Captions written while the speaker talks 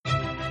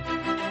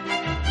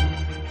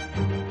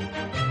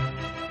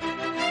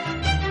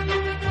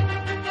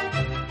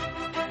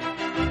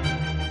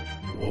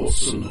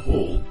Watson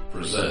Hall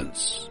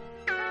presents.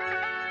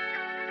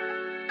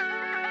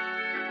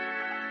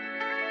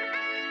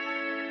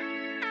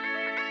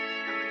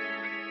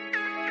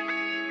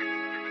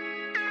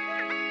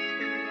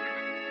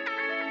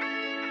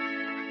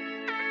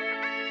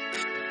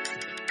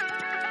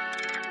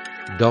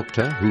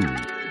 Doctor Who.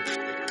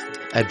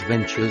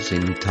 Adventures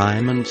in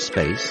Time and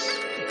Space.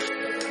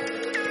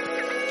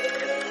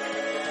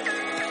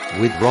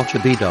 With Roger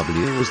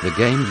B.W. as the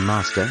Game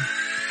Master.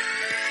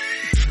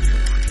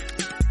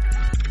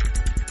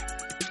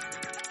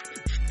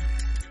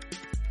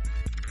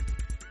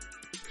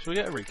 Shall we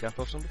get a recap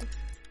of something?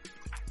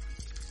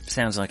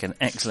 Sounds like an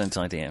excellent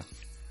idea.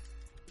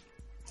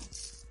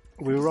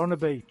 We were on a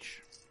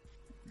beach,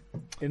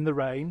 in the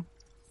rain,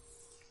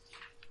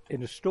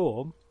 in a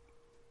storm.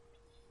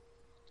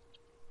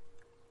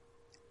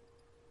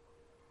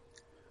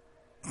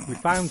 We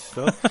found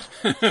stuff.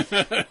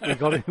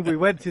 We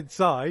went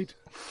inside.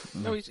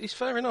 No, he's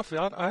fair enough.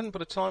 I hadn't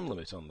put a time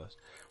limit on this.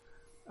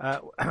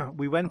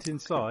 We went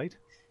inside.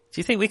 Do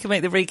you think we can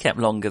make the recap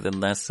longer than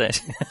last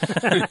session?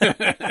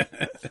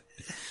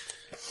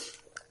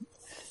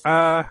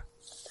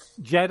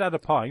 Jed had a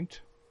pint.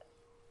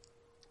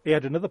 He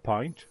had another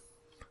pint.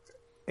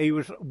 He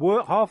was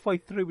halfway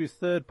through his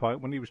third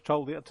pint when he was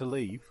told he had to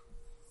leave.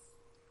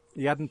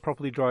 He hadn't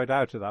properly dried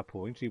out at that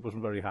point. He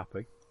wasn't very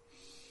happy.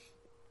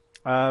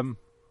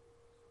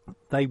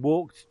 They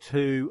walked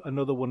to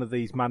another one of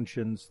these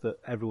mansions that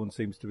everyone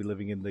seems to be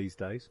living in these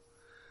days.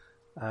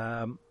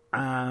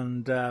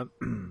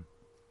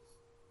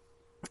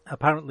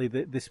 Apparently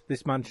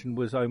this mansion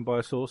was owned by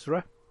a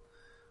sorcerer.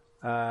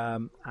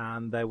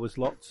 And there was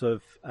lots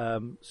of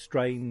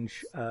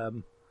strange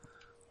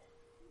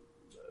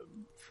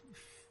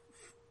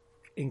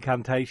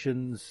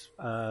incantations,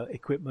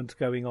 equipment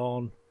going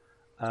on.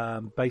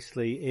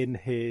 Basically, in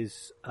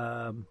his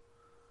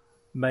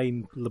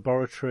main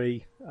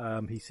laboratory,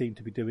 he seemed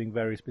to be doing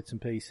various bits and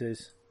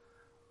pieces.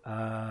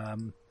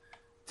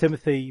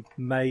 Timothy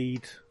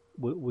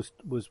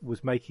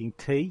was making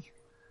tea.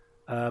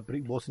 But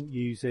it wasn't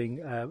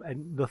using,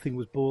 and nothing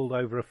was boiled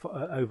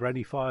over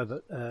any fire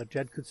that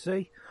Jed could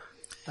see.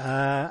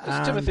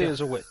 Timothy is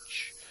a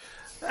witch.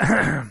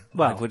 Well,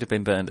 I would have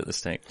been burned at the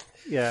stake.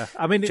 Yeah,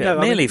 I mean,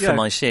 merely for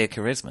my sheer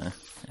charisma.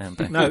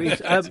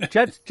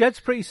 Jed's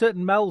pretty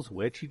certain Mel's a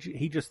witch.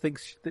 He just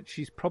thinks that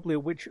she's probably a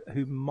witch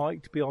who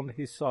might be on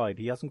his side.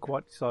 He hasn't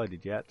quite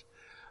decided yet.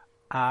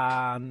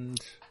 And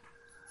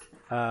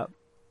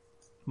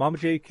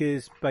Marmaduke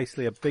is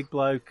basically a big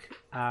bloke,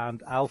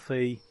 and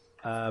Alfie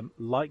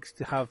likes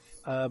to have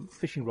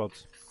fishing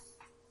rods.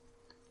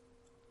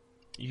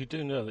 You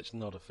do know it's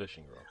not a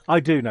fishing rod. I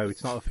do know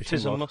it's not a fishing rod. It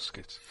is a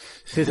musket.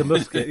 It is a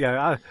musket,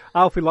 yeah.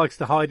 Alfie likes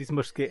to hide his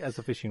musket as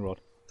a fishing rod.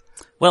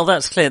 Well,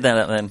 that's cleared that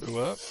up then.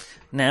 Well,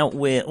 now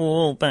we're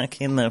all back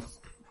in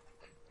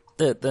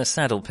the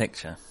saddle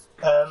picture.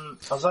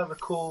 As I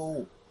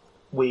recall,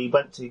 we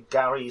went to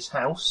Gary's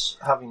house,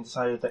 having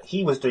decided that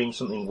he was doing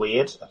something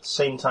weird. At the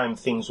same time,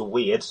 things were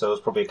weird, so there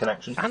was probably a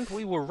connection. And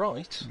we were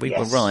right. We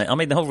were right. I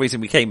mean, the whole reason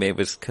we came here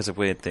was because of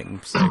weird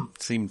things, so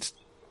it seemed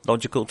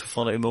logical to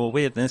follow more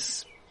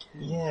weirdness.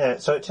 Yeah,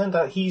 so it turned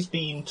out he's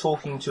been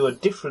talking to a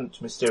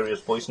different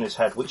mysterious voice in his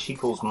head, which he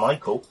calls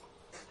Michael,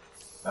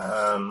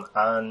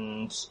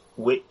 and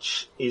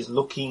which is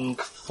looking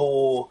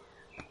for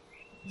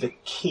the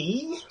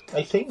key,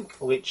 I think,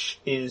 which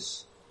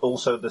is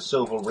also the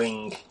silver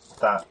ring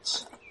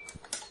that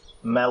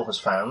Mel has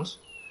found.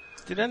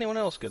 Did anyone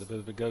else get a bit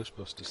of a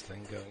Ghostbusters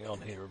thing going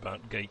on here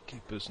about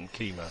gatekeepers and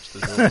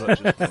keymasters? Or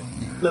such a thing?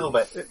 A little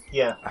bit,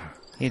 yeah.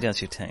 He does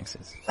your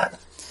taxes.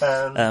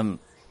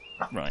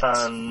 Right.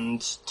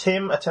 And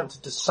Tim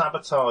attempted to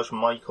sabotage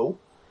Michael,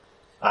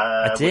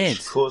 I did.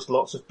 which caused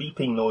lots of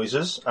beeping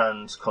noises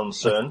and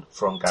concern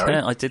from Gary.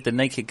 I did the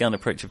naked gun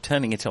approach of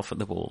turning it off at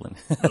the wall and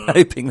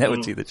hoping that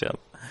would do the job.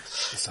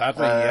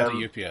 Sadly, he had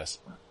a UPS.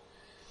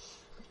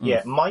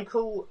 Yeah,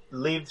 Michael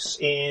lives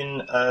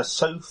in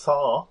so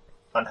far,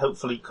 and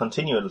hopefully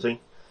continually,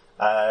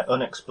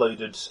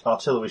 unexploded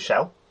artillery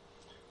shell.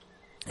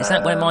 Is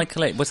that where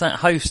Michael is? Was that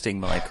hosting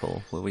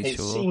Michael? Were we It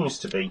sure? seems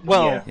to be.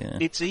 Well, Yeah.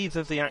 it's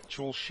either the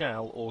actual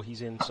shell or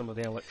he's in some of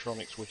the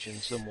electronics which in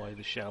some way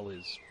the shell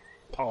is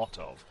part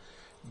of.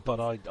 But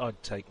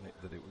I'd taken it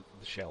that the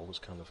shell was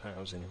kind of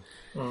housing him.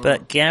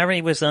 But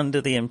Gary was under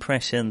the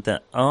impression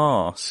that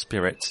our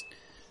spirit,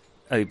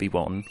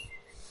 Obi-Wan,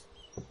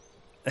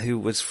 who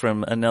was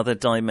from another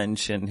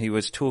dimension, who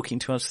was talking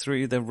to us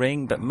through the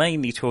ring, but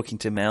mainly talking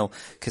to Mel,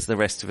 because the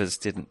rest of us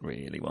didn't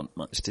really want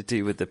much to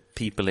do with the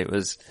people it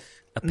was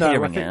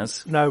appearing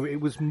as. No,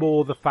 it was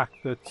more the fact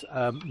that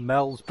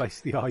Mel's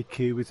basically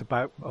IQ is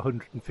about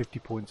 150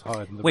 points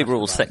higher than the We rest were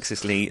all of us.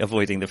 sexistly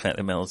avoiding the fact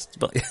that Mel's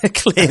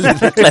clearly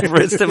the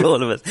cleverest of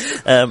all of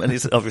us, and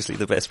is obviously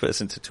the best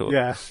person to talk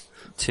Yeah.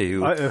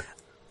 to.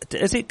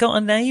 Has it got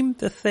a name,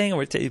 the thing,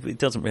 or it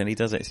doesn't really,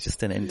 does it? It's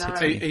just an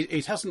entity.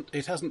 It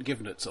hasn't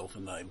given itself a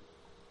name.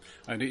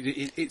 And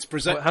it's Well,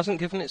 present. it hasn't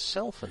given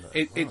itself a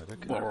name.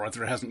 Well, or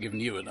rather, it hasn't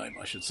given you a name,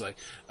 I should say.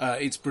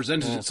 It's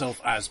presented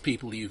itself as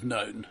people you've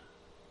known.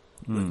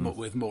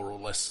 with more or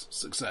less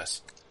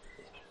success.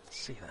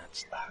 See,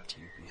 that's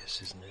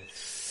dubious, isn't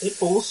it?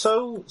 It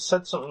also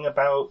said something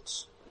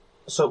about...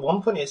 So at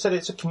one point it said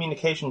it's a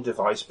communication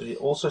device, but it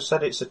also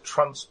said it's a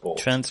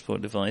transport.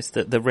 Device,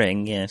 the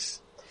ring,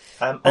 yes.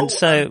 And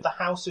the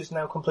house is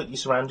now completely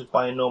surrounded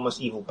by enormous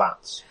evil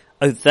bats.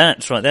 Oh,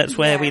 that's right. That's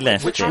where we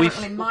left which it.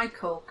 apparently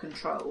Michael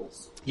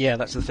controls. Yeah,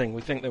 that's the thing.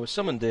 We think they were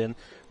summoned in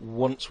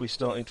once we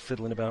started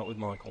fiddling about with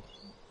Michael.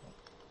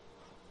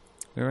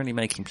 We're only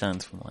making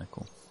plans for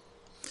Michael.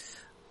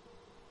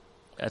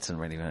 That doesn't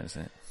really matter, does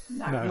it?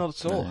 No.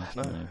 Not at all.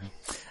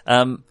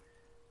 No.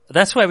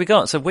 That's where we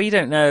got. So we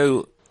don't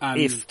know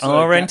if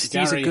our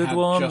entity's Gary a good had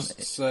one.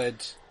 Just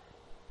said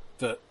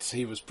that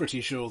he was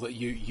pretty sure that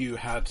you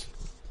had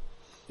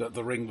that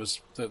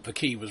the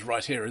key was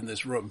right here in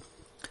this room.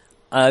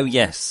 Oh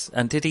yes.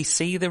 And did he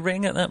see the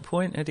ring at that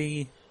point? Had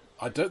he?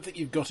 I don't think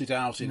you've got it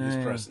out in his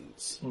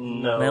presence.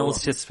 No.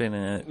 Mel's just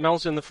been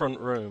Mel's in the front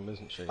room,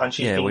 isn't she? And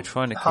she's yeah, been we're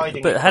trying to.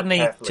 hiding But it hadn't he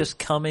carefully. just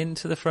come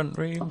into the front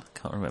room?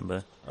 Can't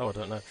remember. Oh, I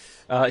don't know.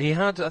 He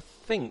had, I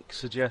think,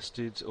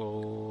 suggested,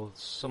 or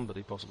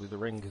somebody, possibly the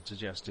ring, had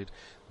suggested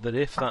that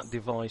if that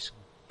device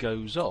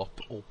goes up,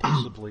 or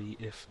possibly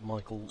if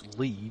Michael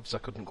leaves, I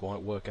couldn't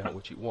quite work out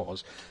which it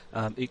was,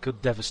 it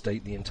could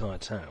devastate the entire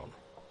town.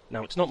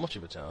 Now, it's not much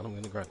of a town, I'm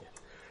going to grant you.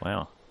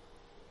 Wow.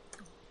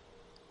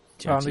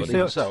 But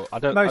even so, I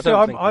don't think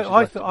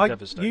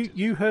devastated.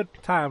 You heard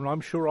town,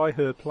 I'm sure I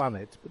heard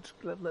planet,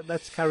 but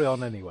let's carry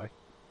on anyway.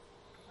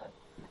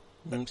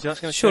 So that's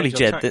going to Surely, change our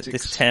Jed, that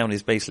tactics. this town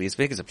is basically as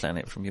big as a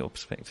planet from your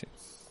perspective.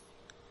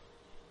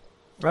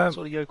 What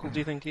sort of yokel do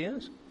you think he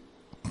is?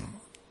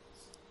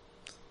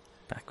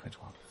 Backward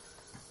one.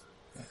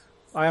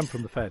 I am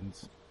from the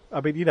Fens.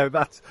 I mean,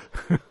 that's...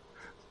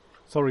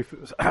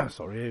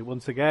 sorry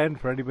once again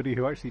for anybody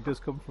who actually does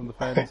come from the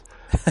Fens.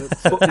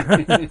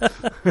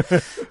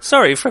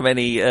 Sorry from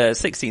any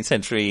 16th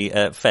century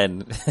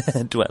Fen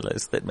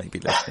dwellers that may be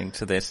listening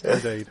to this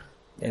Indeed.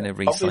 in a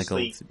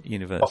recycled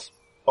universe.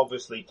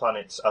 Obviously,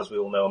 planets, as we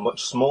all know, are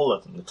much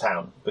smaller than the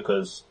town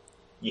because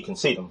you can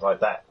see them right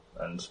there.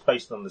 And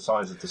based on the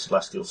size of the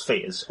celestial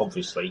spheres,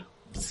 obviously,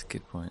 That's a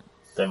good point.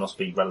 they must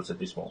be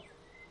relatively small.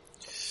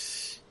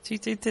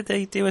 Did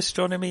they do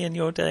astronomy in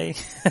your day?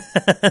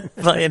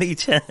 By any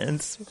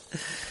chance?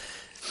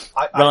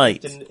 I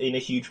lived in a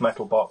huge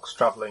metal box,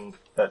 travelling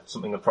at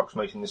something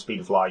approximating the speed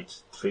of light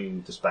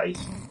through the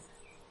space.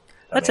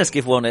 That does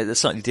give one a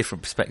slightly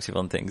different perspective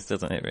on things,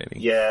 doesn't it, really?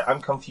 Yeah,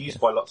 I'm confused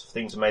by lots of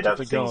things made out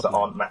of things that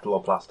aren't metal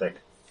or plastic.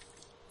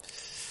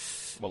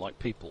 Well, like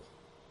people.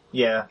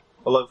 Yeah,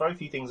 although very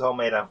few things are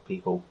made out of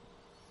people.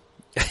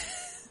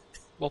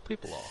 Well,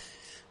 people are.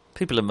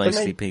 People are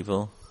mostly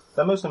people.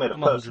 They're mostly made of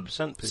I'm person.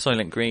 100% people.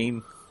 Silent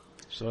Green.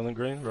 Silent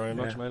Green, very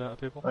much made out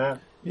of people.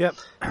 Yep.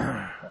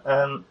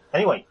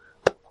 Anyway.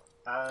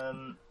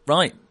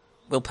 Right.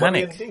 We'll What are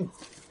we panic. going to do?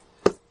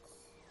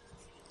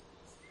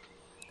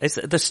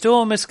 The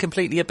storm has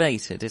completely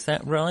abated, is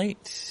that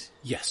right?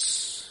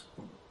 Yes.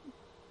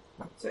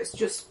 So it's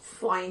just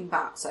flying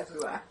bats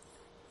everywhere.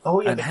 Oh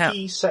yeah, And the how-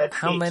 key said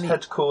how it many-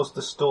 had caused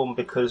the storm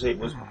because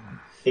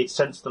it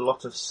sensed a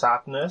lot of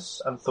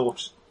sadness and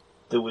thought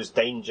there was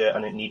danger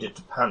and it needed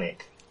to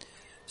panic.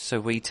 So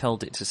we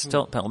told it to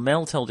stop, or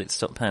Mel told it to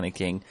stop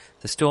panicking,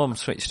 the storm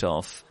switched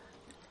off,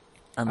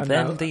 and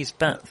then now- these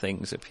bat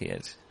things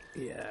appeared.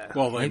 Yeah.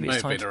 Well, they Maybe may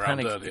it's have time been to around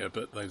panic. earlier,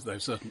 but they're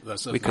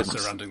certainly couldn't-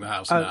 surrounding the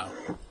house now.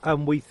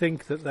 And we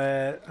think that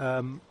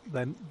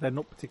they're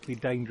not particularly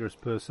dangerous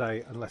per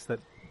se unless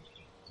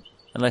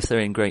Unless they're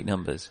in great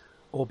numbers.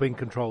 or being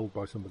controlled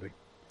by somebody.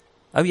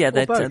 Oh yeah,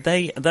 Or both.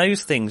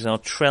 those things are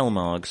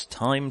Trellmargs,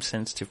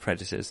 time-sensitive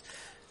predators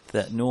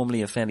that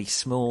normally are fairly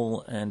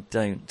small and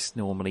don't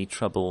normally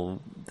trouble.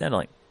 They're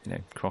like,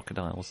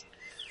 crocodiles.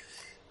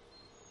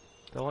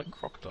 They're like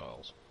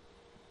crocodiles.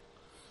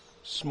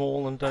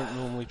 Small and don't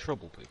normally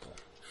trouble people.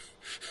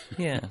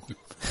 Yeah.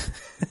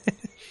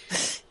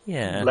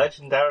 Yeah.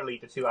 Legendarily,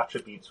 the two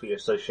attributes we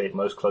associate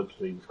most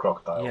closely with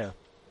crocodiles.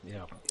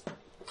 Yeah.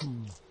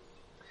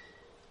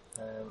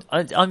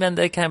 I mean,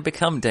 they can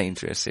become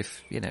dangerous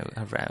if,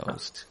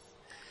 aroused.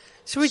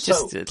 Should we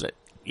So- just...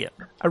 yeah.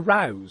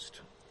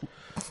 Aroused.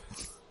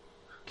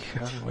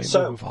 Can we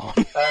So, move on?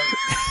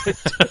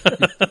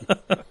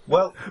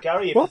 Well,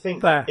 Gary, What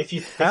the if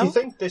you hell?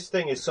 think this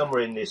thing is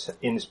somewhere in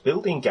this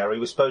building, Gary,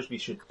 we suppose we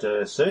should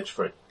search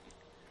for it.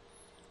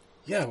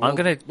 Yeah, well, I'm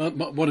gonna-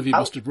 one of you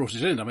must have brought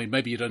it in. I mean,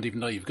 maybe you don't even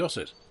know you've got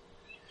it.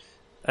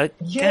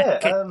 Yeah,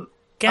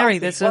 Gary, Anthony,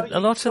 there's why a don't you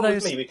lot of come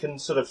with those... me? We can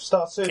sort of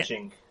start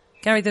searching.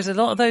 Gary, there's a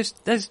lot of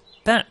those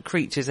bat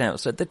creatures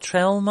outside. The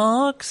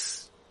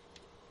Trellmargs?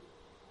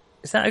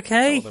 Is that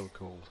okay? What they were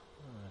called.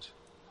 Right.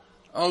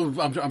 Oh,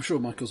 I'm sure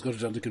Michael's got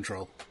it under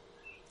control.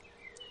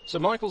 So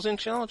Michael's in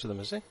charge of them,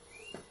 is he?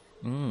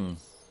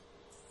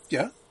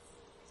 Yeah.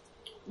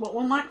 What,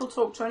 will Michael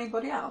talk to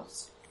anybody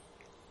else?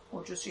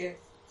 Or just you?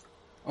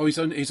 Oh, he's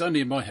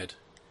only in my head.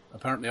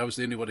 Apparently, I was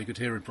the only one who could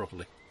hear him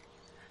properly.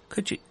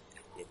 Could you...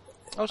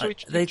 Oh, so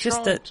they he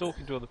just, tried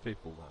talking to other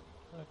people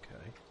then.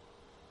 Okay.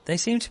 They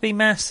seem to be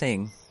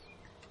massing.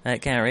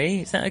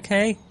 Gary, is that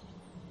okay?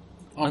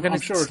 I'm gonna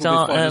sure it'll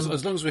start, be fine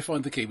as long as we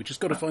find the key. We just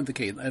got to find the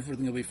key, and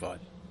everything will be fine.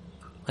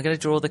 I'm going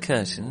to draw the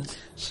curtains.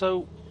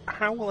 So,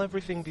 how will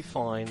everything be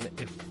fine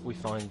if we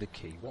find the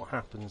key? What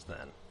happens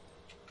then?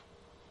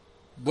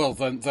 Well,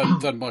 then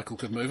Michael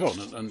could move on,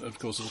 and of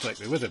course he'll take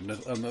me with him, and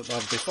that'll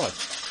be fine.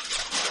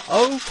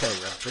 Okay,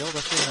 Raphael,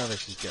 let's see how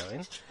this is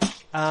going.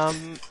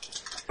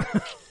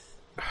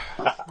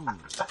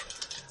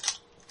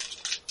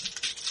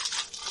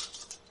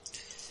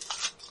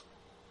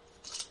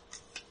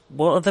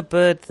 What are the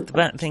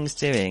bat things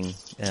doing?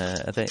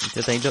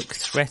 Do they look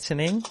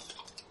threatening?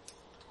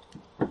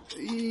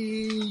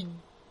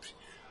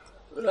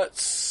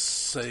 Let's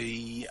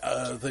see.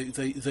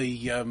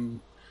 The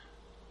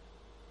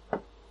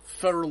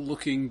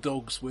feral-looking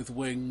dogs with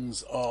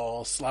wings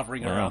are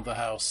slavering around the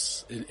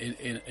house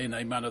in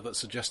a manner that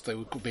suggests they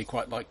would be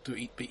quite like to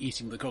be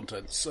eating the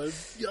contents. So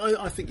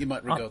I think you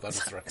might regard that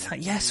as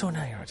threatening. Yes or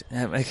no?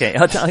 Okay,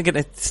 I'm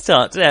going to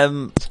start. I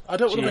don't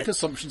want to make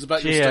assumptions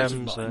about your state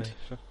of mind.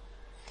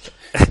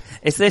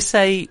 Is this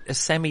a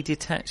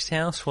semi-detached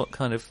house? What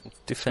kind of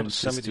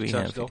defences do we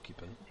have?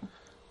 Occupant.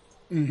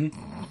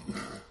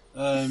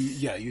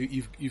 Yeah,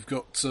 you've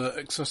got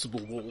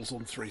accessible walls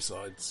on 3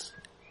 sides.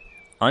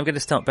 I'm going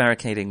to start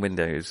barricading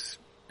windows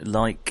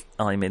like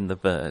I'm in the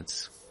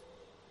birds.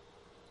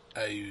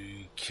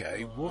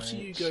 Okay, what are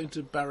you going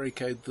to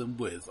barricade them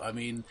with? I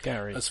mean,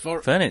 Gary. as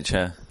far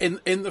Furniture. in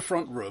the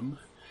front room,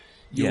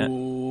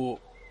 your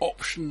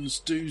options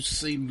do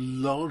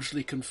seem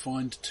largely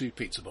confined to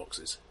pizza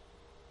boxes.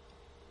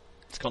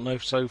 It's got no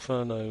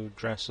sofa, no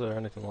dresser,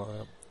 anything like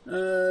that.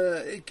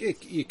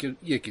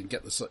 You can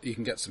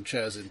get some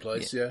chairs in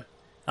place. Yeah.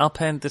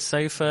 Upend the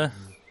sofa.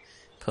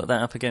 Put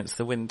that up against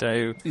the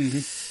window.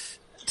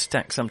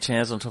 Stack some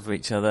chairs on top of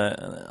each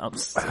other.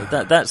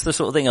 That's the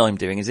sort of thing I'm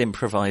doing, is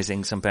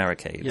improvising some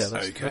barricades. Yeah,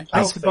 that's okay.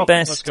 As Pizza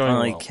best going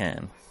I well.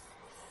 can.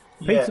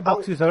 Pizza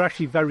boxes are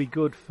actually very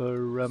good for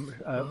when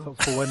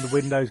the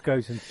windows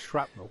goes into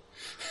shrapnel.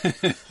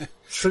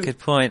 Good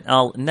point.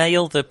 I'll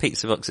nail the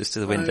pizza boxes to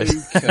the windows.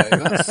 Okay,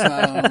 that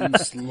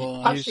sounds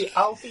like Actually,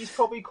 Alfie's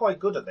probably quite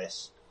good at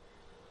this.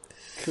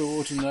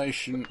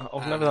 coordination.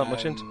 I've never that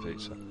much into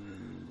pizza.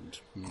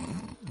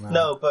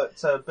 No,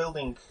 but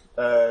building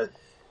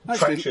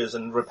trenches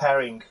and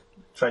repairing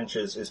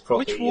trenches is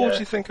probably... Which wall do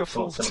you think are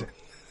faulty?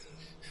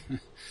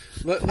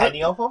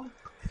 Any of them?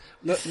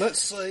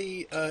 Let's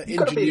say gotta be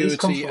at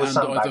least ingenuity comfortable and with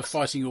either sandbags.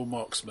 fighting or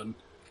marksman.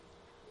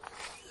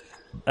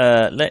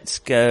 Let's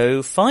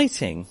go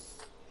fighting.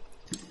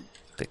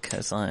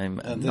 Because I'm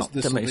And not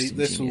the most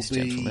this will ingenious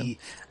be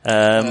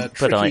gentleman. But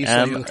tricky, I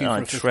so you're looking for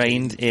I'm a 15.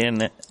 trained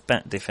in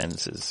bat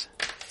defences.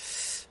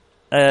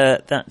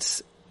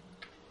 That's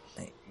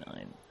 8,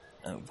 9.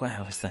 Oh,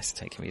 wow, is this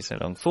taking me so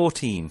long?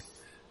 14.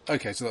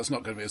 Okay, so that's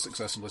not going to be a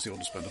success unless you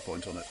want to spend a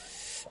point on it.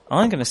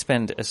 I'm going to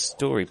spend a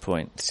story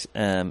point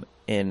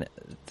in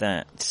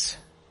that.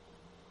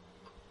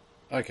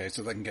 Okay,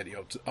 so they can get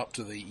you up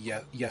to the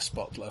yes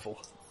bot level.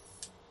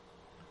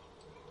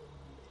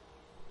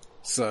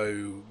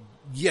 So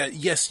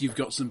yes, you've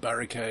got some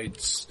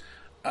barricades,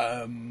 but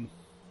you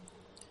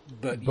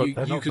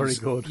they're not can very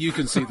good. you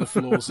can see the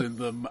flaws in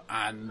them,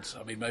 and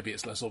I mean maybe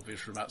it's less obvious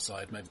from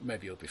outside.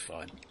 Maybe you'll be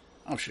fine.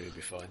 I'm sure you'll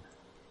be fine.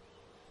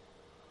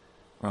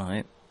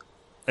 Right.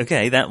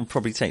 Okay, that will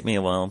probably take me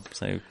a while.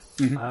 So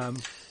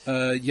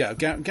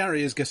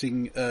Gary is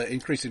getting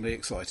increasingly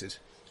excited.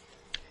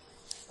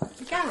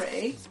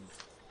 Gary,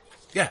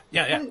 Yeah.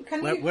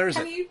 can Where is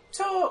can it? you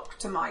talk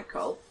to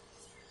Michael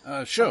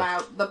Sure.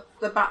 about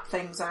the bat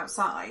things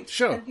outside?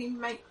 Sure. Can he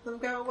make them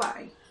go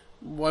away?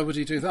 Why would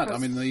he do that? I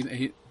mean,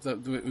 we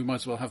might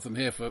as well have them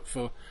here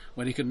for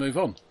when he can move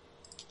on.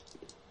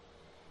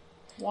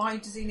 Why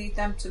does he need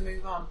them to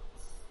move on?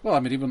 Well, I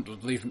mean, he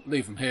wouldn't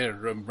leave them here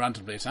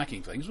randomly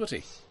attacking things, would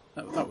he?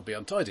 That would be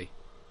untidy.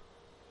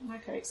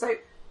 Okay, so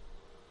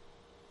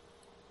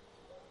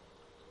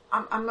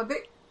I'm a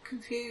bit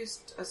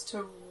confused as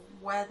to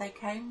where they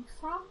came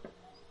from.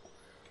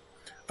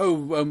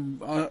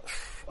 Oh,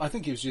 I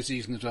think he was just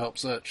using them to help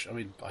search. I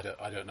mean, I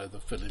don't know the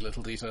fiddly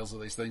little details of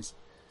these things.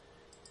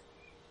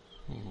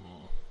 Do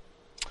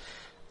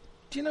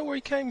you know where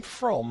he came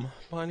from,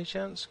 by any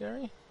chance,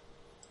 Gary?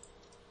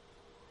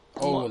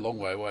 Oh, a long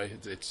way away.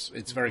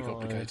 It's very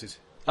complicated.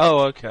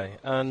 Oh, okay.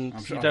 And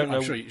I'm sure you don't know.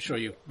 I'm sure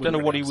you Don't know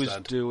wouldn't what he really was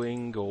understand.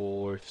 doing,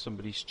 or if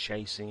somebody's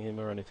chasing him,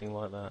 or anything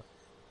like that.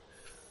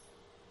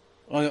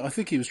 I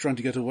think he was trying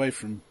to get away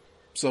from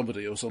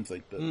somebody or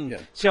something. But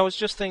yeah, See, I was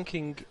just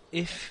thinking,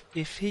 if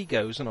he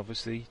goes and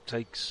obviously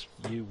takes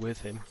you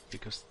with him,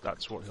 because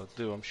that's what he'll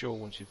do, I'm sure,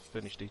 once you've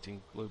finished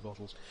eating blue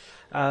bottles.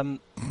 I'm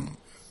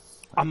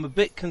a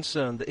bit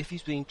concerned that if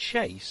he's being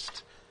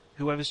chased,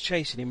 whoever's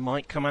chasing him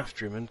might come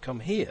after him and come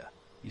here,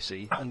 you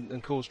see,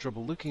 and cause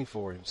trouble looking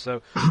for him.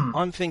 So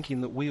I'm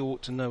thinking that we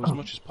ought to know as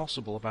much as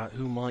possible about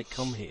who might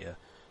come here,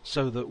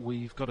 so that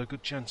we've got a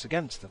good chance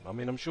against them. I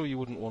mean, I'm sure you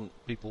wouldn't want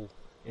people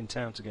in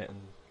town to get in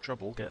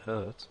trouble, get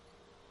hurt.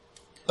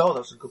 Oh,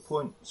 that's a good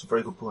point. It's a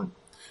very good point.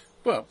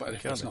 Well, but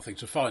if there's nothing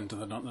to find,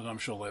 then I'm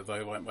sure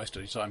they won't waste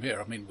any time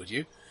here. I mean, would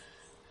you?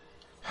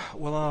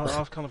 Well,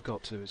 I've kind of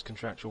got to. It's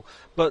contractual.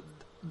 But,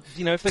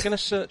 if they're going to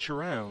search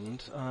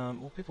around,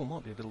 people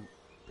might be a bit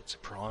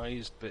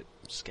surprised, a bit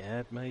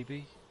scared,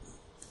 maybe.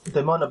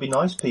 They might not be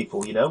nice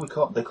people, They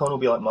can't all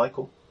be like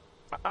Michael.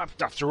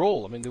 After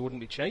all, I mean, they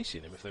wouldn't be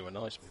chasing him if they were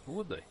nice people,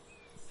 would they?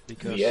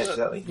 Because yeah,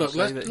 exactly. Look,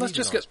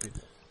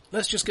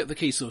 let's just get the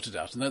key sorted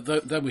out, and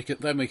then we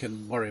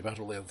can worry about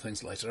all the other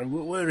things later. And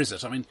where is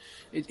it? I mean,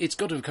 it's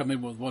got to have come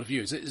in with one of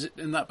you. Is it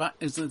in that back?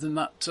 Is it in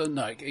that?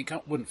 No, it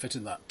wouldn't fit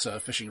in that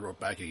fishing rod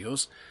bag of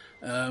yours.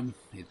 Wouldn't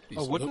it?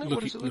 What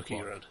does it look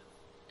like? Around.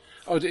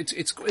 Oh,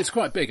 it's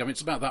quite big. I mean,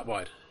 it's about that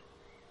wide.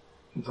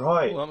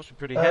 Right. Well, that must be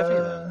pretty heavy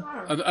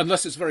then.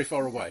 Unless it's very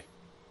far away,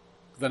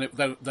 then it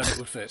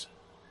would fit.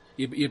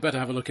 You'd better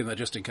have a look in there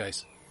just in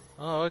case.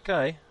 Oh,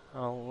 okay.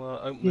 I'll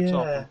open the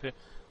top. And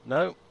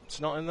no, it's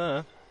not in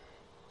there.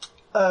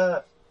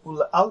 Well,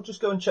 I'll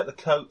just go and check the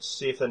coats,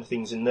 see if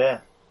anything's in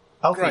there.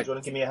 Alfred, Great. do you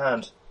want to give me a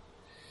hand?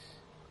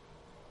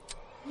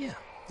 Yeah,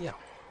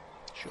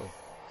 sure.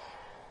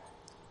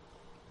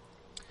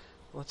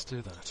 Let's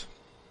do that.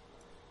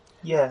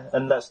 Yeah,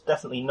 and let's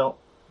definitely not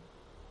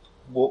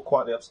walk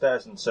quietly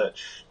upstairs and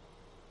search.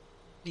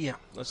 Yeah,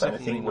 let's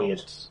Anything definitely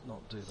weird.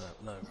 not do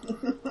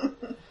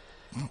that,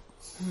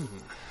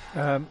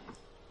 no.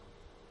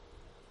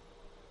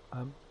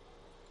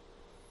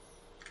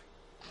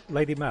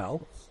 Lady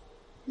Mel,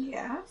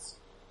 Yes.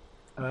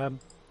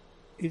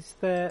 is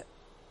there...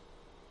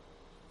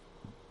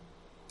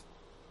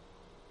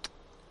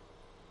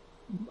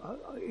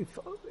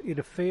 it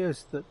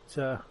appears that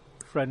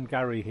friend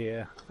Gary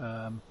here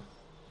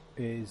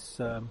is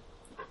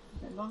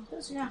Bit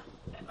bonkers, yeah.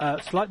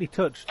 slightly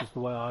touched, is the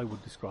way I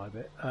would describe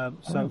it. I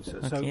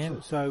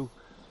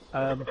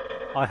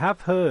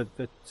have heard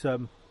that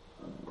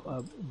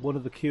one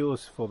of the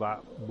cures for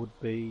that would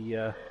be,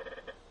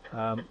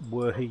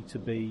 were he to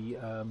be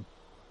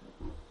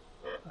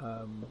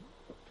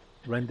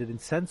rendered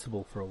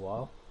insensible for a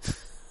while.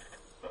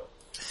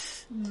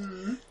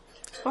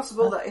 It's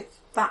possible that if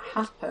that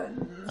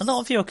happens... A lot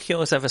of your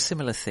cures have a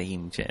similar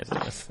theme, Jed.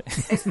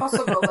 It's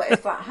possible that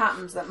if that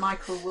happens, that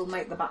Michael will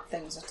make the bad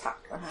things attack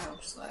the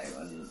house,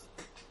 though, and...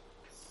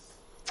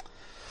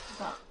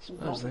 That's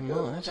Suppose they not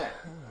good, might. is it?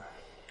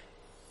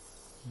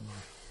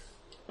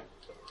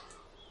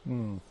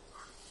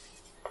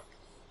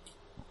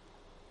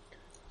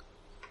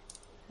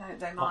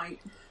 They might,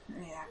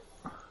 yeah.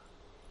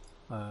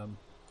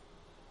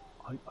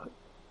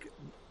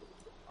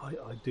 I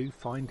do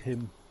find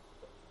him.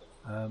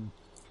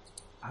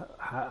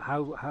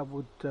 How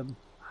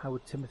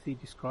would Timothy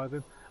describe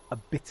him? A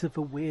bit of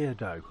a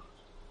weirdo.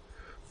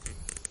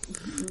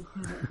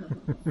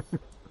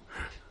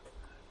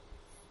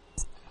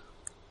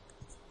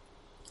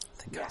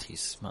 I think I'd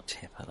use much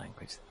hipper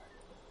language.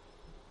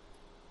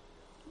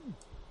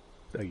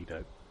 No, you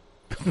don't.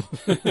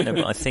 No,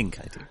 but I think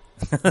I do.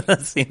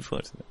 That's the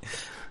important thing.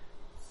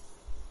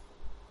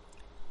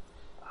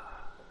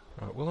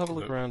 Right, we'll have a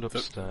look around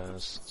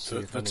upstairs. See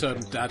if The term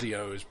anything-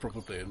 daddy-o is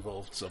probably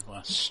involved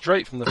somewhere.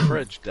 Straight from the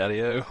fridge,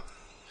 Daddy-o.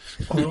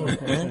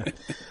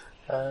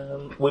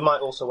 We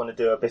might also want to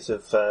do a bit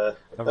of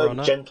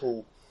run-up?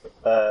 gentle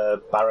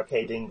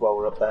barricading while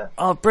we're up there.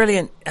 Oh,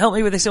 brilliant! Help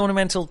me with this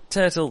ornamental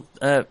turtle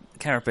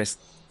carapace.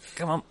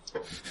 Come on.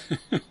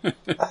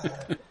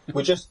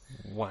 We're just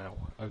Wow.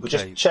 Okay. We're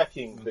just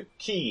checking the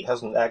key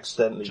hasn't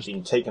accidentally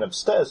been taken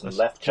upstairs and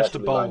left just a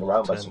casually lying bowl.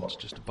 around by Ted, someone.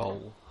 just a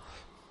bowl.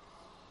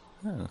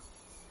 Oh.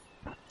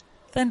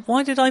 Then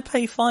why did I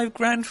pay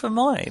 $5,000 for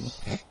mine?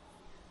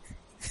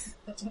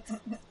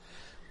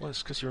 Well,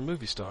 it's because you're a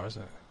movie star,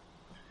 isn't it?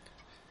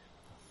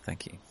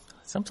 Thank you.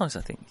 Sometimes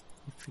I think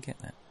you forget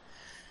that.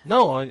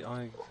 No,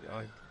 I'm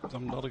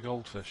not a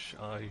goldfish.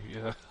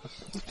 The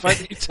fact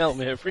that you tell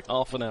me every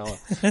half an hour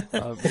means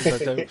I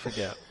don't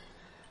forget.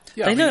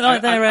 Yeah, They I mean,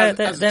 look like as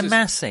they're dis-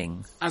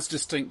 massing. as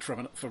distinct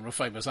from a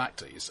famous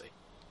actor, you see.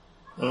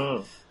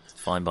 Mm.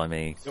 Fine by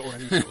me. Or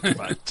any sort of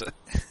actor.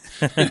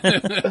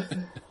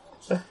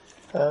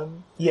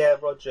 Yeah,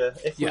 Roger,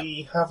 if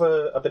we have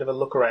a bit of a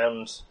look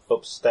around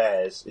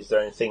upstairs, is there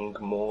anything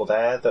more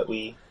there that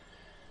we...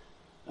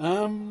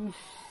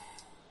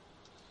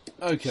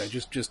 Okay,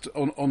 just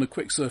on a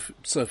quick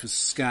surface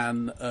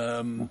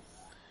scan,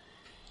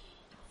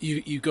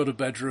 you got a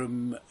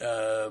bedroom,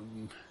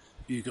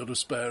 you got a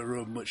spare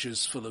room which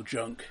is full of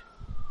junk.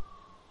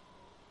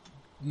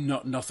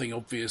 Nothing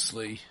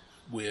obviously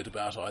weird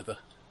about either.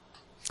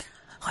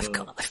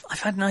 I've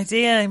had an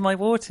idea in my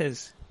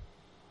waters.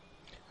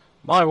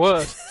 My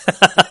word.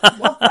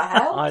 What the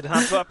hell? I'd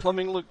have that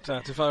plumbing looked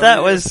at if I were That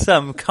you. was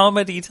some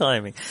comedy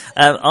timing.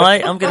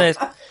 I'm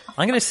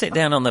gonna sit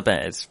down on the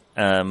bed,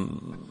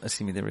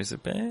 assuming there is a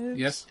bed.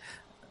 Yes.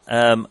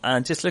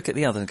 And just look at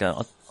the other and go,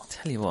 I'll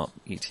tell you what,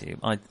 you two,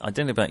 I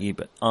don't know about you,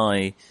 but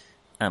I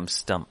am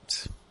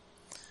stumped.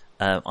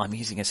 I'm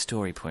using a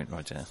story point,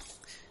 Roger.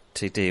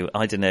 to do,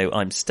 I don't know,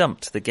 I'm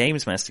stumped. The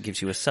Games Master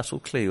gives you a subtle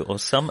clue or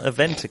some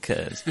event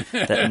occurs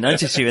that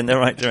nudges you in the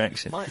right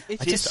direction.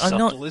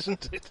 Subtle,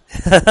 isn't it?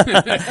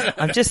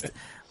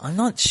 I'm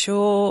not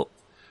sure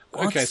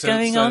what's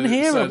going on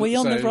here. Are we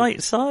on the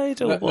right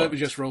side or what? Let me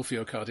just roll for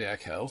your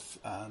cardiac health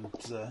and,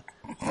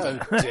 oh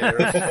dear,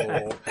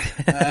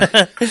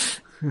 a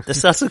 4. The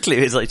subtle clue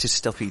is like just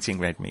stop eating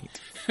red meat.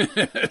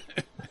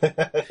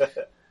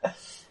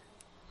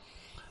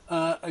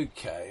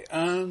 Okay,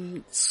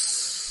 let's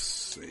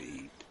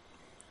see.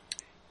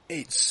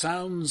 It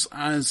sounds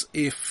as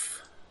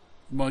if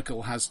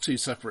Michael has 2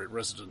 separate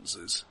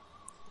residences.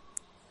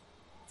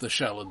 The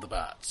shell and the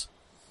bats.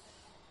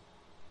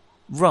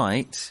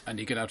 Right. And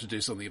you're going to have to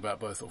do something about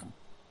both of them.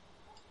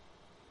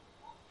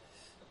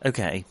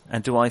 Okay,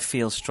 and do I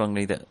feel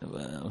strongly that...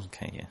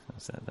 okay, yeah,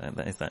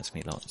 that's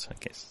me lots, I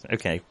guess.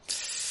 Okay.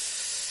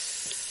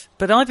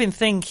 But I've been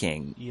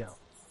thinking... Yeah.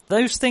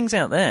 Those things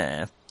out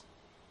there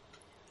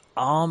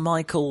are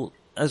Michael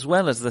as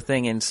well as the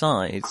thing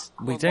inside.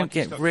 We don't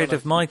get rid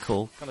of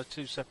Michael. Kind of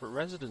 2 separate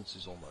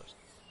residences almost.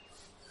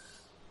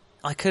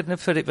 I couldn't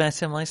have put it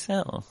better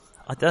myself.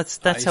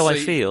 That's how I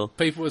feel.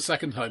 People with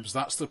second homes,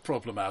 that's the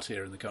problem out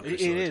here in the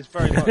countryside. It is,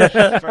 very much.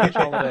 Very much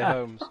holiday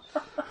homes.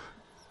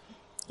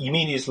 You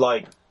mean he's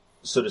like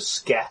sort of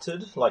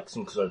scattered, like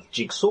some sort of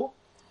jigsaw?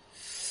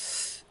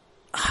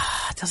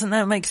 Doesn't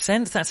that make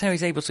sense? That's how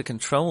he's able to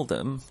control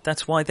them.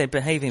 That's why they're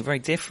behaving very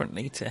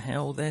differently to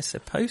how they're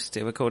supposed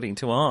to, according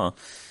to our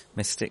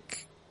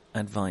mystic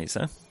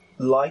advisor.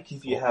 Like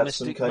if you had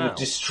Mystic some kind Mal. of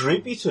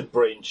distributed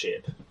brain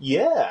chip.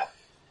 Yeah.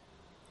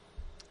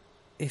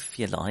 If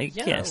you like,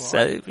 Yeah, yes.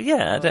 right. So,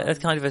 yeah, a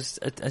kind of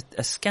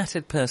a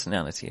scattered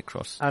personality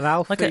across. And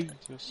Alfie, Like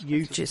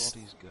you just-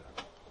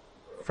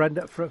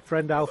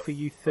 friend Alfie,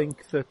 you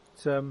think that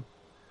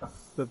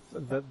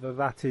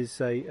that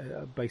is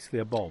basically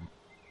a bomb?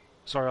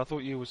 Sorry, I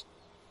thought you was...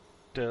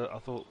 I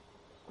thought...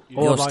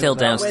 Oh, You're mine's still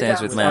down.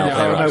 downstairs with We're Mel.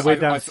 downstairs. Oh, no, we're I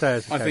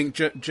downstairs. Okay. think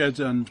Jed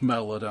and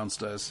Mel are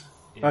downstairs.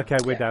 Okay,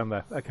 we're down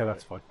there. Okay,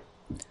 that's fine.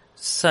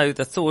 So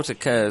the thought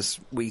occurs,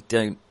 we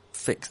don't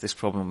fix this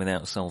problem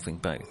without solving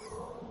both.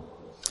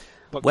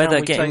 But Whether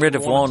can we getting take rid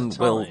them of one one at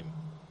a will- time?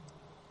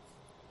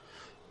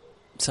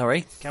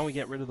 Sorry? Can we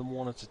get rid of them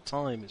one at a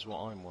time is what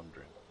I'm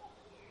wondering.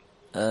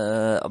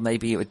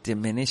 Maybe it would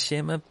diminish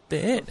him a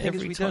bit Because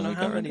every we time don't know we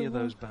how got rid many of of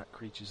one. those bat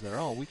creatures there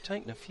are. We've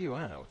taken a few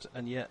out,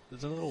 and yet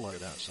there's another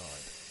load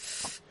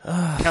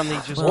outside. Can they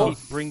just well-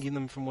 keep bringing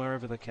them from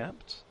wherever they're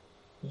kept?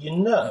 You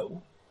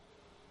know,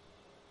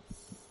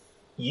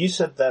 you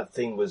said that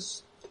thing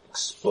was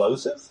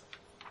explosive?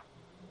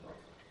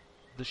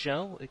 The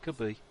shell? It could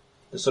be.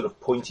 The sort of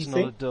pointy It's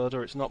thing? not a dud,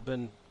 or it's not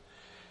been...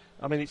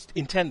 I mean, it's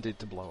intended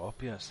to blow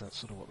up, yes, that's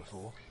sort of what they're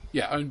for.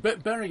 Yeah, and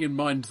bearing in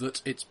mind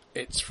that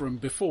it's from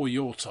before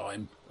your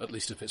time, at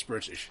least if it's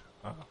British.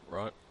 Ah,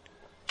 right.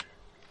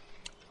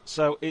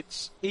 So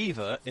it's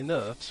either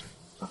inert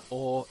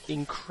or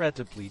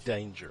incredibly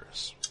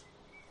dangerous,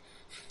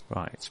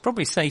 Right. It's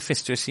probably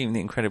safest to assume the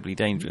incredibly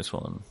dangerous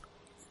one.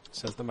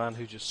 says the man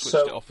who just switched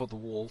So- it off of the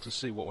wall to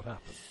see what would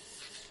happen.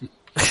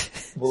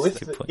 Well, if,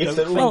 Good point. if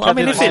they're Well, all I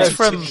mean, if it's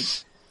covered- from...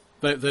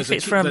 There's If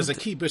it's from- a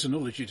key bit of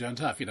knowledge you don't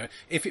have. You know,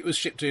 if it was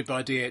shipped to you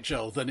by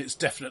DHL, then it's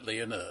definitely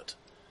inert.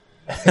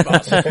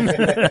 But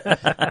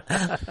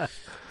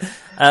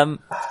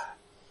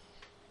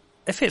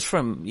If it's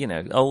from,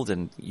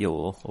 Olden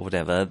Yore or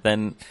whatever,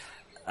 then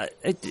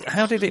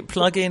how did it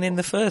plug in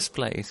the first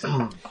place?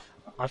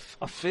 I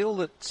feel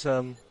that,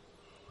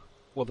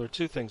 well, there are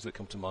 2 things that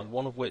come to mind,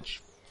 one of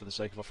which, for the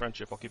sake of our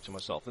friendship, I'll keep to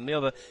myself, and the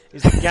other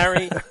is that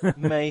Gary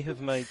may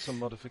have made some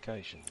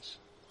modifications.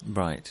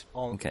 Right.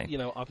 On, Okay.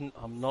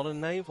 I'm not a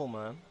naval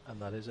man,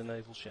 and that is a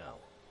naval shell,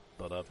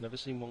 but I've never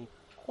seen one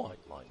quite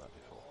like that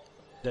before.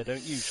 They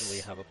don't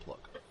usually have a plug.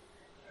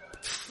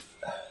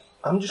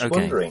 I'm just Okay.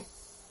 wondering,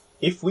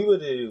 if we were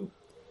to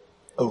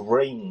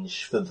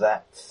arrange for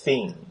that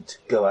thing to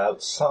go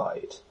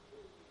outside,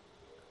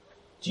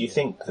 do you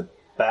think the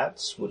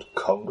bats would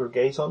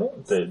congregate on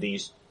it?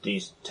 These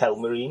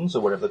telmarines, or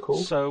whatever they're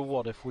called? So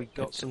what if we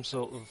got some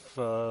sort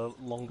of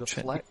longer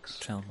flex?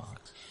 Trail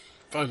marks.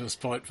 bonus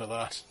point for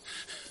that.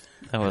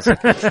 That was a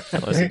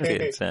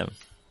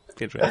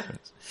good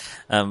reference.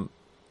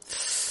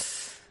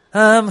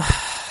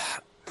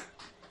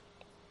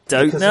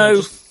 Don't Because know. I'm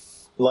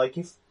just- like,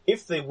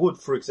 if they would,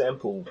 for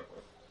example,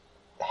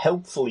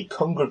 helpfully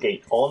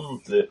congregate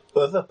on the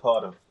other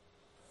part of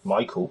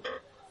Michael,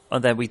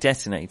 And then we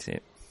detonate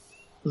it.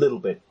 little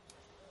bit.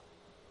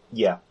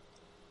 Yeah.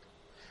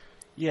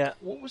 Yeah,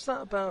 what was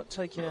that about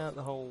taking out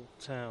the whole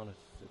town if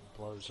it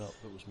blows up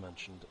that was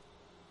mentioned?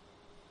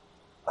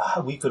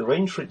 We could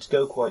arrange for it to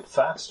go quite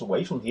fast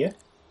away from here.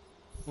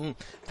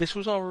 This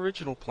was our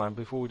original plan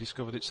before we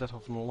discovered it set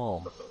off an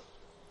alarm.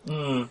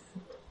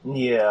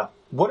 Yeah.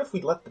 What if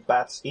we let the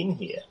bats in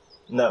here?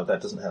 No,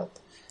 that doesn't help.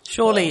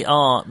 Surely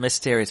our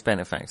mysterious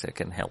benefactor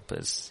can help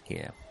us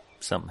here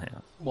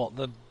somehow. What,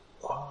 the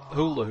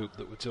hula hoop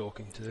that we're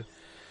talking to?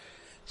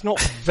 It's not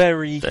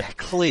very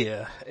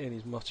clear in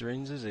his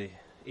mutterings, is he?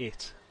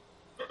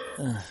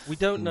 We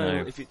don't know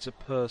No. if it's a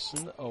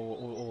person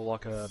or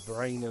like a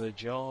brain in a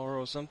jar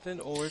or something,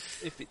 or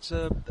if it's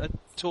a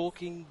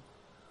talking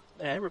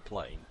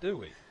aeroplane, do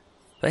we?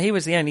 But he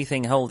was the only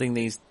thing holding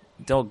these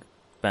dog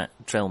bat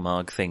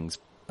Drellmarg things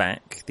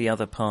back, the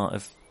other part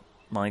of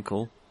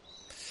Michael.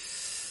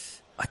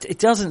 It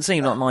doesn't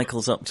seem like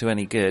Michael's up to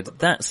any good.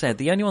 That said,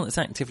 the only one that's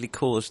actively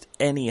caused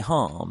any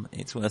harm,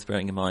 it's worth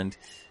bearing in mind,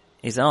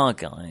 is our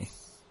guy.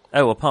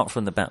 Oh, apart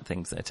from the bat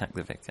things that attack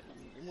the vicar.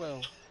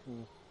 Well,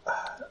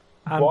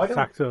 And Why don't-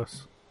 attacked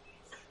us.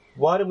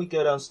 Why don't we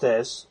go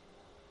downstairs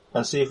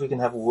and see if we can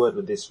have a word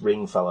with this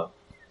ring fellow?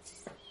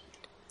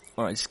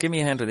 Alright, just give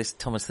me a hand with this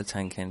Thomas the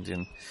Tank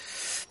Engine.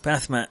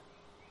 Bathmat,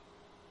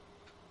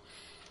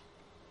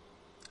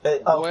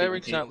 where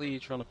exactly are you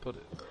trying to put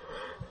it?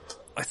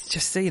 it's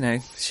just,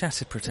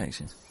 shatter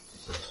protection.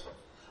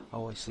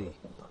 Oh, I see.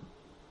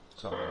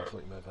 Sorry, I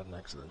thought you may have had an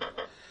accident.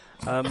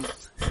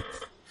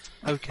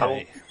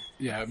 Okay.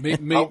 Yeah. I'll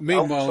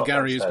Meanwhile, trot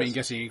Gary has been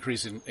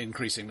downstairs. getting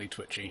increasingly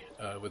twitchy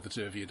with the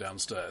two of you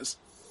downstairs.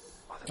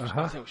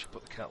 I think we should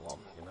put the kettle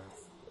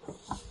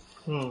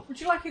on, Would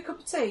you like a cup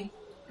of tea,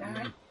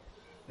 Gary?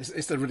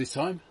 Is there really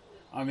time?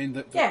 I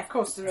mean, Yeah, of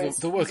course there is.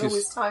 the work There's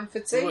always is time for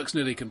the tea. work's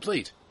nearly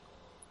complete.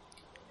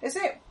 Is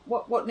it?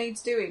 What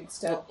needs doing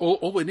still?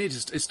 All we need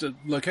is to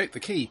locate the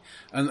key,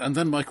 and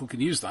then Michael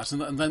can use that,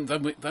 and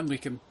then we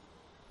can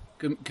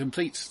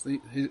complete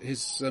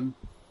his.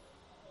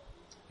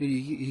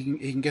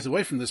 He can get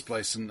away from this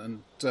place,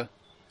 and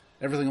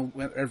everything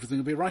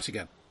will be right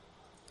again.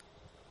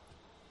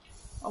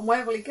 And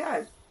where will he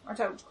go? I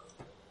don't...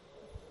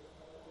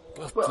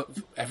 Well-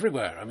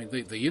 Everywhere. I mean,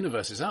 the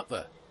universe is out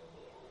there.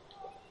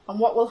 And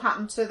what will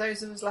happen to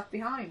those of us left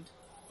behind?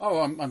 Oh,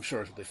 I'm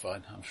sure it'll be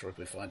fine.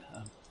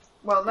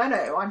 Well,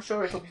 no, I'm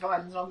sure it'll be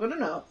fine. It's not good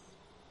enough.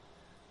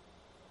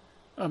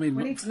 I mean,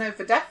 We need to know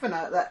for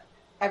definite that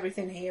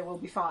everything here will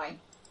be fine.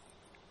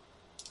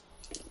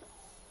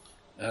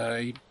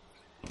 He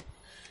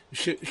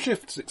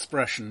shifts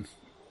expression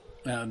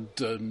and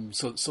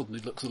suddenly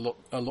looks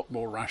a lot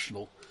more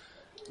rational,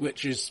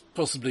 which is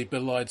possibly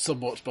belied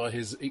somewhat by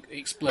his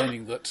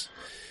explaining that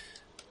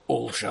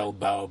all shall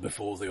bow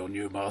before your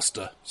new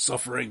master.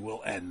 Suffering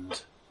will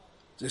end.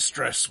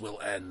 Distress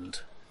will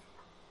end.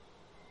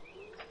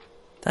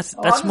 That's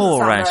doesn't more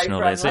sound very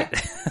rational, is it?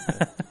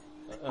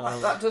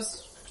 That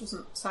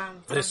doesn't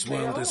sound... This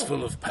friendly world at is all.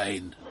 full of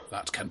pain.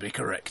 That can be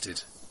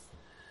corrected.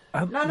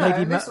 No,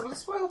 Lady,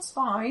 this world's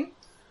fine.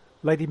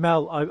 Lady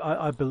Mel,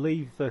 I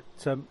believe that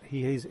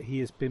he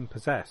has been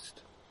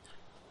possessed.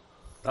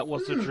 That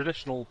was the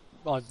traditional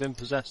I've been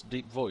possessed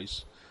deep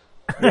voice.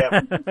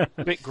 Yeah.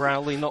 Bit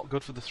growly, not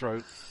good for the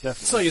throat.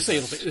 Definitely.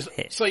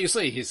 So you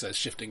see, he says,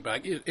 shifting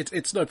back.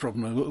 It's no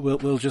problem.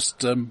 We'll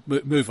just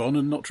move on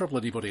and not trouble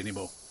anybody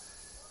anymore.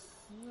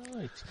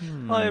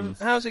 Right.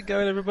 How's it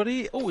going,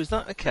 everybody? Oh, is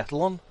that a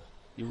kettle on?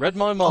 You read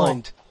my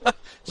mind.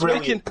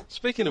 Brilliant.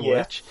 Speaking of Yeah.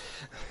 which,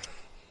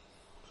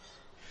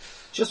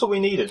 Just what we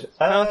needed.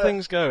 how are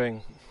things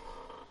going?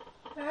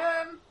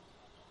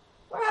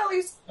 Well,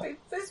 his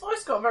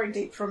voice got very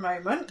deep for a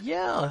moment.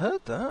 Yeah, I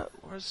heard that.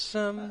 Was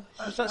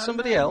that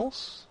somebody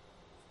else?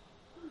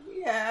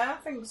 Yeah,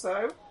 I think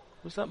so.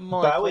 Was that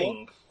Michael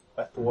Bowing.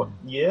 I thought,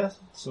 yeah,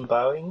 some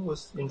bowing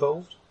was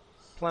involved.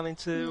 planning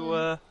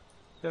to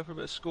go for a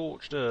bit of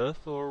scorched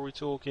earth, or are we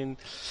talking?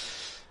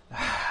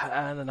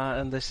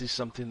 And this is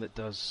something that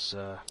does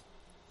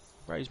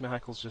raise my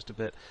hackles just a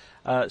bit.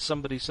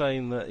 Somebody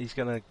saying that he's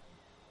going to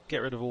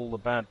get rid of all the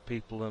bad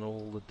people and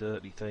all the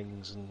dirty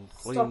things and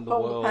clean Stop the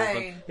all the world and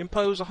pain.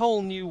 impose a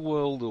whole new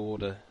world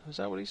order. Is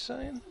that what he's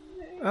saying?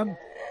 Because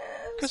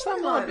that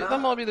Something might like be that. that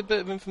might be the bit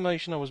of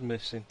information I was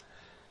missing.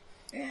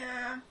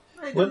 Yeah,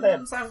 it Well,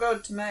 doesn't sound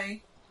good to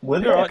me.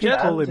 Will You're there right, be Jet.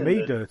 band Calling in me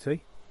the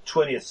dirty.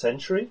 20th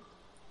century?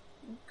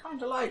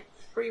 Kind of like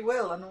free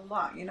will and all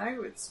that, you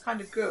know? It's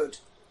kind of good.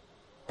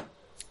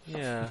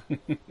 Yeah.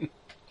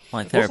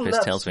 My Wasn't therapist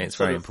that tells me it's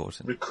sort very of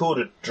important.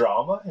 Recorded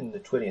drama in the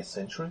 20th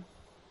century?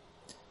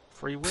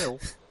 Free will.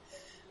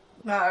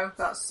 No,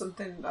 that's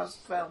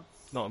film.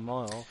 Not in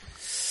my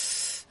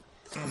half.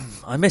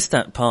 I missed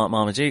that part,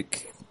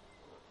 Marmaduke.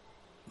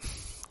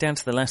 Down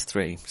to the last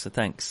three, so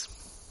thanks.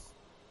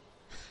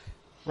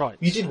 Right.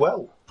 You did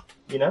well,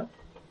 you know?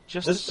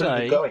 Just to Just to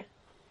say, keep going.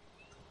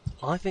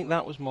 I think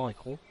that was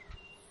Michael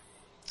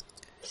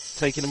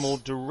taking a more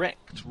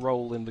direct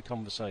role in the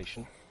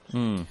conversation.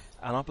 Hmm.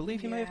 And I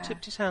believe he may have Yeah.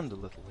 tipped his hand a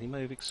little. He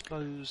may have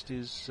exposed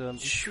his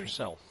true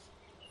self.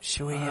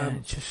 Shall we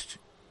just...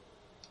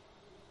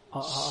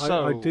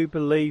 So- I do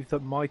believe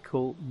that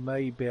Michael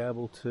may be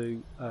able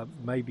to,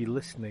 may be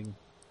listening,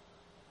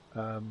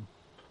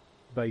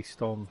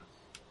 based on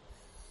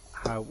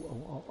how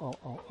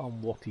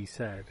on what he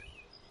said.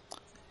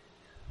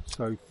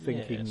 So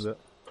thinking Yes. that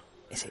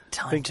Is it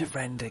time Think to it-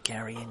 render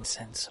Gary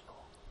insensible?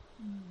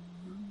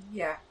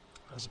 Yeah.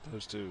 As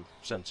opposed to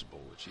sensible,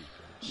 which he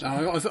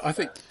can. No, I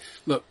think.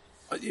 Look,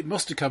 it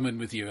must have come in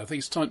with you. I think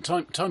it's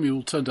time you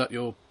all turned out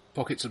your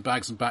pockets and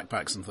bags and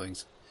backpacks and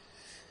things.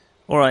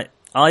 All right,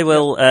 I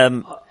will.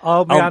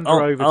 I'll meander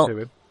over I'll- to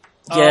him.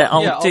 Yeah,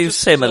 I'll I'll do just,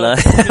 similar.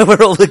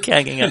 We're all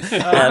ganging up.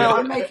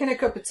 I'm making a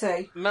cup of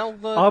tea. Mel,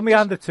 I'll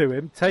meander to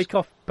him. Take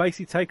off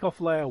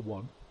layer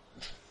 1.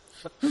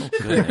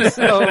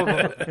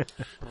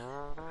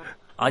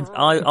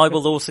 I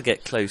will also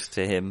get close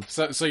to him.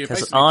 So you're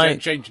 'Cause basically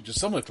changing to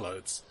summer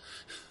clothes.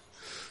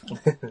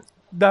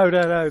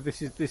 No.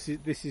 This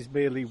is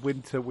merely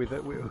winter with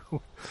it.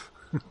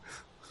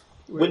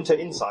 Winter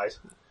inside.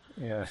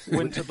 Yeah.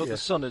 winter, but the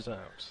sun is out.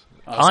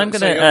 I'm So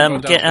going you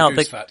haven't to gone get down out to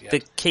the goose fat yet. the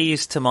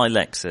keys to my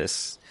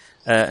Lexus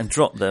and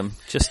drop them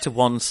just to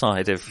one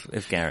side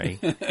of Gary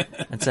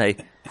and say,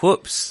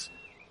 whoops,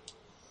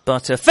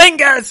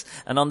 Butterfingers!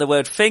 And on the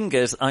word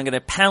fingers, I'm going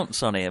to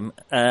pounce on him,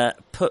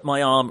 put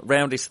my arm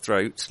round his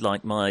throat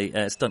like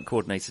my stunt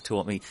coordinator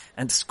taught me,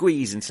 and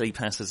squeeze until he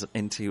passes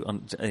into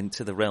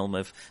the realm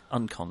of You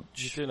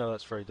unconscious. do know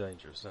that's very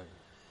dangerous, don't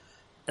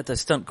you? The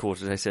stunt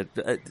coordinator said,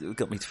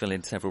 got me to fill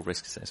in several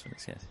risk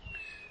assessments, yes.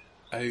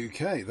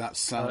 Okay, that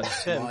sounds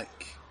Tim.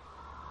 like...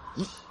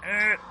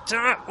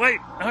 Wait!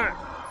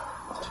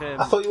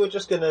 Tim, I thought you were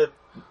just going to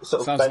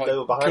sort of Sounds bend like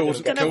over behind him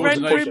and get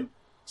coordination.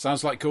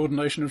 Sounds like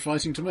coordination and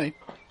fighting to me.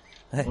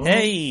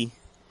 Hey!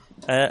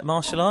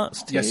 Martial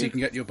arts, too? Yes, you can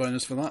get your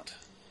bonus for that.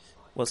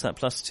 What's that,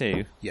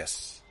 +2?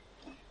 Yes.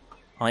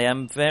 I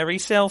am very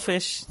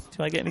selfish.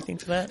 Do I get anything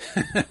for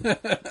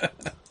that?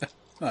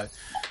 No.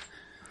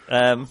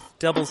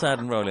 Doubles add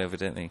and roll over,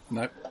 don't they?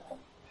 No.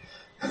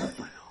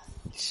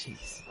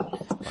 Jeez.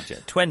 Roger.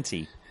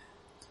 20.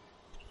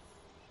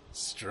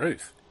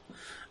 Struth.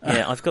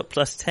 Yeah, I've got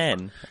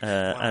 +10,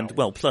 and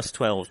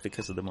 +12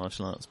 because of the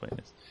martial arts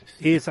bonus.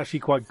 He is actually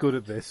quite good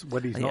at this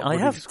when he's not. I running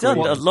have done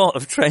screens. a lot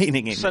of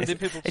training in sending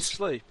this. people to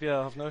sleep. Yeah,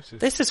 I've noticed.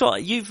 This is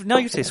what you've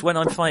noticed when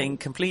I'm fighting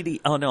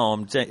completely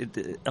unarmed,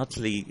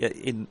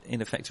 utterly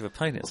ineffective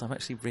opponents. I'm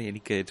actually really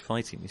good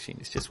fighting machine.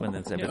 It's just when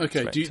there's a bit of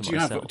Okay, threat do to you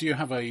myself.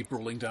 have a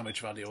brawling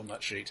damage value on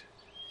that sheet?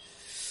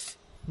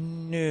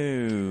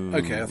 No.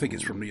 Okay, I think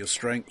it's from your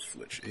strength,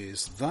 which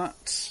is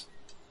that.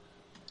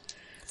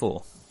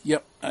 4.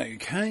 Yep.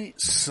 Okay,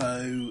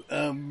 so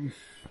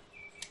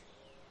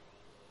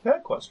Yeah,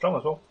 quite strong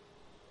as well.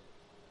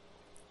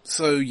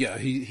 so yeah,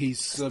 he's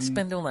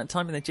Spend all that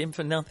time in the gym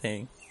for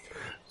nothing.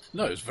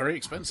 no, it's very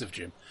expensive,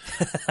 Jim.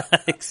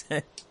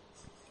 Except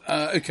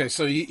Okay,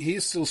 so he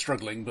is still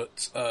struggling,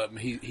 but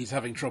he's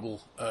having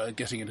trouble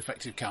getting an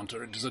effective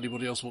counter. Does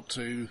anybody else want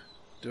to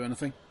do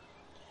anything?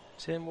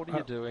 Tim, what are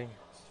you doing?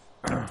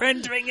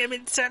 rendering him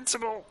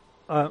insensible.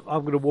 I'm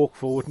going to walk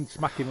forward and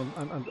smack him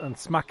and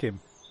smack him.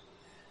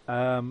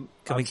 Can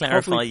we I'm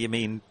clarify probably- you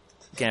mean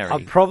Gary?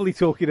 I'm probably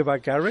talking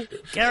about Gary.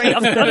 Gary,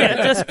 I've got it.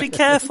 Just be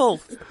careful.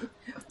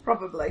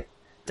 Probably.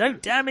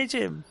 Don't damage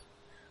him.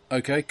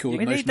 Okay, We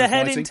coordination need the and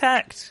head fighting.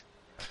 intact.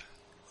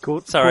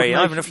 Sorry,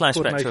 I'm in a flashback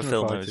to a coordination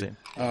film and I was in.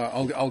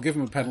 I'll give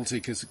him a penalty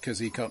because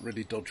he can't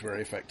really dodge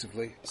very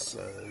effectively.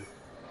 So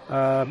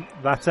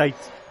That's 8.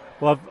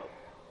 Well,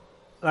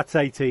 that's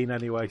 18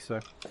 anyway. So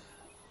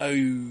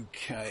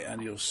okay,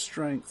 and your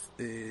strength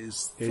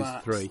is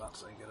that. 3.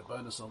 So you get a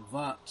bonus on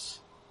that.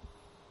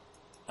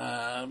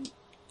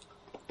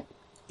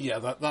 Yeah,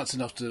 that's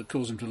enough to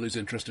cause him to lose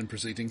interest in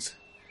proceedings.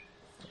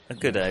 A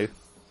good-o.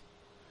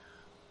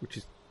 which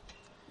is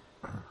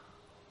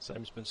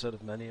Same's been said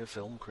of many a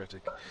film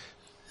critic.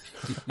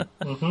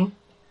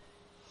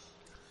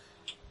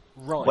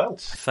 Right. Well,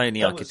 If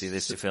only That I could was- do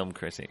this to film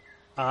critic.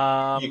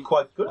 you're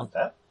quite good at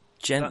that.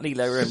 Gently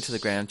lower him to the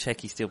ground,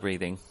 check he's still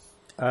breathing.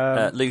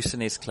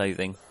 Loosen his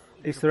clothing.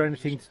 is there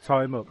anything to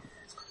tie him up?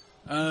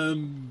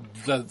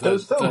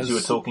 Those films you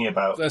were talking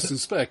about. There's some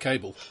spare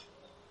cable.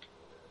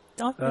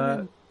 I've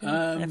been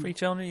in every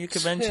genre you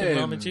could mention, Tim.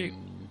 Marmaduke.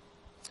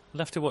 We'll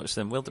have to watch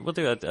them. We'll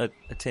do a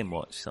Tim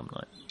watch some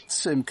night.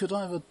 Tim, could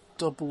I have a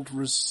doubled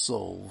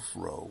resolve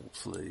roll,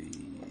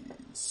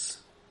 please?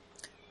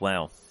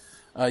 Wow.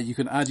 You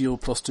can add your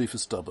 +2 for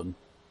stubborn.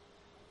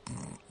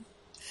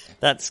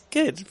 That's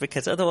good,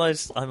 because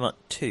otherwise I'm at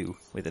 2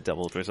 with a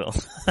doubled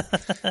result.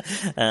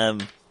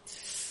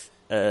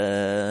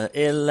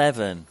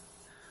 11.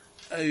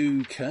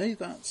 Okay,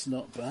 that's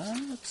not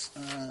bad.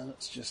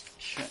 Let's just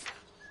check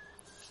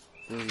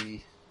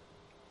the...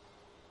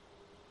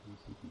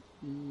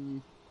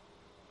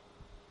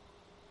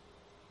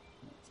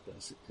 That's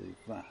basically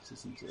that,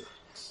 isn't it?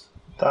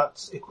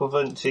 That's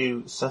equivalent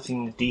to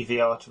setting the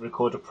DVR to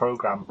record a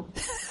program.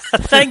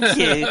 Thank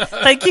you.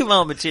 Thank you,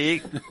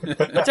 Marmaduke.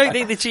 I don't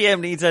think the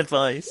GM needs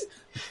advice.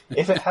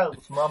 If it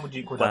helps,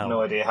 Marmaduke would Wow. have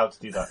no idea how to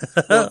do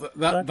that. Well,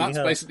 that's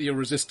hell. basically your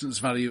resistance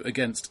value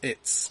against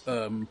its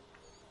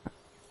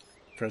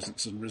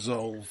presence and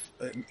resolve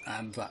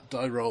and that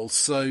die roll.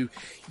 So,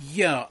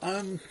 yeah,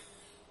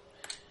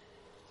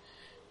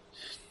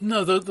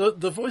 no,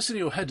 the voice in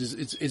your head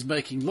is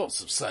making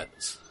lots of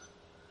sense.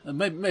 And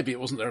maybe it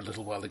wasn't there a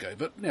little while ago,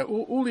 but you know,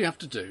 all you have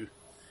to do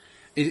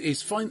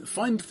is find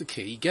the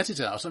key, get it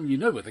out. I mean, you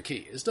know where the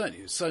key is, don't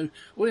you? So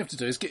all you have to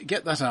do is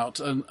get that out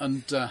and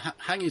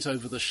hang it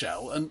over the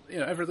shell, and you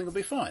know everything will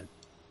be fine.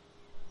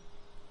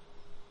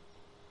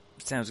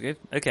 Sounds good.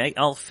 Okay,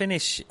 I'll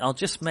finish. I'll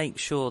just make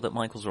sure that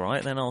Michael's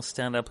alright, then I'll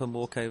stand up and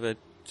walk over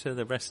to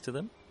the rest of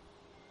them.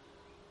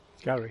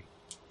 Gary.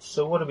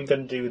 So what are we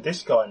going to do with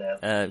this guy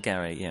now?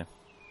 Gary, yeah.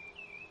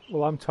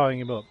 Well, I'm tying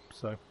him up,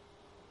 so.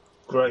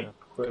 Great. Yeah,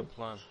 Great. good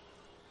plan.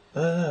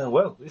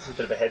 Well, this is a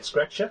bit of a head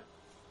scratcher.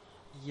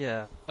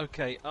 Yeah,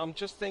 okay, I'm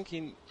just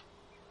thinking,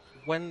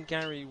 when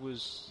Gary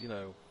was,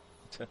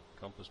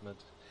 compass med,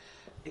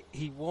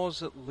 he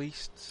was at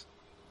least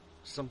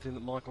something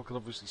that Michael could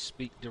obviously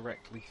speak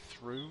directly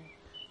through.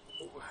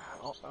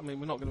 I mean,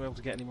 we're not going to be able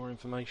to get any more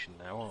information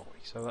now, are we?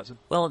 So that's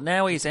Well,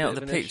 now he's out of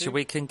the an picture, issue.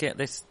 we can get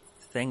this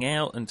thing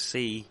out and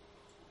see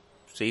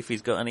if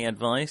he's got any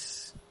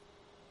advice.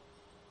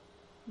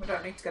 We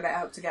don't need to get it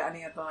out to get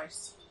any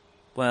advice.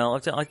 Well,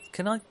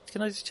 can I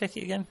just check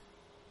it again?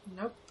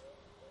 Nope.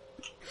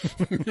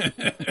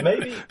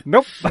 Maybe,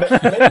 Nope.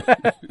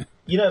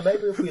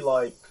 maybe if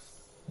we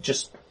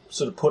just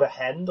sort of put a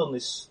hand on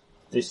this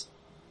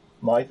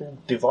Michael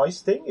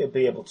device thing, it'll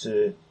be able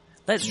to.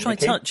 Let's try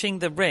communicate. touching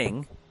the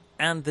ring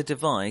and the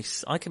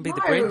device. I can be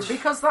the No, bridge.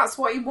 because that's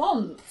what he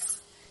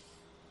wants.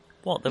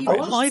 What? The He bridge?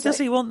 wants Why to does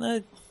say- he want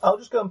the... I'll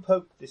just go and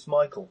poke this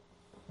Michael.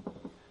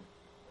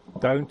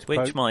 Don't Which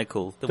poke,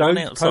 Michael? The don't one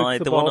poke outside,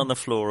 the the one bomb. on the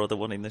floor, or the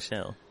one in the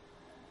shell?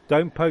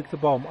 don't poke the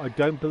bomb. I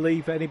don't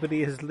believe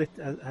anybody has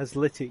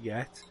lit it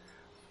yet,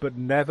 but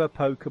never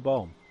poke a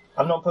bomb.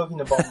 I'm not poking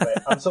the bomb bit.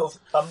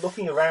 I'm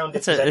looking around.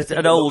 It's if there's an anything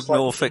that old looks like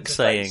the Norfolk interface,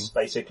 saying.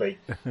 basically.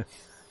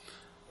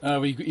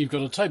 You've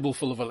got a table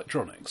full of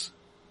electronics.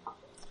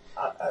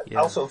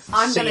 I'll sort of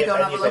I'm see gonna if go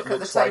and any have a of it look at the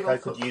looks like I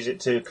table. could use it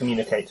to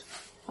communicate.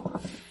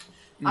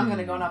 I'm going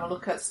to go and have a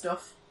look at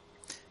stuff.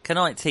 Can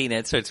I,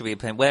 Tina, sorry to be a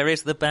pain, where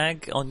is the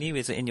bag on you?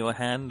 Is it in your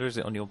hand or is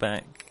it on your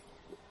back?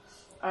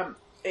 It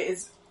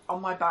is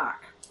on my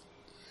back.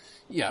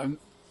 Yeah,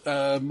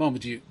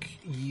 Marmaduke,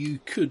 you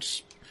could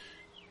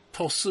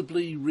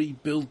possibly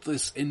rebuild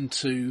this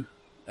into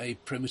a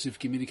primitive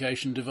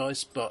communication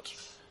device, but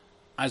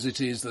as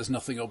it is, there's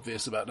nothing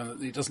obvious about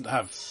it. It doesn't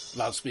have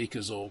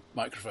loudspeakers or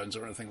microphones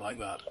or anything like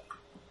that.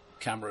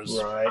 Cameras.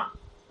 Right. What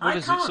I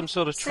is it, can't some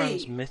sort of see-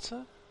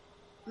 transmitter?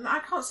 I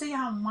can't see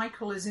how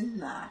Michael is in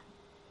there.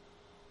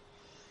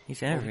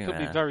 He's Well, it everywhere.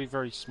 could be very,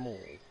 very small.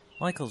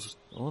 Michael's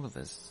all of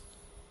us.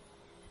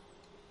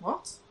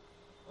 What?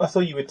 I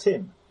thought you were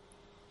Tim.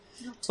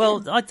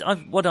 Well,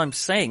 what I'm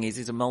saying is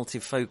he's a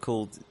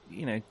multifocal,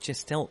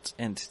 gestalt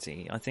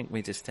entity. I think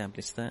we'd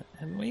established that.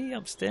 Haven't we?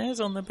 Upstairs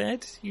on the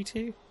bed, you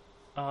two?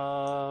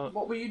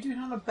 What were you doing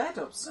on a bed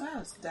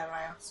upstairs, dare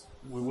I ask?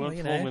 We weren't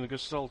you know. forming a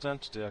Gestalt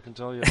entity, I can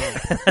tell you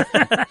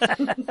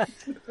that.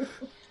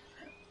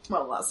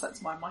 Well, that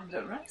sets my mind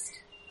at rest.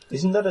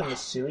 Isn't that in the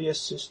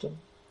Sirius system?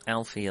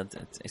 Alfie,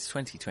 it's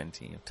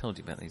 2020. I've told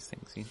you about these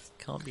things. You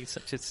can't be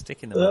such a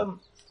stick in the mud.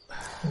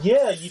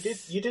 Yeah, you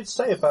did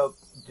say about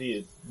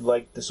the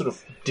sort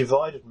of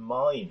divided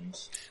mind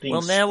being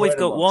Well, now we've spread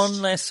got amongst-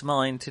 one less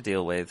mind to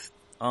deal with.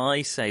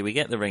 I say we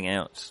get the ring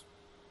out,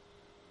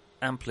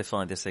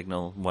 amplify the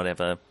signal,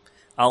 whatever.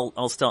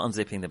 I'll start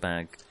unzipping the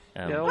bag.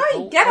 Yeah,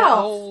 Hey, get off!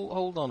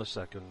 Hold on a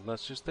second.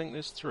 Let's just think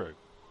this through.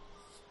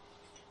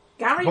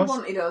 Gary What?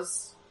 wanted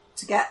us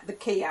to get the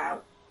key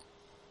out.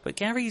 But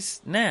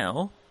Gary's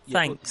now,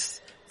 Yeah,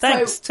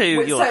 thanks to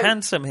wait, your so-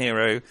 handsome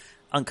hero,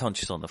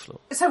 unconscious on the floor.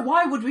 So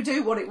why would we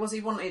do what it was he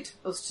wanted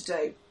us to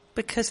do?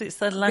 Because it's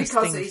the last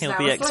Because thing he's he'll now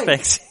be asleep.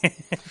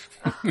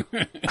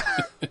 expecting.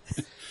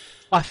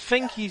 I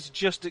think he's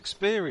just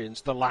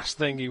experienced the last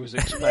thing he was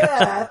expecting.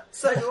 Yeah,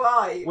 so do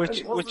I. Which-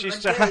 It wasn't which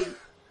is the to key.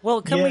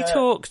 Well, can we Yeah.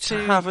 talk To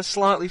to... have a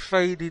slightly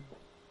faded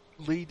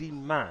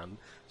leading man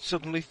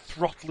suddenly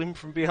throttle him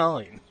from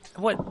behind.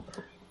 What?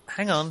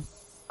 Hang on.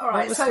 All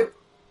right, was so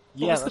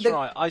Yeah, was that's the big-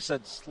 right. I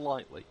said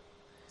slightly.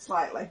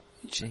 slightly.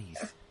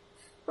 Jeez.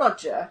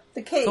 Roger,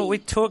 the key. Thought we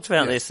talked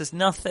about this. There's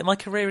nothing... My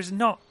career is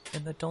not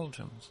in the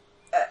doldrums.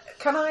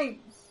 Can I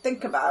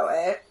think about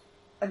it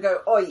and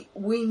go, oi,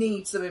 we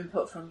need some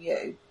input from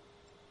you.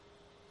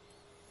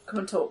 Come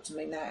and talk to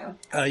me now.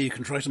 You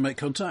can try to make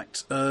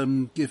contact.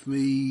 Give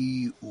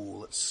me,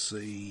 let's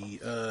see,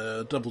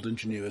 doubled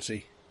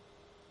ingenuity.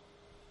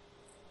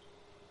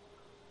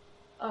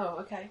 Oh,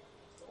 okay.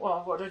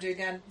 Well, what do I do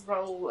again?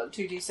 Roll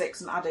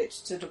 2d6 and add it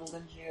to doubled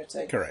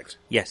ingenuity. Correct.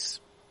 Yes.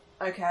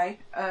 Okay,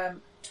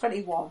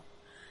 21.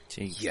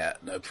 Jeez. Yeah,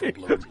 no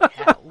problem.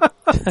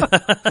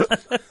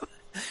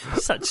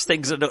 Such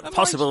things are not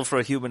possible for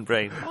a human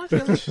brain. I feel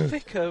a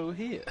thicko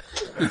here.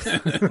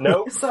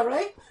 No,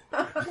 Sorry?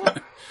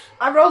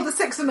 I rolled a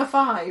 6 and a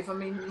 5. I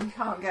mean, you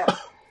can't get...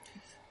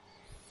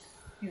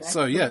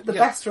 So, yeah, The yeah.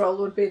 best roll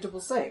would be a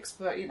double 6,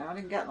 but, I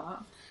didn't get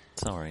that.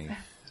 Sorry.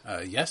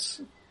 Yes.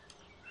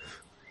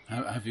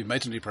 Have you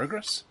made any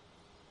progress?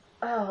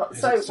 Oh, Is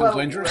so, it still well,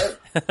 dangerous?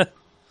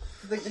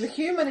 the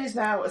human is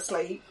now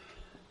asleep,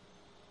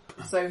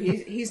 so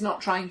he's not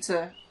trying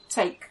to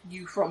take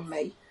you from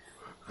me.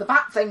 The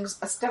bat things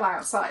are still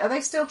outside. Are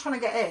they still trying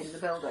to get in the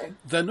building?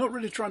 They're not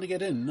really trying to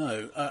get in,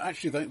 no.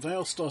 Actually, they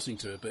are starting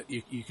to, but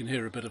you can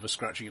hear a bit of a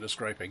scratching and a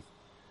scraping.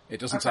 It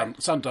doesn't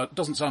Okay.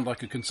 doesn't sound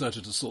like a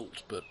concerted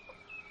assault, but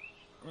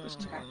It's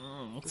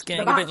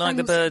getting The a bit like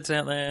the bat birds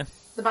out there.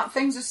 The bat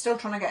things are still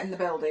trying to get in the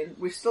building.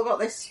 We've still got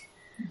this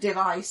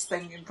device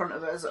thing in front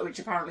of us, which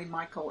apparently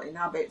Michael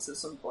inhabits at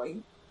some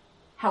point.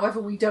 However,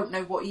 we don't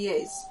know what he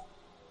is.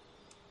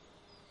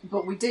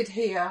 But we did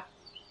hear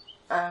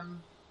the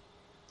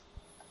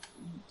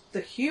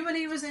human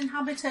he was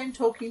inhabiting,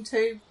 talking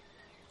to,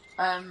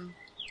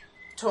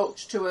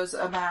 talked to us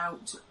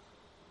about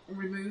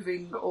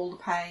removing all the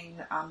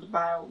pain and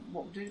about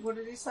what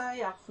did he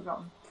say? I've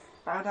forgotten.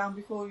 Bow down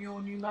before your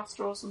new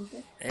master or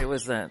something. It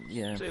was that,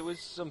 yeah. It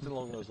was something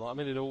along those lines.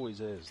 I mean, it always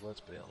is.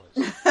 Let's be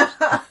honest.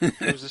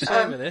 It was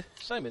the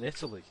same in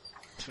Italy.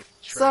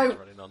 Trains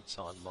running on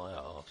time, my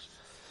arse.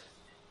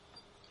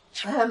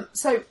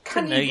 So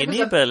can Didn't know you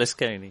knew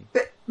Berlusconi.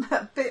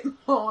 a bit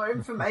more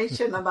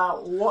information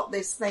about what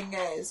this thing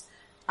is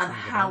and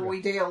how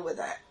we deal with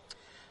it?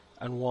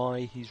 And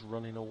why he's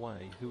running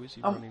away. Who is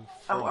he running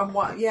from? And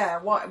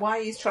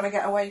why he's trying to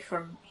get away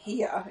from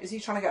here? Is he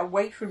trying to get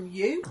away from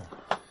you?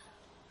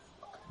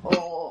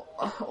 Or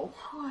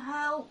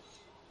hell?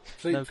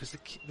 Please, No, because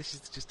this is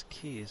just a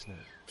key, isn't it?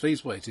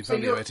 please wait,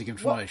 evaluating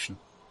information.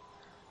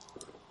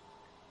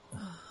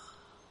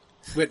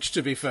 Which,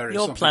 to be fair, is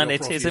Your something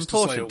planet prof is used to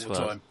say important all to the us.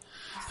 time.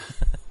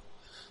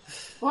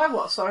 Why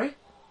what, sorry?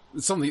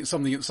 It's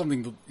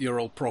something that your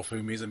old prof,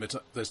 whom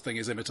this thing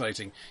is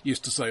imitating,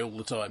 used to say all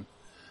the time.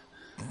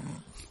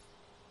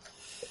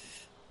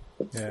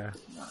 Yeah.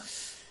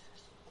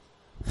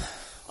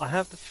 I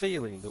have the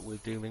feeling that we're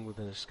dealing with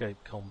an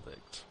escaped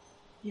convict.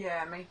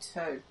 Yeah, me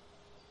too.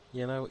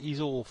 You know, he's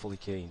awfully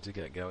keen to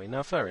get going.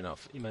 Now, fair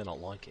enough, he may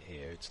not like it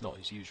here. It's not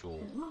his usual.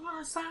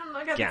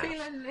 I get Gaff. the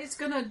feeling it's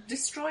going to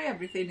destroy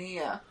everything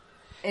here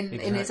in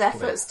his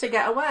Exactly. efforts to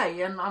get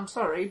away. And I'm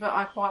sorry, but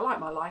I quite like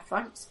my life,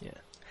 thanks. Yeah.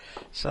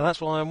 So that's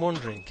why I'm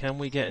wondering, can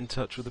we get in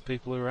touch with the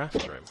people who are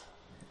after him?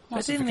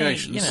 But didn't he,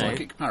 Classification, you know,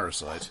 psychic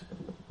parasite.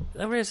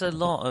 there is a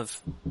lot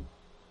of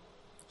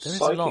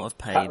Psychic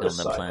pain on the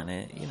parasite.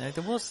 planet. You know,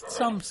 there was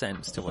some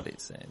sense to what it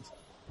says.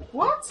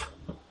 What?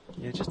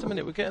 Yeah, just a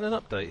minute, we're getting an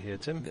update here,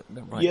 Tim.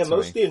 Right, Yeah, sorry.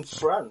 mostly in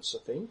France,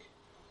 I think.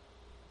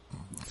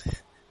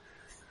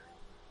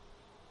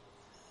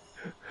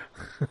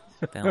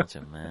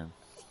 Belgium, man.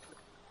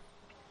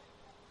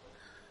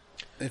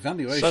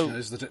 Evaluation So-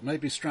 is that it may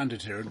be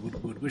stranded here and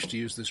would wish to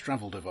use this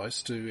travel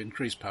device to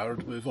increase power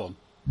and move on.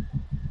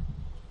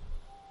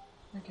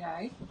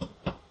 Okay.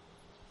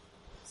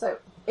 So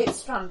it's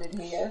stranded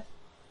here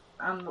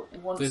and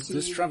wants This to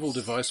use... travel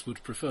device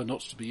would prefer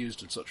not to be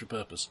used in such a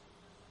purpose.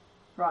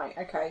 Right,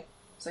 okay.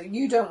 So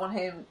you don't want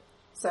him...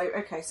 So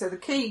the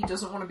key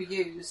doesn't want to be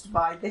used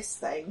by this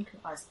thing,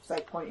 I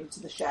say pointing to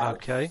the shell.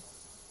 Okay.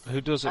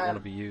 Who does it want to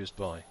be used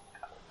by?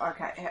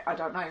 Okay, I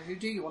don't know. Who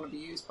do you want to be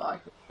used by?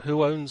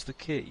 Who owns the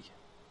key?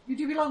 Who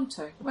do you belong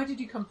to? Where did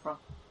you come from?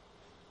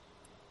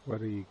 Where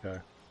do you go?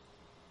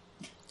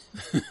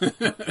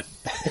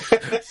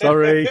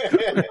 Sorry.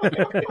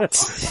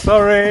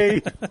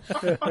 Sorry.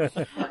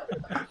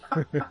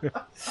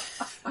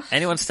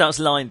 Anyone starts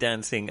line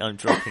dancing, I'm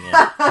dropping it.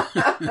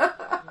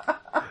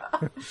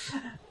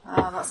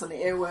 That's an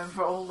earworm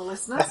for all the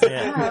listeners.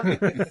 Yeah.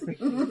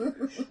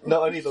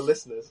 Not only the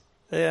listeners.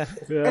 Yeah.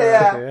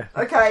 Yeah.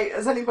 Okay,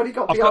 has anybody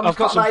got beyond I've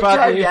got some Cotton Eye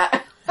bad Joe news.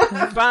 yet?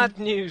 Bad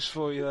news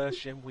for you there,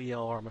 Shim. We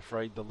are, I'm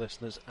afraid, the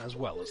listeners as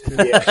well as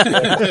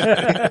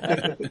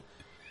the...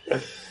 Yeah.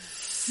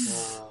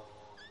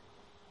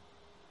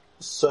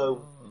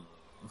 So,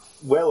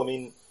 well, I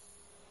mean,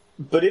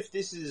 but if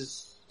this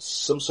is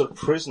some sort of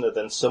prisoner,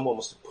 then someone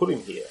must have put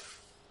him here.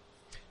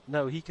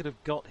 No, he could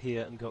have got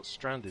here and got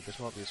stranded. This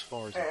might be as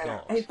far as he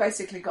got. He's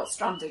basically got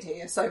stranded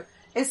here. So,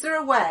 is there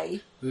a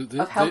way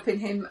of helping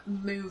him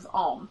move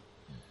on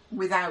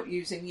without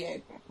using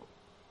you?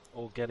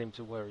 Or get him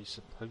to where he's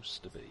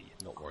supposed to be,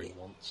 not where he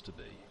wants to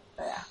be.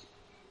 Yeah.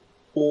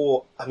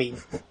 Or, I mean,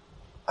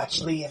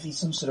 actually, if he's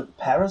some sort of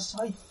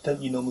parasite,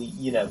 don't you normally,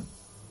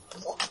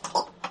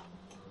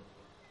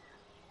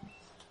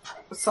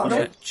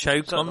 Sorry,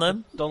 Choke on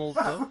them? Donald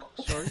Duck,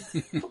 sorry.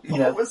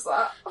 what was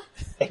that?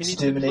 Can you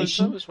do Pluto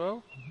extermination? as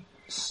well?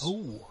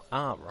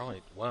 Oh,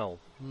 right. Well,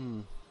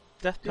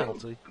 death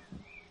penalty.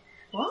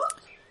 What?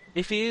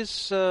 If he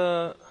is,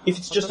 If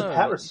it's just a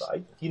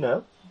parasite,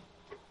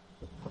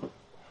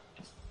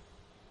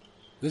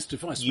 This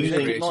device was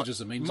Using- created as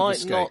a means of might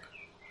escape. not-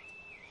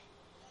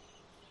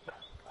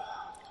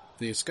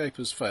 The escape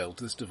has failed.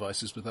 This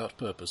device is without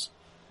purpose.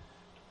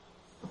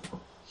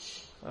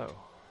 Oh.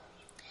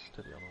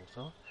 Steady on, old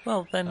fella.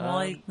 Well, then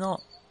why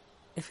not?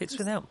 If it's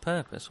without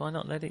purpose, why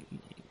not let it...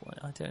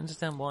 I don't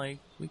understand why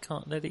we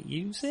can't let it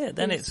use it.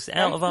 Then it's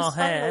out of our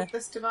hair.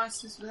 This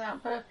device is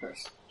without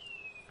purpose.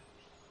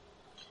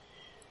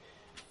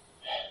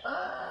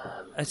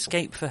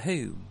 Escape for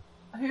whom?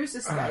 Whose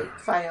escape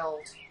failed?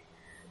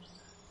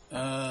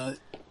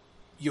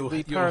 Your The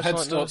head parasite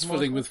starts knows filling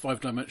Michael? with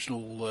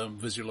five-dimensional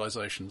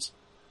visualizations.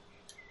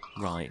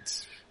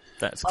 Right.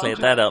 That's cleared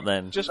that up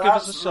then. Just give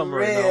us a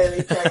summary now.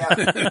 Really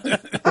clear.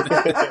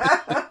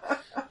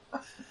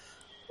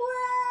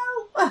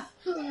 Well,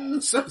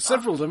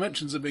 Several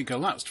dimensions have been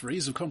collapsed for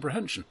ease of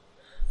comprehension.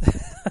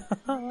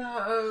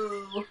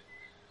 no.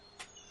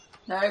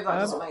 No, that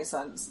doesn't make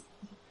sense.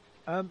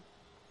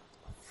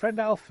 friend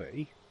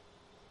Alfie,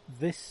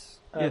 this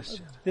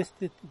Yes. this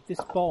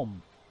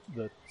bomb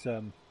that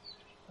do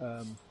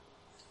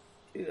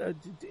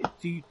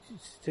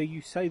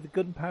you say the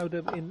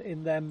gunpowder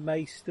in there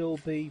may still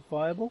be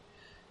viable?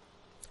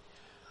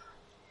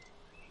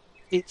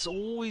 It's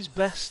always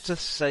best to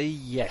say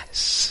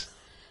yes,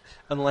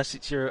 unless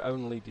it's your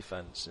only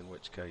defence, in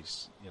which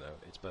case,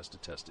 it's best to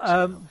test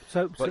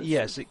it. But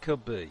yes, it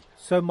could be.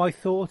 So my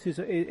thought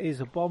is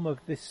a bomb of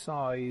this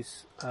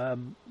size.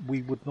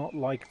 We would not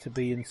like to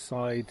be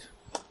inside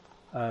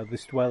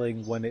this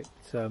dwelling when it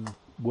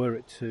were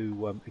it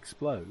to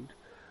explode.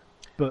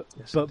 But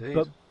Yes, but indeed.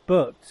 but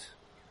but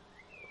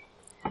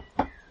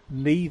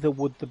neither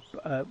would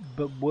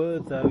but were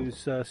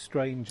those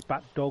strange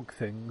bat dog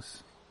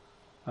things.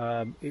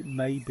 It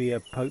may be a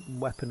potent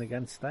weapon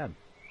against them.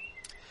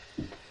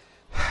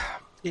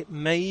 It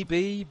may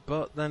be,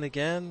 but then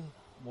again,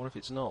 what if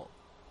it's not?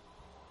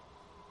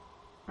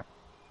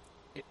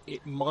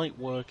 It might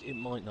work, it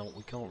might not.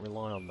 We can't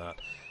rely on that.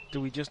 Do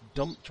we just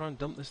try and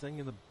dump this thing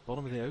in the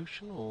bottom of the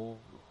ocean, or...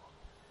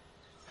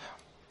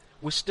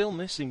 We're still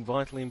missing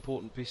vitally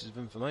important pieces of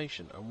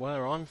information, and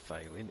where I'm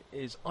failing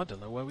is I don't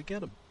know where we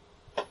get them.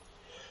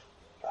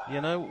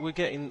 We're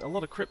getting a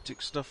lot of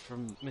cryptic stuff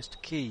from Mr.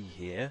 Key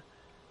here,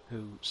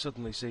 who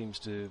suddenly seems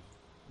to have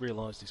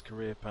realised his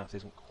career path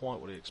isn't quite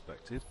what he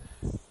expected.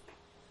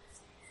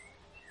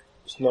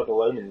 It's not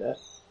alone in there.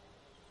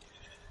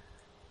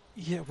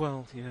 Yeah,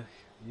 well, yeah,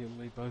 you and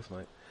me both,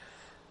 mate.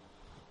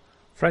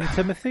 Friend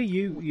Timothy,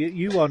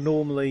 you are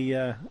normally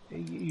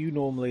you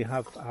normally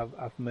have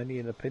many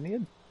an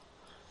opinion.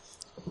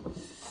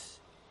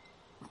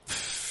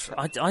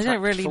 I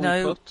don't really Tactfully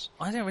know. put.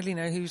 I don't really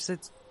know who's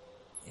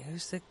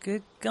the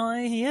good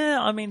guy here.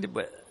 I mean, do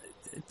we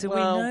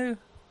Well, know?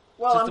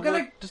 Well, Does I'm the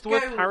going word, to does the go...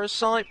 word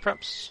parasite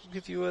perhaps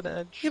give you an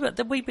edge? Yeah,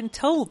 but we've been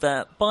told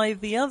that by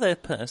the other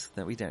person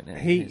that we don't know.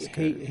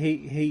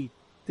 He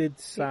did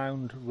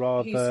sound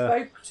rather. He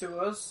spoke to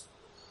us.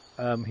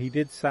 He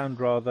did sound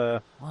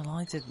rather. Well,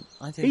 I didn't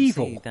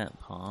Evil. see that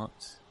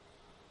part.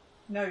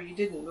 No, you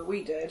didn't, but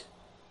we did.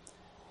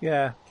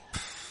 Yeah.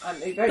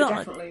 And he very But-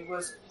 definitely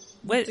was...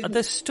 Well, didn't-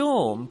 the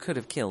storm could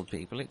have killed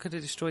people. It could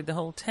have destroyed the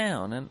whole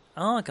town, and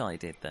our guy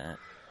did that.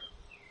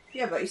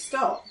 Yeah, but he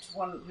stopped.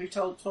 One who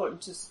taught him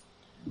to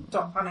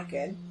stop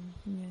panicking.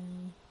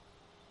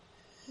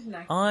 Didn't he?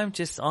 I'm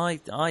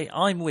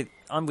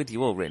with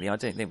you all. Really, I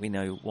don't think we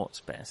know what's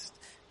best.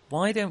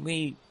 Why don't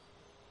we?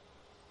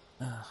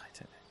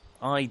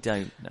 I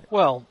don't know.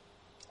 Well,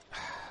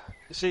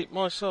 you see,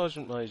 my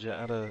sergeant major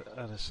had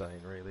a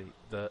saying really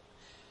that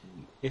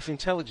if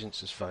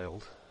intelligence has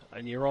failed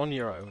and you're on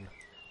your own,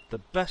 the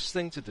best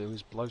thing to do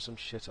is blow some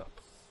shit up.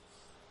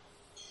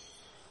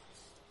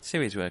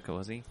 Serious worker,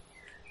 was he?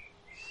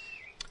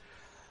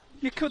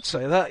 You could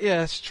say that,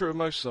 yeah, it's true of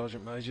most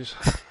sergeant majors.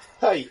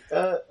 Hey,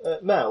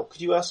 Mal,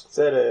 could you ask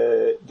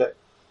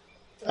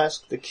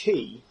ask the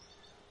key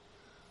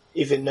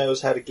if it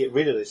knows how to get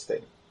rid of this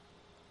thing?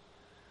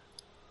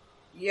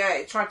 Yeah,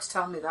 it tried to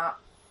tell me that.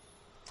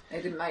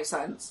 It didn't make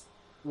sense.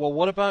 Well,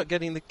 what about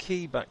getting the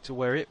key back to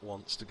where it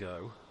wants to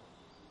go?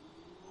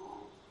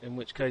 In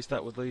which case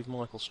that would leave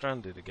Michael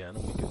stranded again,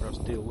 and we could perhaps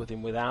deal with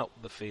him without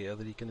the fear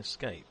that he can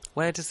escape.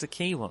 Where does the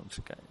key want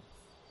to go?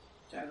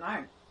 Don't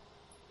know.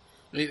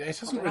 It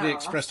hasn't I don't really know.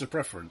 expressed a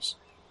preference.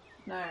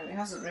 No, it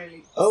hasn't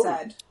really Oh.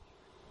 said.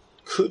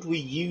 Could we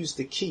use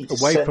the key to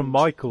Away send from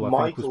Michael, I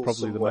think, Michael was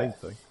probably somewhere? the main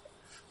thing.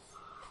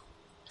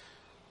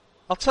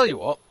 I'll tell you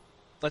what,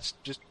 let's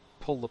just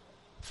pull the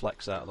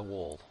flex out of the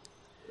wall.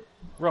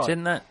 Right.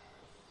 Didn't that?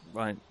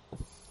 Right.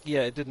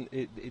 Yeah, it didn't.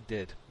 It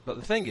did. But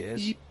the thing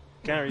is,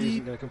 Gary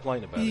isn't going to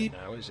complain about it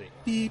now, is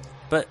he?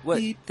 But what?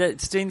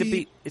 It's doing the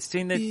beep. It's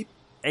doing the.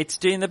 It's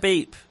doing the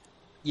beep.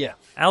 Yeah.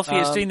 Alfie,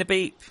 it's doing the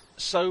beep.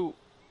 So,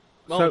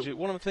 Margie,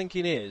 what I'm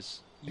thinking is,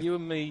 you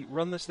and me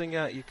run this thing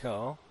out of your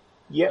car.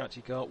 Yep. Out to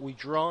your car. We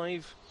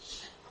drive.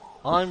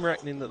 I'm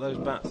reckoning that those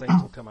bat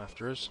things will come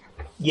after us.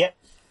 Yep.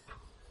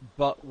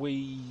 But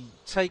we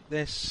take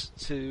this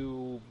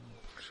to,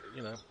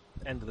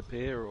 end of the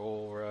pier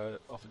or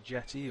off a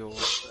jetty or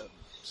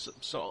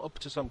so up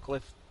to some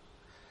cliff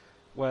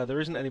where there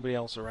isn't anybody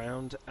else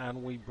around,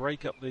 and we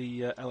break up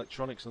the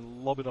electronics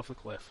and lob it off the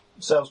cliff.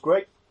 Sounds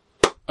great.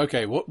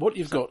 Okay, what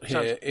you've got Sounds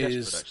here desperate,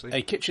 is actually.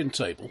 a kitchen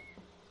table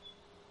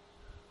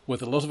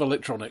with a lot of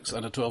electronics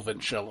and a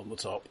 12-inch shell on the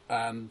top,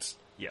 and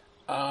Yeah.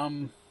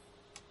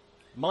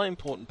 My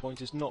important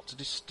point is not to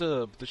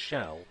disturb the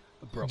shell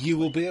abruptly. you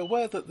will be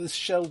aware that this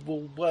shell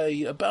will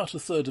weigh about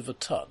 1/3 of a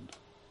ton.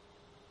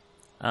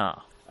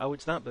 Ah. Oh,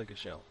 it's that big a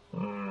shell.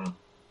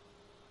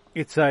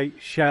 It's a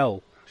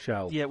shell.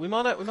 Yeah, we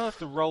might have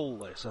to roll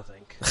this, I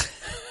think.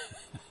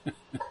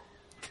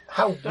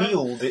 How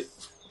wheeled it?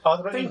 Are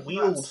there any think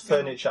wheeled that's-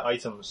 furniture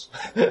items?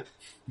 Is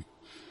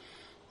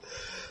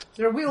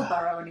there a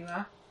wheelbarrow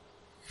anywhere?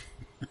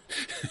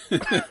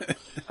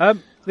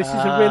 This is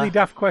a really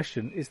daft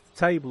question. Is the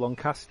table on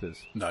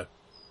casters? No.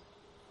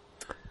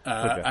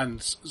 Okay.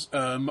 And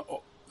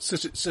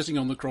sitting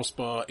on the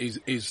crossbar is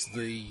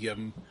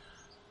the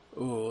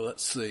Oh,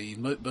 let's see.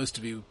 Most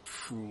of you,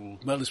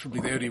 Mel is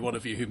probably the only one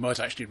of you who might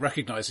actually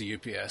recognise a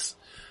UPS,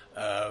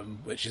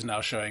 which is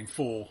now showing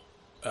 4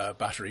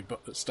 battery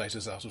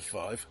status out of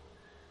 5.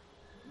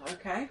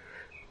 Okay.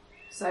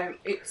 So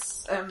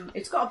it's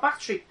got a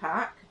battery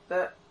pack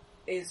that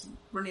is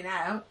running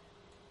out.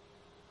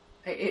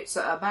 It's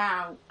at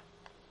about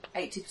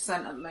 80%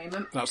 at the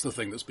moment, That's the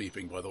thing that's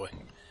beeping, by the way.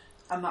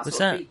 and that's Was what's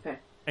that- beeping.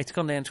 It's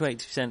gone down to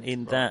 80%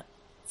 in that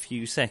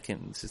few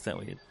seconds. Is that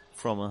what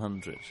from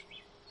 100?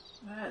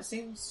 It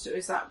seems to,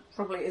 is that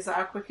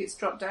how quick it's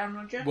dropped down,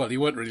 Roger? Well,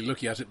 you weren't really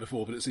looking at it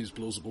before, but it seems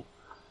plausible.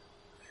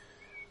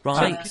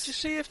 Right. Could you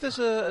see if there's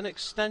an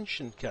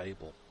extension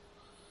cable?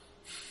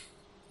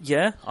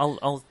 Yeah,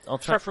 I'll try.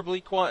 Preferably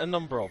quite a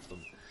number of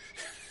them.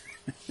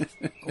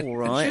 All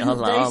right, Shouldn't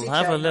I'll daisy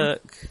have a chain them?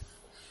 look.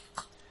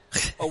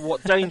 Oh,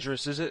 what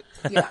dangerous is it?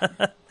 Yeah.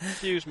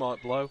 Fuse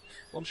might blow.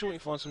 Well, I'm sure we can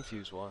find some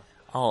fuse wire.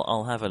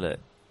 I'll have a look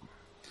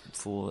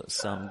for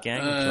some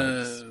gang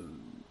plugs.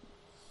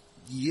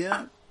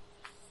 Yeah.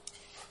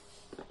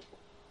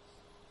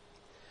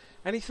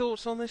 Any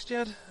thoughts on this,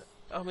 Jed?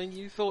 I mean,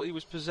 you thought he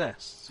was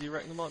possessed. Do you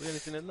reckon there might be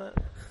anything in there?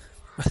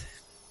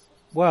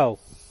 Well,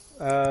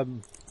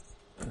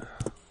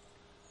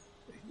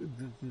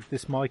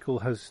 this Michael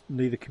has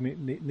neither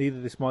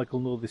this Michael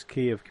nor this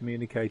Key have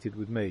communicated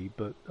with me,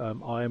 but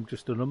I am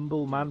just an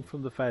humble man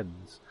from the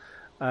fens.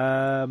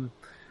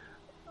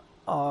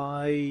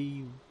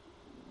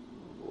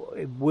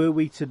 Were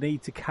we to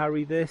need to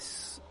carry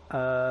this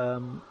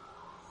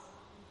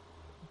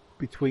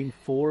between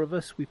 4 of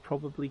us, we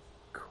probably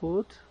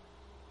could.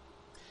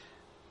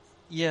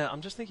 Yeah,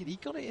 I'm just thinking he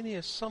got it in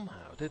here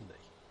somehow, didn't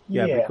he?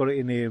 Yeah, Yeah. we've got it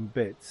in here in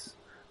bits.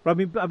 But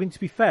I mean, to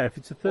be fair, if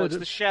it's a Well, third, it's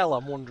the shell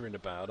I'm wondering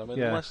about. I mean,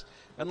 Yeah.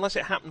 unless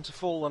it happened to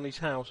fall on his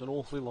house an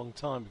awfully long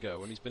time ago,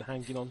 and he's been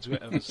hanging on to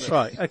it ever since.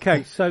 right?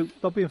 Okay, so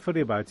not being funny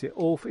about it.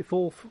 If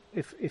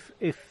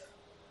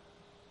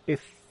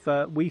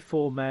we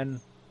 4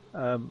 men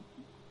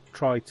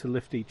try to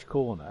lift each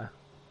corner,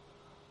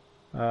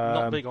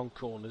 Not big on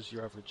corners,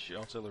 your average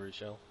artillery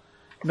shell.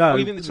 no, Oh,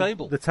 you mean the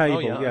table? The table, Oh,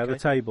 yeah, yeah, okay. the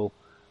table.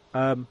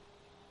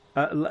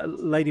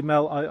 Lady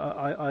Mel,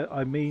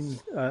 I mean,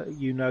 were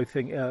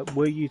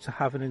you to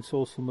have an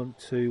ensorcelment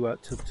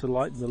to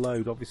lighten the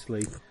load,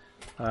 obviously,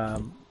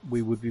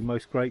 we would be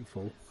most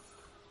grateful.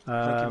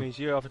 I think it means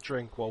you have a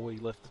drink while we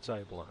lift the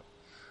table out.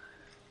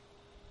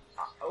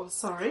 Oh,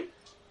 sorry.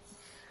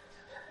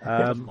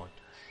 Never mind.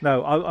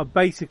 No, I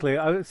basically,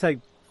 I would say,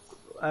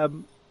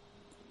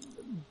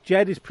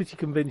 Jed is pretty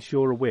convinced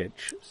you're a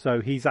witch,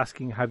 so he's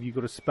asking, have you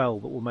got a spell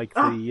that will make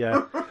the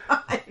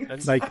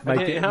make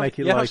it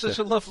You have lighter? such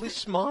a lovely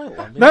smile.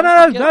 I mean, No,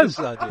 I get this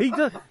no.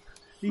 idea.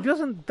 He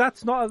doesn't.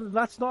 That's not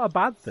a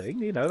bad thing.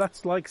 You know,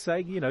 that's like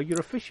saying, you're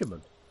a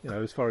fisherman.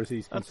 As far as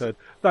he's concerned.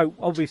 Though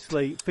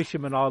obviously,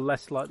 fishermen are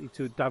less likely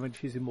to damage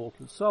his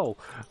immortal soul.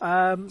 Is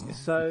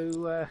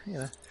that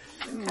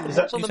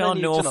What's on the These are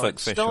menu Norfolk tonight?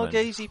 fishermen.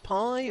 Stargazy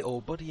pie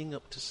or buddying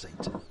up to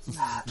Satan?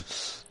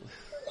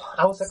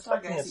 I was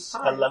expecting Stargazy a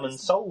pie. lemon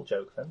soul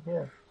joke then,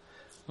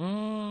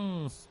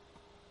 yeah.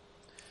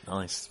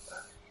 Nice.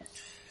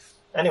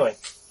 Anyway.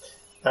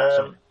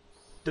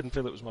 Didn't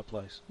feel it was my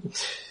place.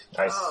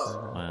 Nice.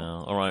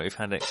 Well, all right, we've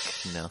had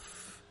it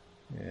enough.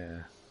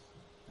 Yeah.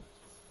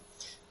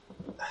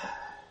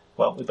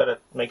 Well, we better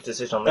make a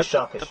decision on this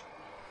sharkish.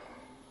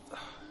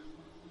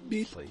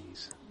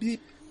 Please.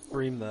 Beep.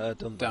 Bream there,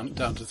 done that.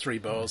 Down to 3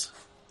 bars.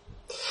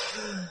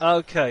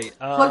 Okay.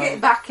 Plug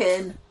it back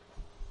in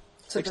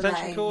to the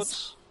Extension names.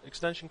 cords.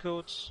 Extension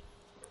cords.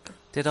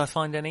 Did I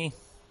find any?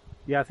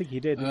 Yeah, I think you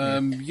did.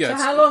 Didn't you? Yes.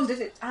 So how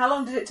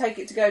long did it take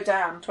it to go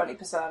down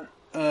 20%?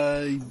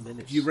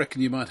 You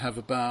reckon you might have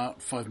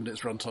about 5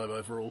 minutes runtime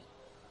overall?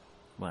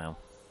 Wow.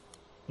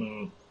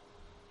 Hmm.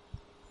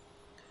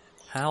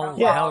 How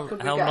Yeah. how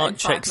Could we how get in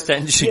much 5 minutes?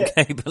 extension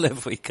Yeah. cable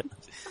have we got?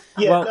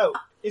 Yeah, Well- no,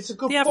 it's a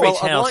good The point. average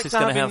I'd house like is to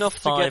going have to have enough to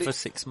 5 get or it-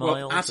 6 Well,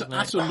 miles. at isn't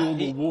a it?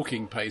 normal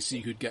walking pace,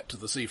 you could get to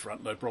the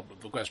seafront, no problem.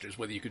 The question is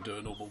whether you could do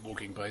a normal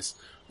walking pace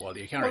while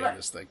you're carrying Well,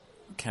 this thing.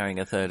 Carrying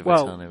a third of a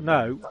Well, ton of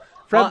no. He's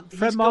Fred got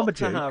to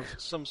Marmaduke. have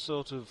some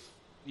sort of,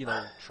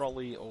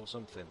 trolley or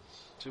something.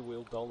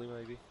 2-wheel dolly,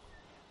 maybe.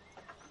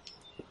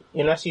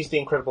 Unless he's the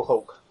Incredible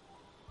Hulk.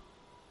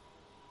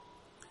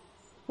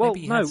 Well,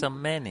 Maybe he no. had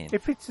some men in.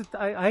 If it's,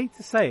 I hate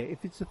to say it,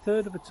 if it's a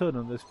third of a ton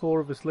and there's 4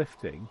 of us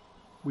lifting,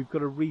 we've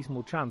got a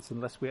reasonable chance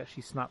unless we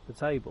actually snap the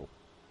table.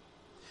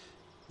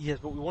 Yes,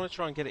 but we want to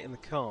try and get it in the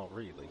car,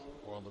 really,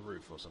 or on the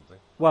roof or something.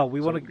 Well, we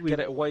So want we to can get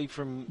it away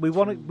from. We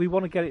want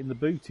to get it in the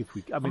boot if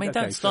we. I I mean, mean,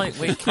 okay, that's so- like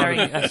we're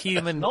carrying a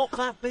human. Not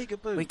that big a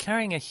boot. We're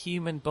carrying a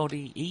human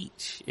body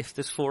each. If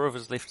there's 4 of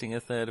us lifting a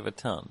third of a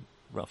ton,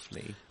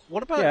 roughly.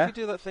 What about Yeah. if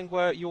you do that thing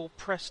where you'll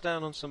press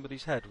down on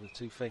somebody's head with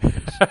 2 fingers,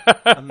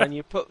 and then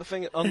you put the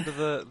finger under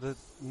the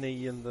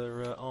knee and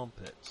the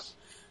armpits,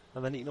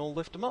 and then you can all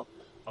lift them up?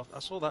 I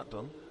saw that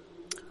done.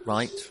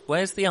 Right.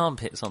 Where's the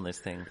armpits on this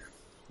thing?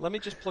 Let me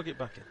just plug it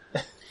back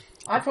in.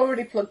 I've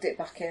already plugged it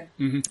back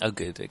in. Oh,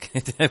 good.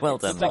 Okay. Well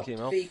done. Thank Mel. you,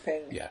 Mel.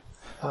 Beeping. Yeah.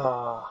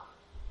 Ah,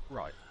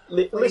 Right.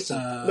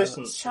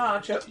 Listen.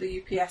 Charge up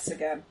the UPS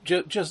again.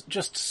 Just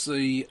to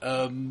see,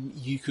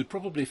 you could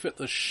probably fit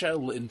the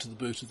shell into the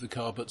boot of the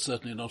car, but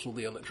certainly not all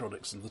the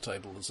electronics and the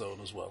table and so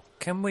on as well.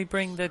 Can we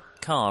bring the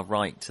car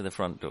right to the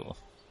front door?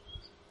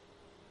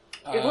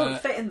 It won't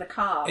fit in the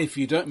car. If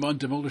you don't mind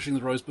demolishing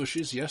the rose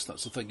bushes, yes,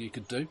 that's the thing you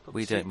could do.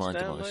 We don't mind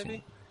demolishing.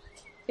 Maybe?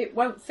 It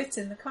won't fit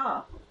in the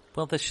car.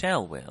 Well, the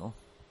shell will.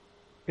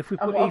 If we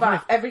And put what even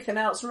about everything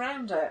else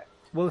around it?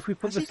 well, if we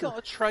put Has he got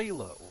a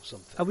trailer or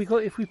something? have we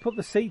got if we put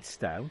the seats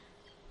down?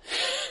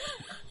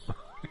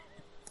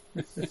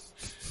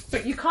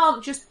 But you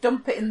can't just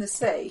dump it in the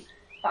sea.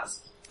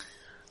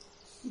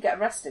 You get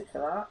arrested for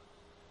that.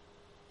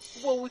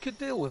 Well, we could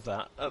deal with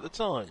that at the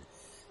time.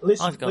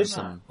 I've got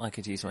some. I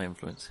could use my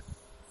influence.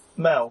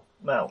 Mel.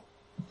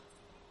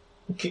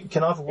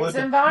 Can I have a word? It's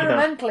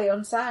environmentally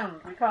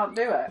unsound. We can't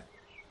do it.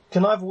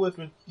 Can I have a word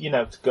with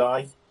the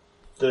guy?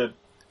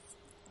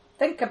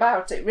 Think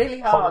about it really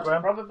hard.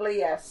 Hologram? Probably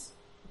yes.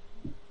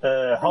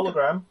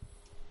 Hologram.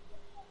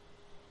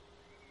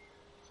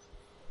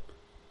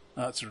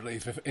 That's a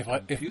relief. If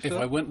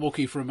I went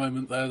walkie for a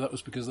moment there, that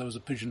was because there was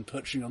a pigeon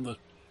perching on the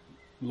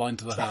line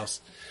to the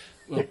house.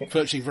 Well,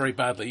 perching very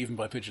badly, even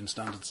by pigeon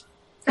standards.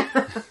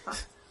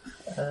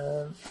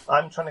 I'm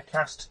trying to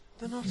cast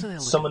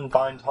summon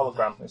bind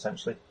hologram,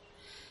 essentially.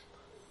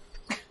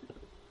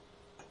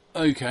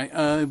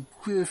 Okay,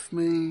 with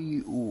me.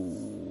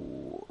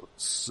 Ooh,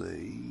 let's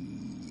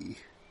see.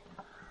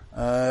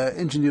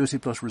 Ingenuity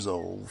plus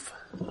resolve.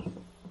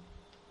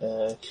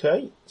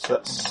 Okay, so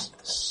that's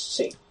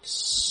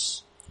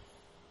 6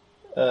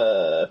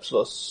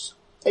 plus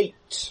 8,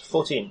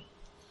 14.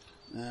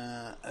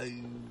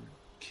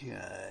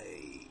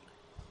 Okay.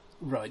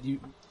 Right,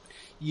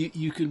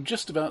 you can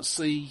just about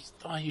see.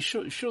 Are you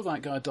sure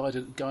that guy died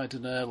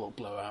in an airlock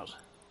blowout?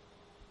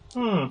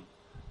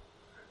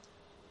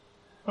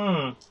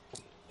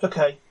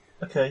 Okay.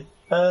 Is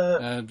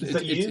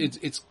that you?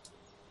 It's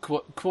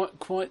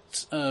quite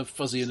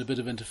fuzzy and a bit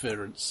of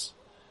interference,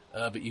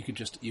 but you can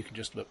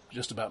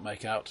just about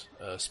make out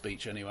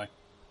speech anyway.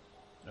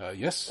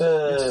 Yes.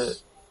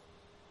 Yes.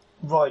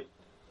 Right.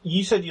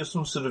 You said you're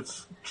some sort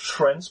of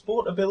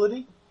transport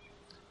ability?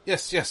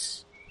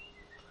 Yes.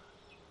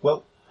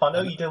 Well, I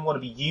know you don't want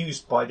to be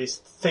used by this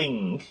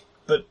thing,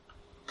 but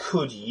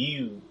could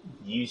you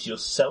use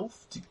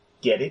yourself to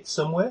get it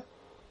somewhere?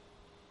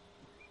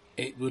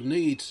 It would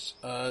need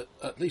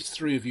at least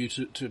 3 of you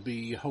to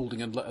be holding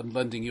and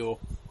lending your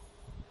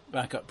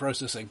backup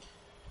processing.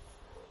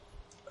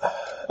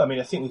 I mean,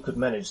 I think we could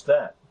manage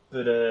that,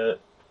 but,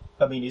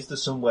 is there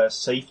somewhere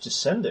safe to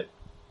send it?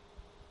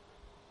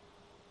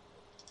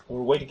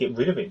 Or a way to get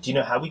rid of it? Do you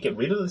know how we get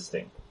rid of this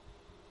thing?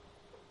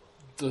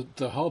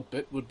 The hard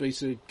bit would be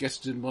to get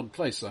it in one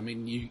place. I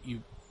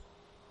mean,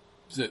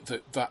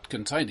 that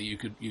container you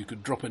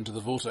could drop into the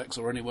vortex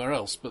or anywhere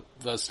else, but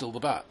there's still the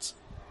bats.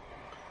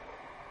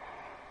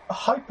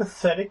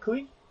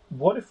 Hypothetically,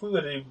 what if we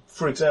were to,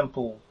 for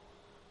example,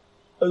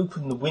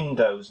 open the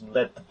windows and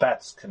let the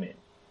bats come in?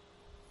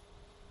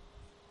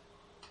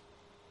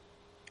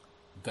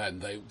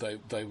 Then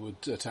they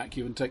would attack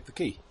you and take the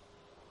key.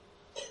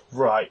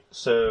 Right,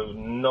 so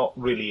not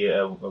really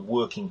a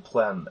working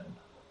plan then.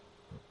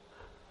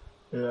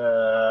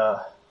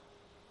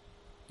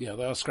 Yeah,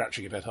 they are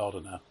scratching a bit harder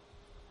now.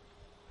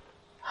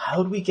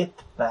 How do we get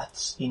the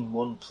bats in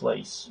one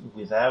place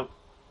without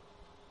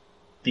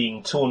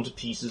being torn to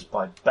pieces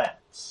by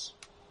bats?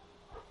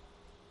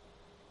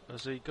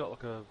 Has he got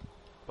like a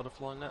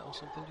butterfly net or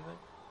something, do you think?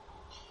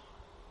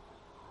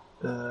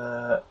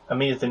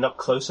 If they're not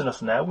close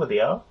enough now where they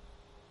are,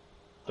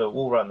 they're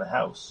all around the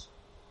house.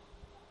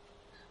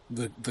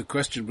 The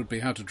question would be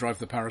how to drive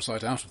the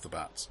parasite out of the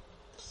bats.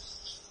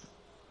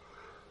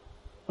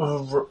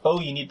 You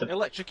need the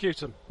electrocute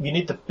them. You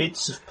need the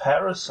bits of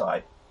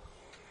parasite.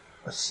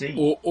 I see.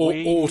 Or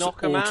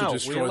knock 'em to out.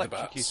 destroy We the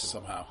electrocute bats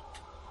them. somehow.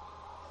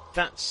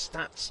 That's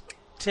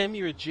Tim.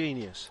 You're a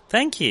genius.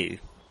 Thank you.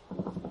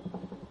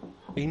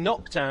 He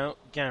knocked out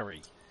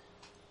Gary,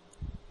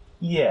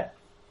 Yeah.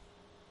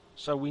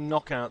 so we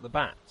knock out the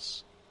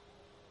bats.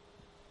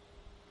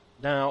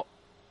 Now,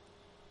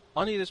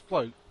 I knew this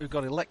bloke who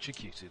got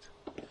electrocuted,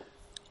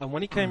 and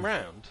when he came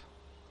round,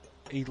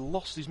 he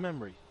lost his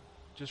memory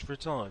just for a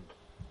time.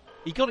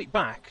 He got it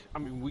back. I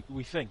mean,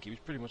 we think he was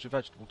pretty much a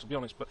vegetable, to be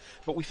honest, but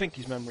we think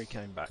his memory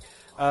came back.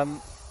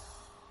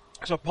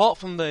 So apart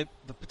from the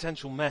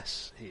potential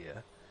mess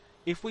here,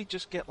 if we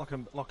just get like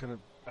a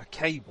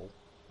cable,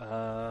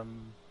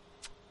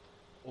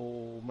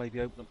 or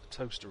maybe open up the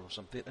toaster or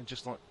something, and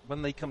just like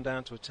when they come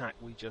down to attack,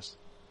 we just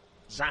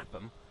zap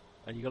them,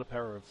 and you got a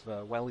pair of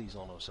wellies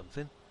on or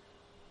something,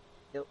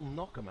 it'll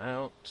knock them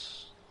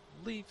out.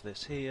 Leave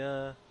this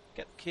here.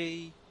 Get the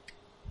key.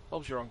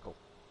 Bob's your uncle.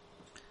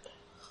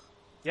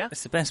 Yeah?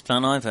 It's the best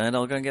plan I've heard.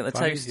 I'll go and get the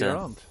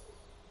toaster.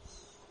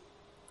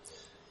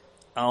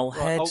 I'll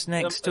head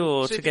next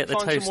door to get the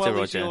toaster,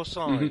 Roger. Your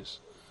size.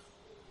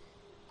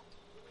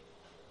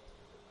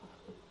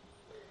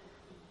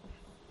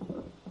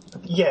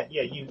 Yeah,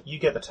 you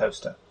get the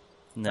toaster.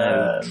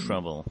 No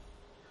trouble.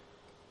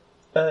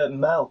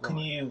 Mel, can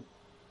you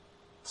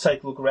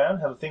take a look around,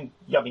 have a think?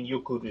 I mean,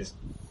 you're good with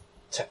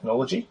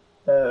technology.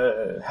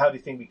 How do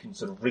you think we can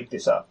sort of rig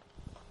this up?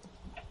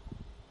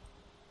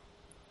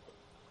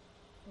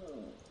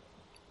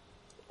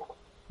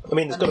 I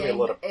mean, there's got to be a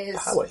lot of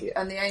power here.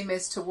 And the aim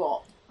is to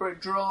what?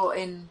 Draw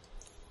in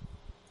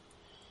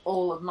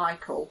all of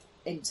Michael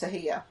into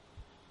here.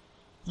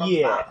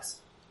 Yeah.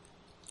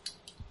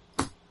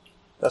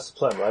 That's the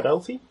plan, right,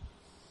 Alfie?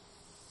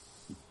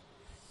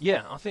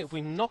 Yeah, I think if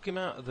we knock him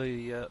out of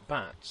the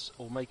bats,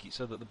 or make it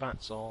so that the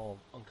bats are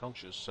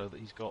unconscious, so that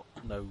he's got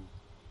no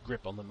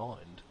grip on the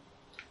mind,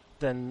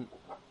 then...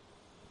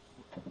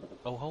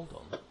 Oh, hold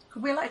on.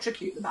 Could we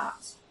electrocute the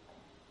bats?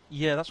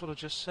 Yeah, that's what I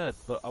just said,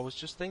 but I was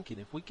just thinking,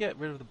 if we get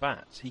rid of the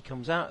bats, he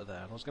comes out of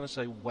there, and I was going to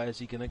say, where's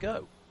he going to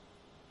go?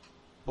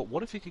 But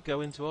what if he could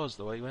go into us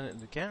the way he went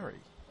into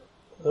Gary?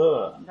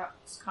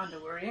 That's kind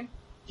of worrying.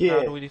 Yeah.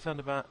 How do we defend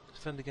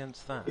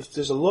against that? If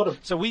there's a lot of...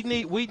 So we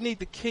need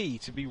the key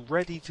to be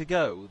ready to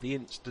go the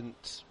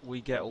instant we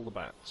get all the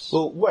bats.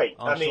 Well, wait,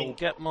 I mean... shall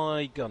get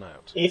my gun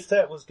out. If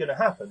that was going to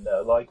happen,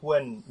 though, like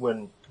when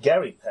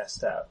Gary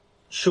passed out,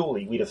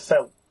 surely we'd have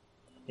felt,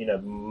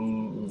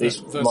 this...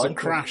 There's a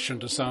crash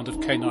and a sound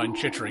of canine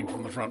chittering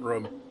from the front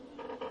room.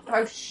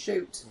 Oh,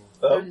 shoot.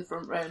 Oh. They're in the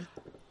front room.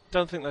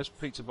 Don't think those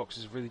pizza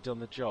boxes have really done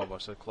the job. I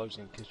said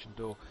closing the kitchen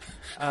door.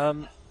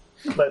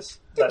 Let's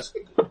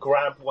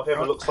grab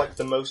whatever looks like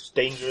the most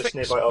dangerous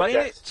nearby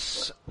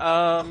object.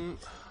 Can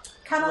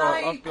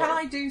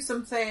I do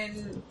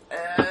something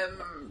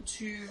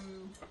to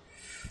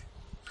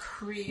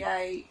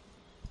create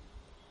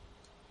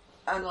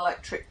an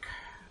electrify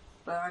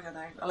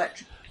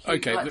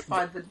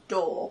the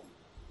door?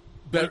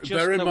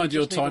 Bear in mind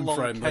your just need a time long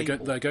frame.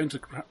 cable. They're going to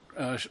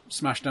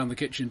smash down the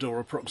kitchen door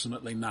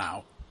approximately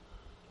now.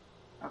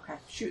 Okay,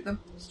 shoot them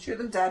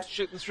dead.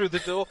 Shoot them through the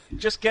door.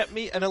 Just get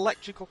me an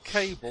electrical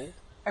cable.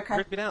 Okay.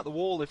 Rip it out the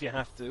wall if you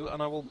have to,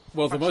 and I will...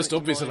 Well, the fasten most it to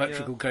obvious my,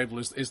 electrical cable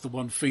is the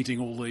one feeding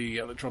all the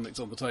electronics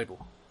on the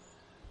table.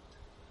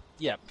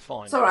 Yeah,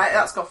 fine. It's alright,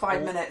 that's got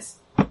 5 minutes.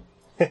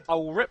 I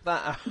will rip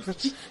that out,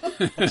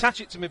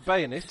 attach it to my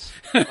bayonet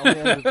on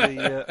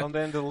the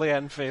end of the Lee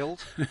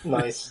Enfield.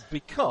 Nice.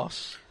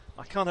 Because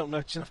I can't help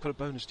noticing I've got a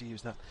bonus to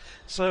use that.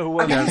 So,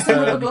 I'll give you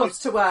some gloves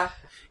to wear.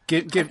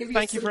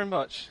 thank you very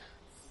much.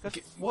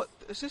 What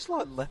is this,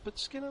 like leopard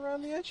skin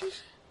around the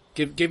edges?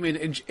 Give me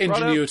an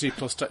ingenuity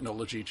plus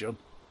technology, John.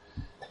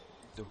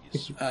 Oh,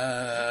 yes.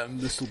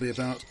 This will be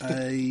about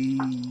a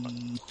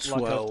 12,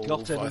 Like I've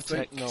got any I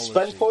think. technology.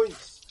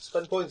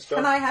 Spend points, John.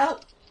 Can I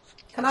help?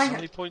 How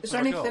many points Is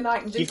there have I anything got? I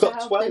can do You've to got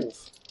help 12. him?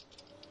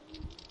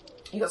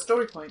 You got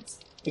story points.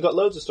 You've got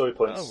loads of story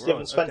points. Oh, right. You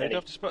haven't spent okay. any.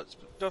 Do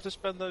I have to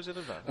spend those in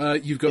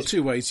advance? You've got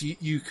two ways.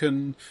 You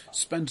can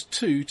spend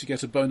 2 to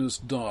get a bonus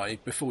die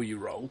before you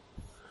roll,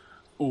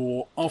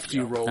 or after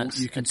you roll, That's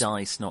you can a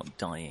dice, not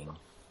dying.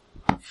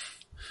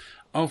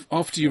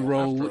 after you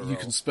roll, after a you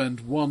can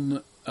spend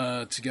 1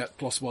 to get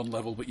 +1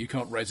 level, but you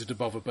can't raise it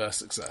above a bare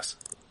success.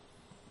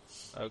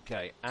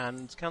 Okay,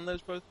 and can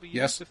those both be used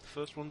Yes. if the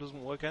first one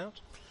doesn't work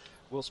out?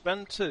 We'll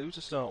spend 2 to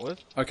start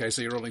with. Okay,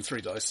 so you're rolling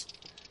 3 dice.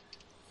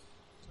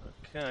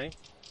 Okay.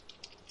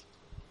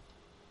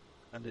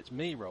 And it's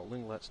me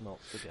rolling, let's not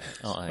forget.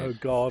 Oh,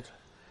 God.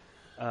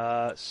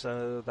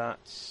 So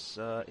that's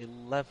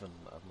 11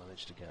 I've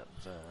managed to get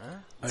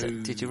there. So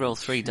did you roll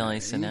 3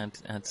 dice and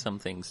add some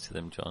things to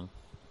them, John?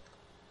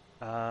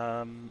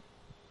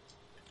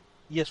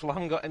 Yes, well, I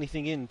haven't got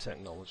anything in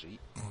technology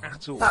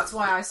at all. That's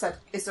why I said,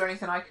 is there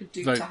anything I could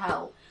do No. to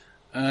help?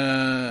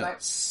 No?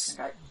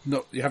 Okay.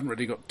 No, you haven't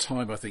really got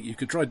time. I think you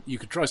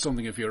could try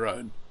something of your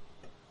own.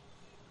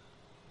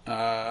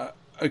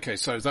 Okay,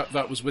 so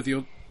that was with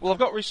your. Well, I've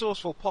got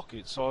resourceful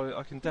pockets, so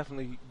I can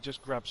definitely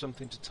just grab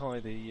something to tie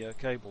the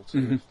cable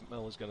to if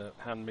Mel is going to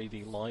hand me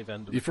the live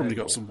end of You've the probably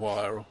cable. got some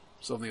wire or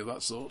something of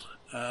that sort.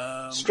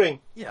 String.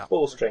 Yeah.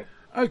 All string.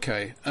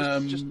 Okay.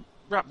 Just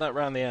wrap that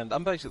round the end.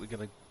 I'm basically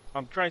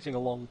I'm creating a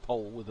long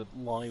pole with a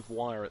live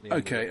wire at the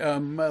end. Okay. Of it.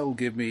 Mel,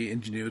 give me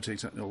ingenuity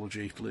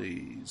technology,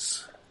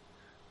 please.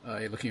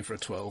 You're looking for a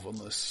 12 on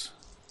this.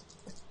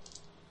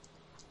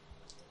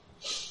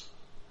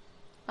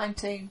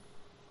 19.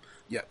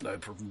 Yep, no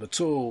problem at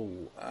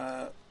all.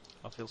 I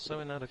feel so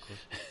inadequate.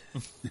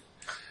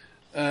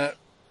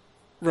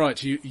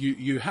 Right,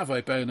 you have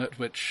a bayonet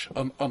which,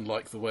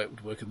 unlike the way it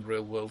would work in the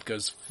real world,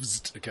 goes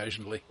vzzt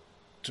occasionally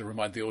to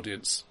remind the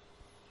audience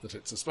that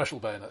it's a special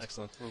bayonet.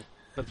 Excellent. Ooh,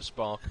 bit of a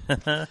spark.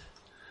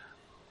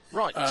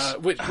 Right.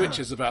 Which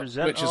is about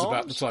Present the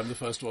arms. time the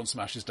first one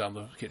smashes down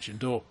the kitchen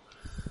door.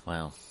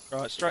 Wow.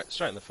 Right, straight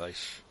in the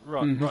face.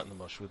 Right in the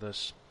mush with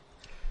this.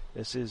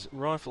 This is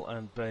rifle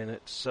and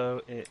bayonet,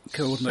 so it's...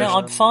 Coordination. No,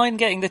 I'm fine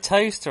getting the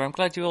toaster. I'm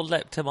glad you all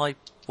leapt to my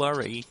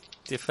worry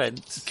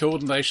defence.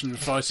 Coordination and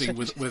fighting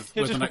with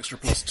an extra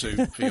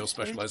 +2 for your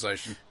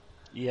specialisation.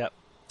 Yep.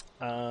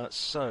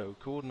 So,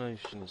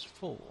 coordination is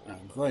 4.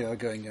 And they are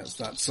going against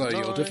that. So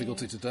your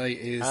difficulty today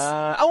is...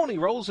 only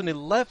rolls an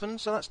 11,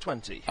 so that's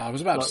 20. I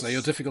was about to say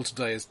your difficulty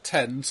today is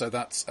 10, so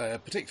that's a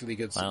particularly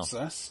good Wow.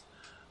 success.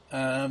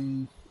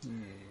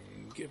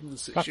 given the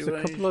Perhaps situation.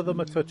 a couple of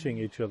them are touching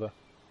each other.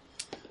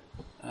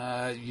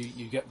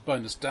 You get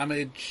bonus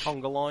damage.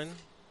 Conga line.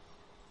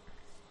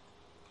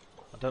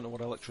 I don't know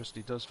what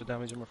electricity does for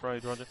damage, I'm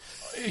afraid, Roger.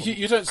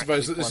 You don't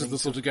suppose that this is planning the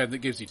sort of game that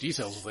gives you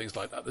details of things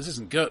like that. This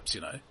isn't GURPS,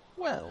 you know.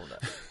 Well, no.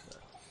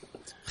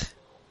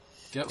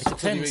 GURPS will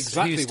tell you depends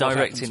exactly who's what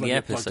directing happens when the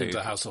you're plugged episode.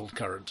 into household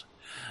current.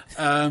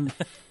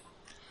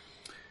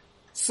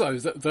 So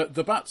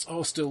the bats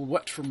are still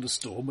wet from the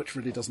storm, which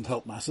really doesn't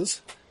help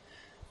matters.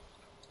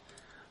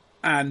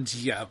 And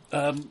yeah,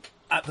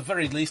 at the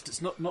very least,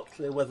 it's not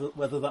clear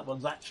whether that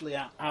one's actually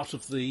out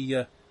of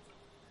the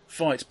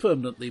fight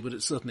permanently, but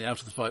it's certainly out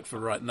of the fight for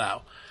right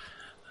now.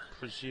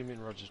 Presuming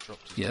Roger's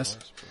dropped his Yes.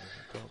 device,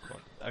 but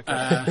I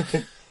can't quite.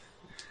 Okay.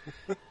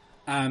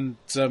 And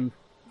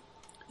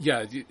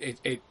yeah,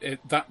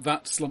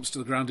 that slumps to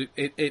the ground.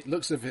 It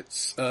looks as if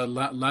it's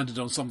landed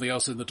on something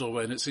else in the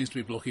doorway, and it seems to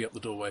be blocking up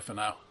the doorway for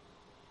now,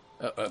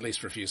 at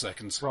least for a few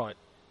seconds. Right.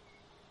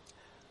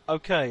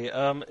 Okay,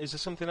 is there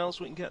something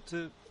else we can get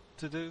to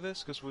do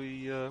this? Because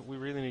we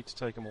really need to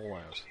take them all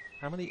out.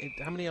 How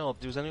many are?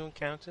 Was anyone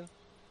counting?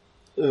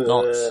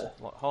 Lots.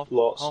 Like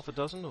Lots. half a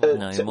dozen? Or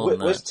No, more than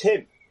where's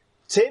that.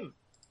 Tim?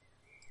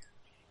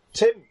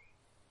 Tim,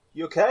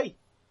 you okay?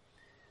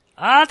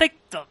 They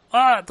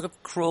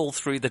crawl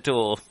through the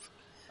door.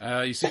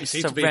 You seem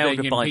to be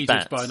Surrounded being by impeded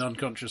bats. by an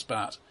unconscious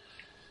bat.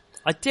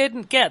 I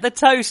didn't get the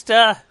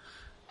toaster.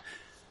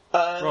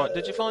 Right,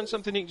 did you find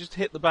something you can just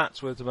hit the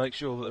bats with to make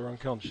sure that they're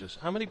unconscious?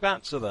 How many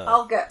bats are there?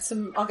 I'll get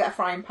a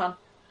frying pan.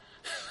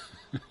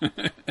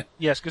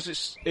 Yes,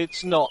 because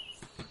it's not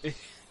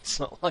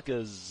like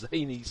a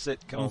zany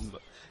sitcom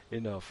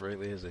enough,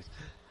 really, is it?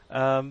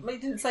 Well, you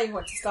didn't say you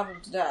wanted to stab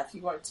them to death.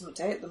 You wanted something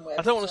to hit them with.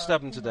 I don't want to so,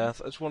 stab him to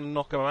death. I just want to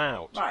knock him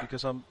out Right.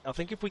 because I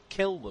think if we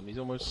kill them, he's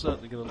almost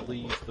certainly going to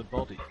leave the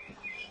body.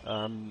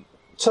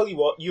 Tell you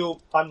what,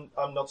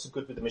 I'm not so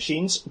good with the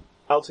machines.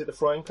 I'll take the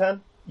frying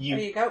pan. There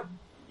you go.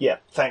 Yeah,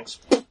 thanks.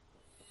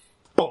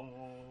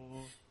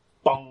 Bong,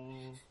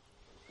 bong.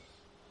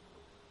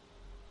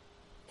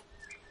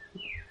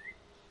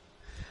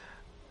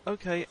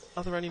 Okay,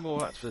 are there any more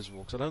bats visible?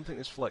 Because I don't think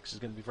this flex is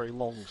going to be very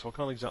long, so I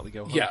can't exactly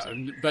go hunting. Yeah,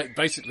 and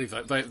basically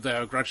they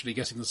are gradually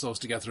getting themselves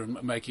together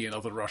and making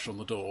another rush on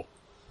the door.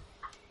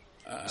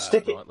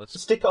 Stick it. Right, let's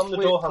Stick on the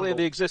clear door handle.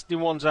 the existing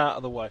ones out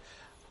of the way.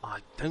 I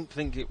don't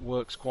think it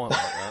works quite like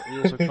that.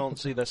 We also can't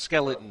see their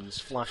skeletons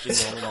flashing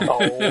on and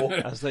off Oh,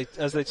 as they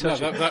No,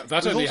 touch it. that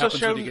We've only also happens when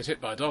shown- you get hit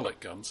by Dalek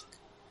guns.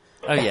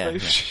 Oh yeah.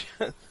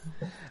 They've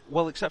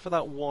well, except for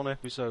that one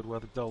episode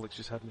where the Daleks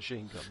just had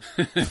machine guns.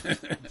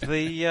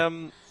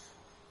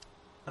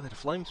 I had a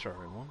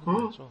flamethrower in one,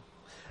 didn't they, as well?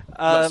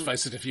 Let's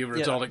face it, if you were a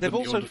yeah, Dalek, they've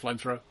wouldn't you want also- a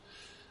flamethrower?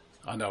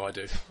 I know I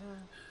do.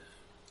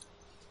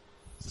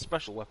 It's the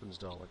special weapons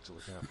Dalek to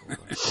look out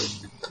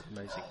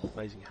for.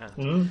 Amazing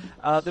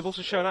hat. They've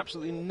also shown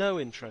absolutely no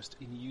interest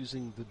in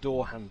using the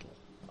door handle,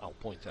 I'll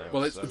point out.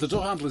 Well, so- the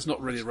door handle is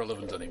not really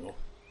relevant anymore.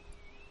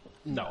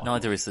 No.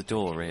 Neither is the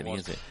door, really,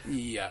 is it?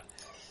 Yeah.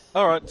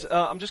 Alright,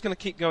 I'm just going to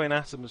keep going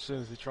at them as soon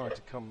as they try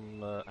to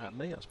come at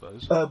me, I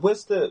suppose.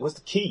 where's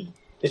the key?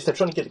 If they're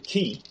trying to get a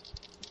key.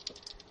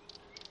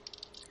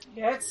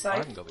 Yeah, it's I safe.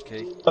 haven't got the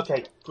key.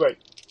 Okay, great.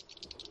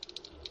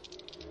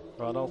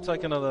 Right, I'll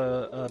take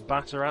another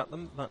batter at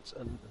them. That's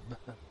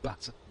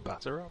a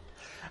batter up.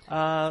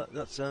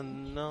 That's a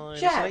 9.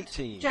 It's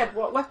 18. Jed,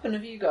 what weapon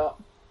have you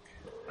got?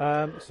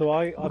 So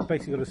I've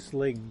basically got a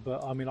sling,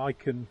 but I mean I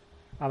can,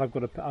 and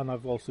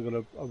I've also got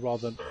a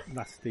rather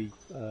nasty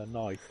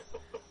knife.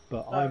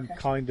 But I'm okay.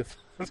 kind of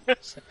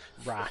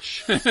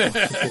Rash.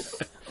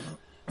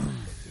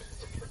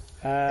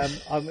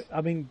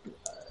 I mean,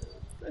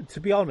 to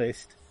be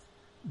honest,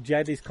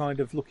 Jed is kind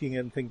of looking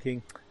and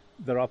thinking,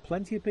 there are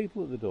plenty of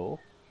people at the door.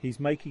 He's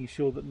making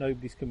sure that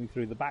nobody's coming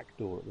through the back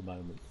door at the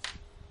moment.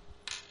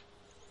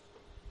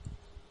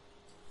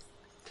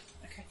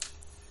 Okay.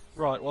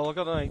 Right, well, I've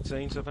got an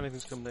 18, so if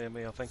anything's come near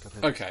me, I think I've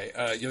hit it. Okay,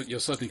 you're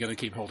certainly going to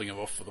keep holding them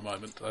off for the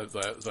moment.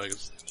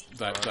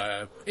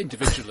 They're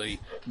individually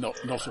not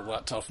all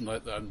that tough, and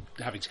they're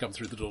having to come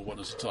through the door one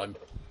at a time.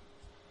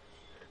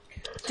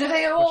 Do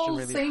they all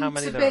Question really, how seem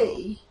many to there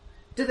be?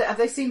 Have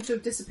they seem to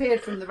have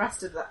disappeared from the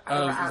rest of the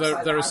outside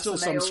There the is house, still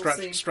and they some all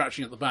seem-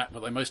 scratching at the back,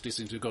 but they mostly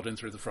seem to have got in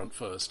through the front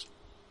first.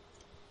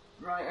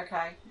 Right.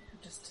 Okay.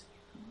 Just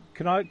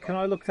Can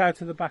I look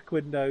out of the back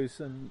windows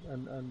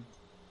and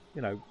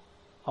you know,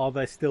 are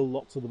there still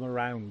lots of them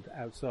around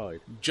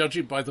outside?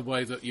 Judging by the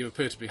way that you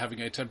appear to be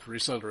having a temporary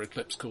solar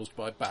eclipse caused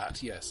by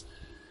bat, yes.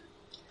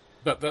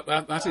 But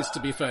that is, to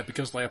be fair,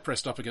 because they are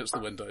pressed up against the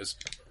windows.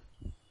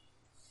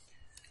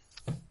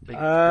 Big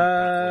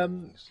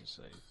Um, things to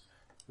see.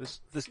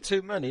 There's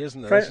too many,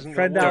 isn't there? This isn't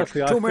Friend gonna work.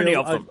 Alfie, Too many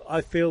of them.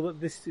 I feel that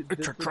this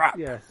It's a trap.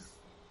 Yes.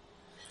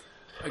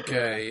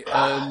 Okay,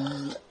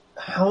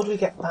 How do we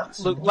get that?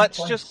 to Look, one let's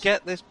place? just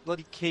get this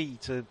bloody key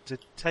to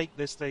take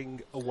this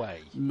thing away.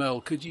 Mel,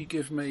 could you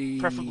give me...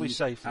 Preferably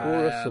safely.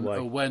 Or us away.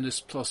 awareness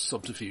plus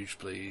subterfuge,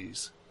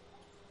 please?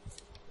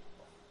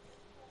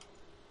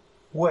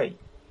 Wait,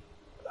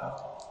 um.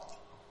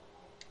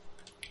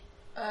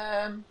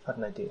 I had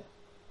an idea.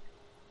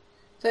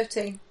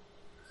 13.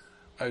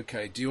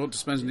 Okay, do you want to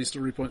spend any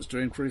story points to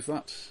improve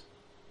that?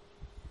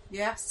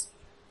 Yes.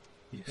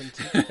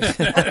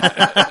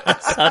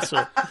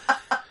 Subtle.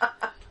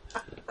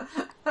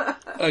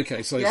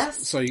 Okay, so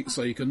Yes. so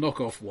you can knock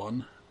off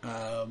one.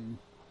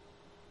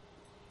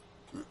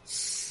 Let's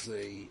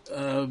see.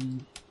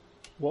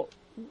 What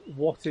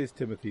is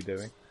Timothy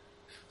doing?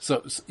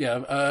 Just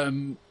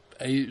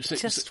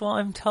what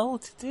I'm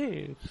told to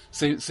do.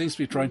 Seems to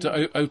be trying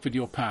to open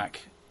your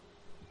pack.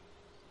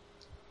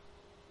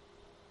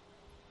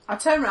 I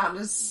turn around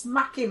and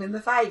smack him in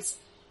the face.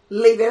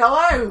 Leave it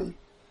alone.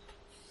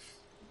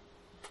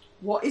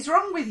 What is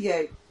wrong with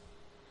you?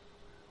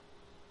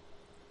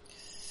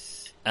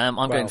 I'm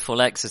going full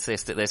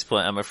exorcist at this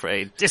point, I'm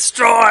afraid.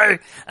 Destroy!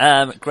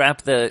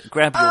 Grab your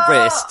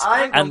wrist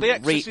Hang on, and the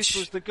Exorcist reach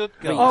was the good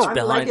guy. reach I'm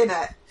behind. legging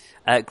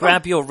it.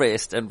 Grab your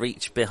wrist and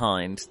reach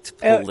behind to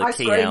pull the I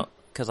key scream. out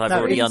because I've No,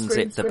 already he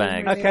unzipped the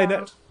bag. Okay,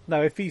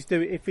 no. If he's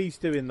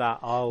doing that,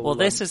 I'll. Well,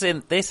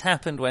 this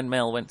happened when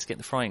Mel went to get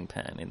the frying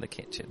pan in the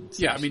kitchen.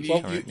 So Yeah, I mean, she's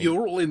currently-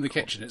 you're all in the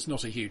kitchen. It's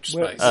not a huge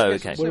Well- space. Oh,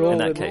 okay. We're all In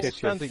that in the case, kitchen.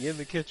 Standing in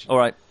the kitchen. all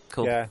right,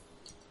 cool. Yeah.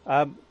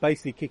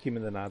 Basically, kick him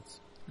in the nads.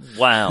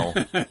 Wow,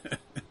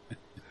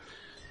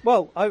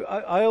 Well,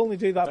 I only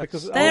do that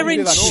because I they're only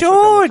do that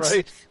insured.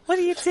 afraid. What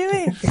are you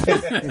doing?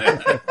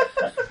 What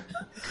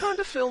kind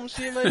of films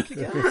do you make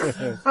again?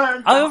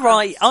 Oh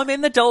right, I'm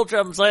in the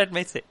doldrums. I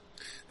admit it.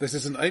 This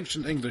is an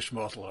ancient English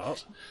martial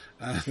art.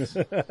 Well,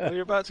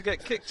 you're about to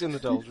get kicked in the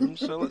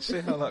doldrums, so let's see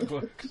how that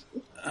works.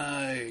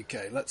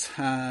 Okay, let's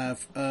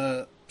have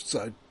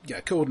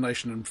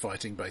coordination and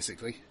fighting,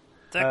 basically.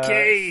 The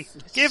key.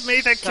 Give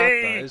me the Sad that,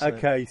 key. isn't it?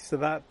 Okay, so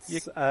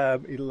that's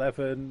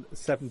 11,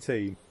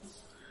 17.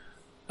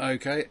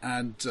 Okay,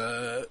 and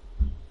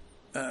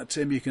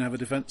Tim, you can have a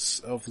defence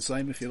of the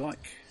same if you like.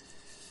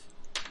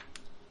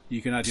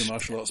 You can add your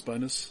martial arts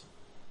bonus.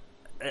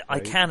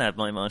 I can add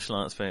my martial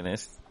arts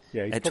bonus.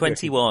 Yeah, he's At probably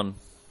 21.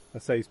 I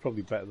say he's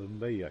probably better than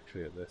me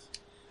actually at this.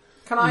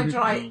 Can I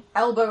try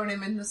elbowing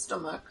him in the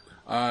stomach?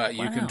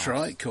 You can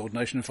try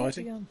coordination and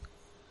fighting.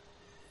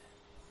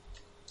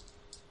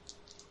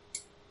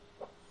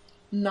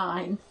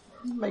 9.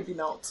 Maybe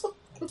not.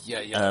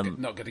 Yeah, you're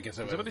not going to get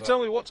away with Somebody that.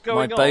 tell me what's My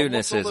going on.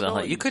 bonus What's is all a the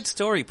high. You noise? could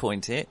story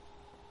point it.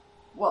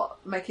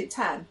 What? Make it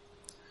 10?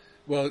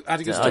 Well,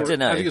 adding a I story, don't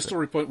know, adding a but-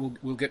 story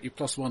point will get you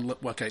 +1.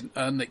 Okay,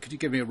 Nick, could you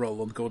give me a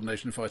roll on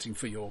coordination and fighting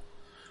for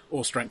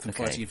or strength and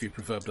Okay. fighting if you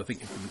prefer? But I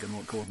think you're going to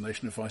want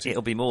coordination and fighting.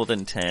 It'll be more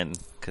than 10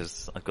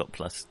 because I've got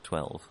plus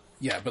 12.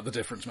 Yeah, but the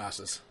difference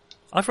matters.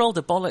 I've rolled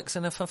a bollocks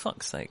and a for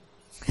fuck's sake.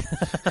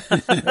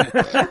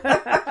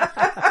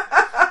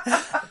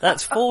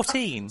 That's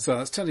 14. So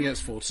that's 10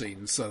 against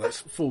 14. So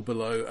that's 4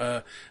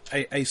 below.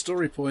 A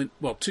story point.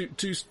 Well, two.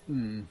 Let's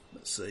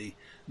see.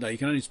 No, you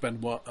can only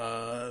spend one.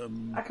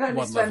 I can only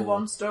one spend level.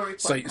 one story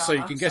point. So you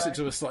can't can I? get So- it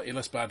to a slightly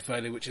less bad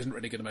failure, which isn't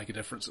really going to make a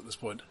difference at this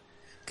point.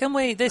 Can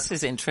we, this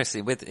is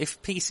interesting,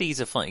 if PCs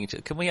are fighting each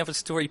other, can we have a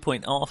story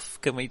point off?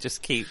 Can we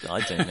just keep, I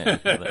don't know.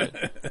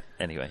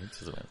 Anyway, it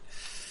doesn't matter.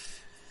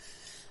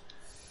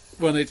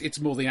 Well, it's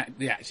more the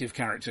active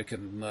character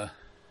can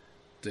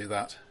do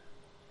that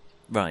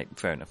Right,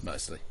 fair enough.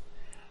 mostly.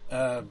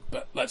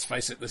 But let's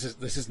face it, this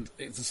isn't.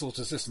 It's the sort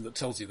of system that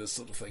tells you this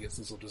sort of thing. It's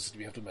the sort of system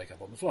you have to make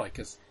up on the fly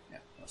because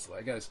that's the way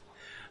it goes.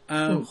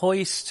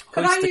 Hoist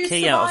Can I the use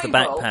key out of the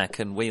survival? backpack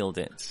and wield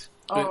it.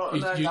 Oh, no,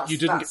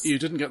 that's- You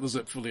didn't get the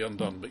zip fully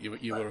undone, but you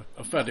were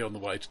fairly on the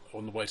way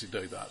to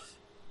do that,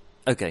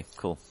 Okay,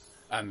 cool.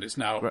 and it's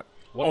now Right.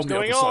 What's on the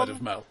going other on? side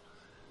of Mel.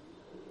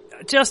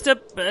 Just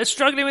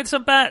struggling with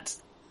some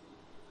bats.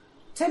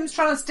 Tim's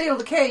trying to steal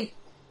the key.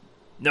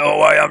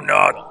 No, I am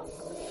not.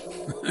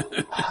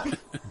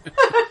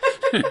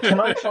 Can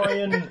I try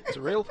and...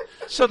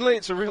 Suddenly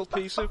it's a real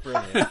piece of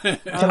brilliant.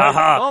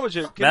 Haha.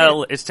 Marmaduke, give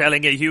Mel me- is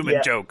telling a human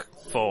Yeah. joke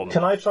form.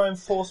 Can I try and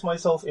force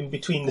myself in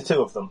between the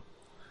two of them?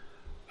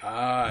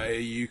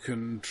 You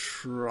can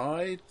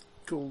try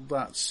call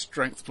that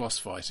strength plus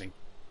fighting.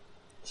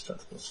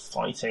 Strength plus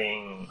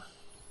fighting.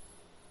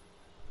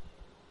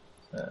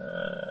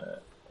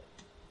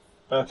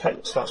 Okay,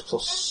 so that's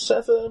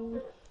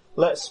 +7.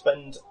 Let's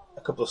spend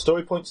a couple of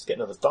story points to get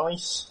another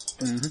dice.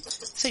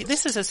 See,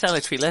 this is a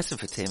salutary lesson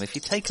for Tim. If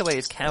you take away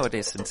his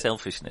cowardice and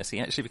selfishness, he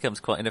actually becomes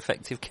quite an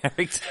effective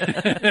character.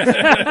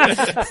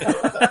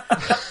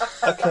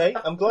 Okay,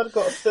 I'm glad I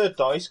got a third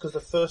dice because the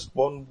first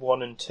one,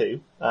 1 and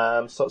 2.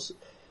 So that's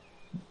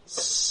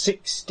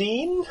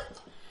 16.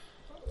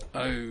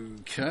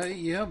 Okay,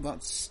 yeah,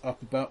 that's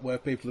up about where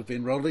people have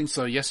been rolling.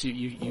 So yes,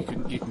 you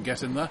can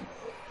get in there.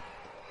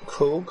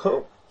 Cool.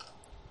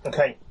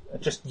 Okay, I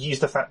just use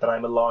the fact that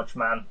I'm a large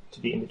man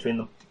to be in between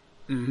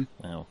them.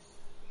 Wow.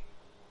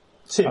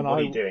 Tim, And what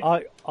are you doing?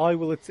 I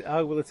will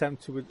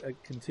attempt to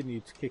continue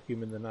to kick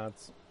him in the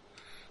nads.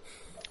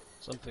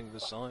 Something the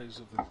size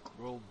of the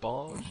Royal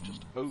Barge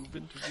just hove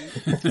into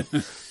view.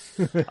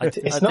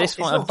 It's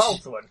not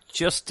Valthuan.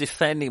 Just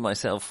defending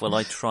myself while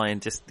I try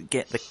and just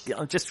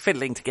I'm just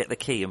fiddling to get the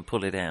key and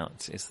pull it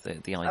out. Is the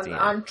And idea?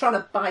 I'm trying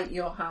to bite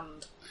your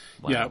hand.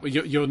 Wow. Yeah, but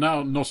you're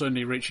now not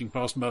only reaching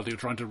past Mel, you're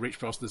trying to reach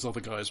past this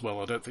other guy as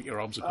well. I don't think your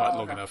arms are quite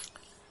long enough.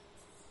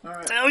 All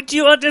right. Don't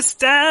you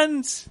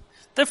understand?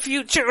 The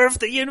future of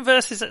the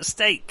universe is at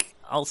stake.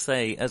 I'll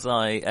say as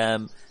I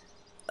don't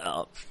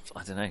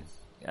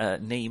know,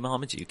 knee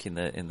Marmaduke in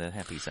the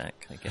Happy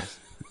Sack, I guess.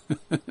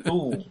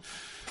 Ooh.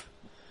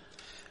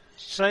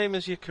 Same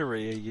as your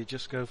career, you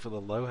just go for the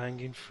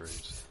low-hanging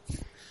fruit.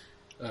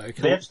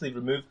 Okay. They actually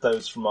removed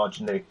those from our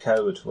generic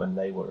code when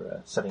they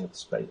were setting up the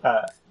space.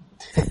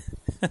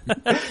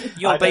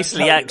 You're I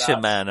basically don't tell you Action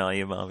that. Man, are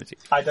you, Marmaduke?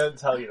 I don't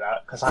tell you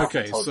that because I Okay,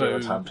 haven't told so you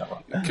a time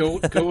travel.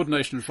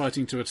 coordination and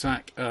fighting to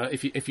attack.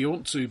 If you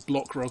want to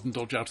block rather than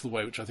dodge out of the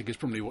way, which I think is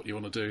probably what you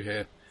want to do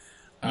here,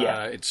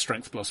 Yeah. it's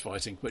strength plus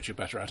fighting, which you're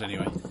better at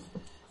anyway.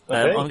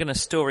 Okay. I'm going to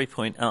story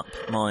point up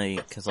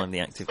because I'm the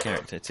active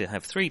character, to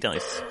have 3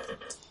 dice.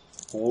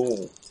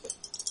 Ooh.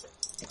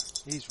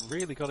 He's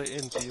really got it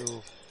into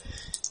your...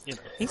 You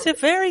know, He's a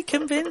very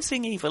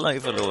convincing evil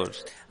overlord.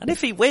 And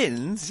if he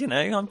wins,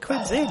 I'm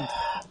quids in.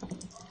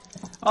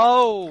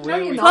 oh, No, here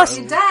you're we not. go.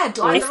 You're dead.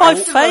 Like If the I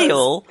rest of us.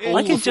 fail, I All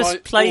can the just fly-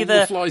 play all the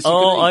the, flies you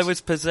can I eat."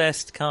 was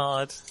possessed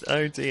card.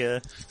 Oh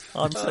dear.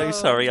 I'm so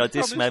sorry I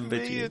Promise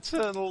dismembered me you.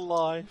 Eternal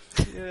life.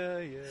 Yeah.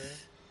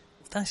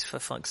 That, for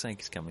fuck's sake,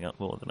 is coming up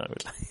more than I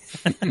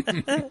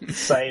would like.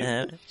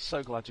 Same.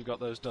 So glad you got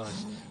those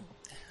dice.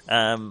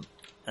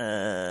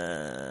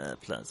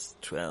 Plus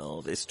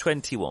 12 is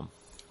 21.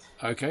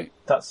 Okay.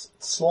 That's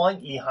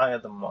slightly higher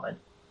than mine,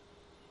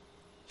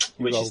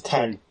 which is rolled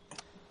 10.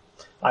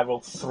 I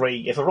rolled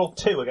 3. If I roll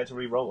 2, I get to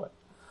re-roll it.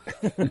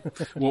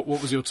 What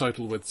was your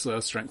total with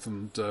strength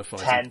and fighting?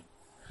 10.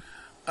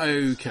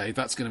 Okay,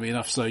 that's going to be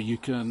enough. So you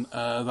can.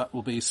 That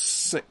will be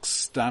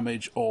 6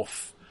 damage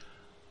off.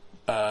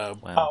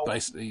 Wow.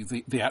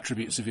 Basically, the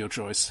attributes of your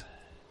choice.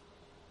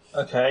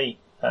 Okay.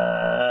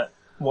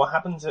 What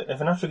happens if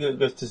an attribute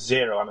goes to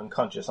 0? I'm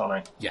unconscious,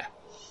 aren't Yeah.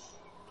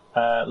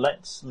 I?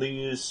 Let's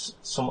lose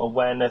some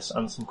awareness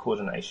and some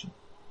coordination.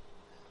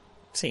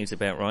 Seems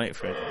about right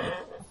for it.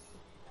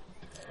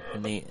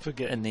 In the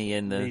Need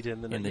in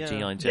the yeah.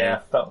 GI Joe. Yeah,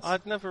 that's...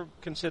 I'd never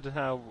considered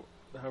how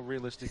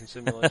realistic and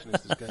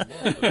simulationist this game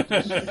was. But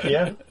it just,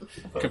 Yeah.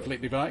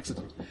 Completely by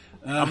accident.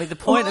 I mean, the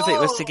point of it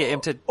was to get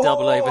him to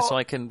double over so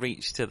I can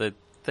reach to the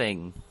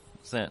thing.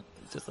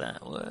 Does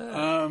that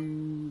work?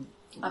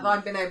 Have I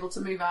been able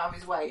to move out of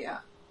his way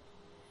yet?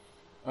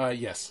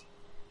 Yes.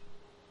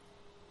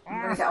 I'm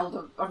going to get hold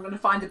of. I'm going to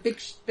find a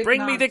big.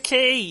 Bring me knife. the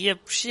key, you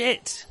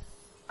shit!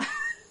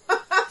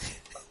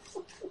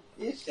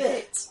 You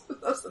shit.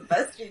 That's the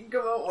best you can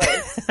come up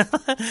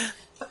with.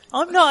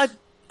 I'm not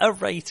a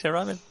rater,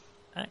 I'm an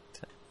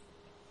actor.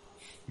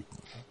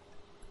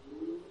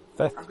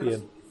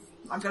 Thespian.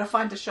 I'm going to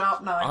find a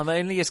sharp knife. I'm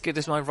only as good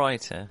as my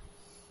writer.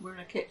 We're in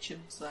a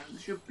kitchen, so there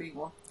should be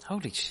one.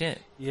 Holy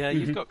shit. yeah,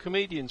 you've got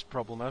comedian's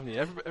problem, haven't you?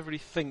 Everybody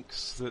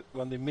thinks that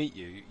when they meet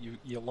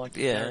you're like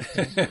the Yeah.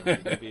 characters, so you're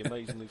going to be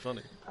amazingly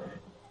funny.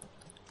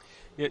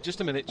 Yeah, just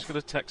a minute. Just going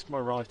to text my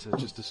writer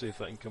just to see if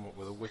they can come up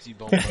with a witty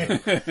bomb.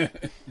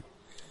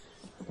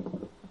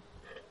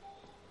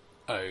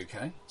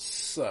 Okay.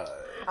 So.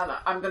 And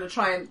I'm going to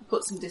try and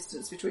put some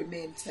distance between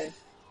me and Tim.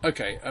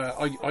 Okay.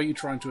 Are you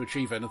trying to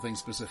achieve anything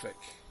specific?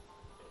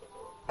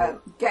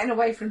 Getting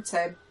away from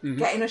Tim,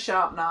 getting a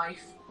sharp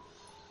knife.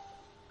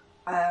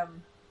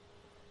 Run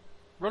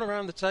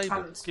around the table.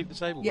 And- Keep the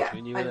table Yeah,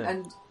 between you and him.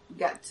 and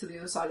get to the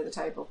other side of the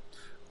table.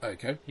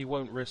 Okay. He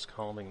won't risk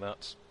harming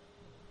that.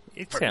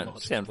 You Pretty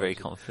much sound very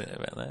explosive.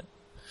 confident about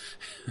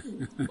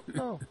that.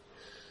 Oh.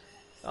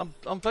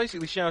 I'm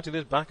basically shouting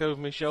this back over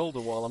my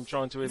shoulder while I'm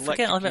trying to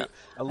Forget I'm electrocute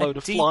a load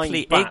of deeply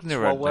flying bats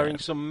ignorant while wearing man.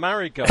 some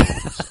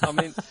marigolds. I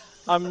mean,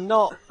 I'm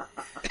not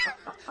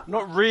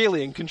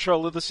really in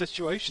control of the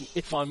situation,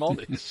 if I'm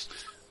honest.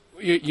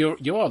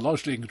 You are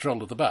largely in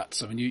control of the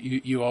bats. I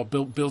mean, you are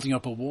building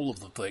up a wall of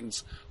the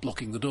things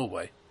blocking the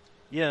doorway.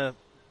 Yeah,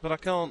 but I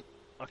can't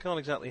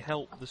exactly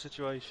help the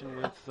situation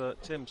with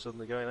Tim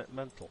suddenly going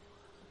mental.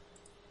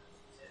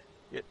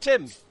 Yeah,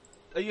 Tim,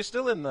 are you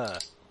still in there?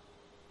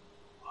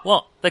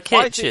 What? The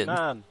Fight it, kitchen?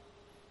 man.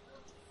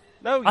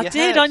 No, I your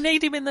did, head. I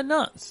need him in the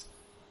nuts.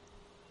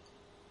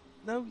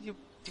 No, you.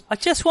 I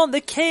just want the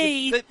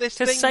key This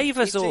to thing, save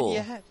us it's in all.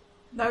 your head.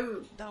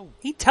 No, No.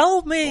 He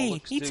told me!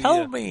 Bollocks He to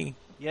told you. me!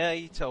 Yeah,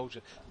 he told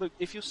you. Look,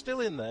 if you're still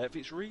in there, if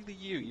it's really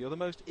you're the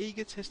most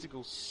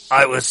egotistical.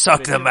 I will suck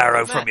the son of a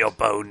marrow bitch from I've your met.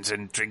 bones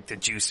and drink the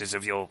juices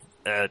of your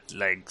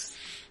legs.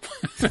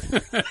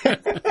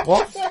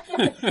 What?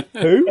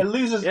 Who? It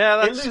loses Yeah,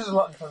 it that's- loses a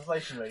lot in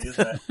translation, though,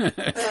 doesn't it?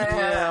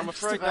 Yeah, I'm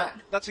just afraid about.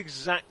 that's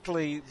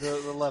exactly the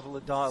level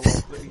of dialogue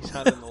that he's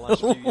had in the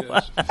last few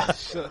years.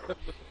 So,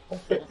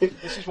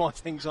 this is why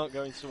things aren't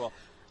going so well.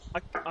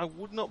 I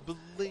would not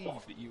believe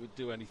that you would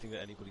do anything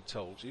that anybody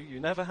told you. You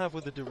never have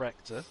with the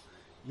director.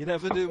 You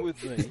never do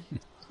with me.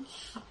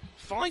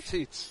 Fight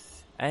it!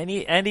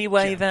 Any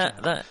way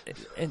that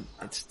it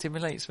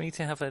stimulates me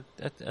to have a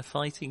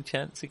fighting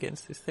chance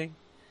against this thing?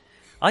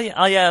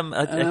 I am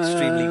an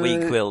extremely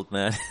weak-willed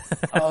man.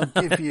 I'll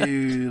give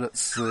you,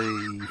 let's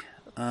see,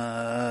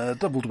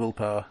 doubled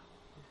willpower.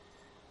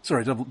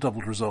 Sorry,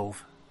 doubled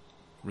resolve.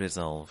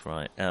 Resolve,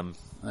 right.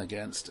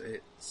 Against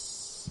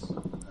its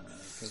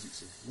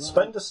presence of one.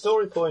 Spend a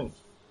story point.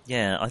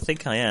 Yeah, I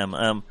think I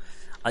am.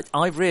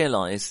 I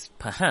realise,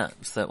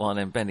 perhaps, that while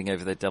I'm bending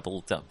over the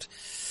double-dubbed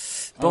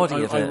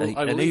body of I will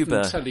an even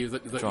Uber tell you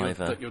that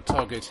driver. that your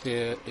target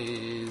here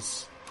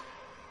is...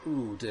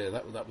 Ooh, dear,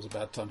 that was a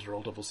bad time to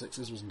roll double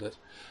sixes, wasn't it?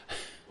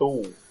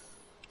 Ooh.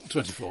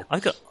 24.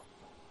 I've got...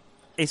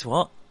 Is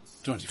what?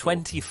 24.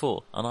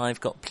 24, and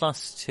I've got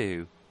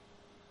 +2.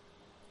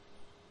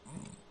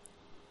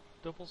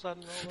 Doubles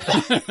adding all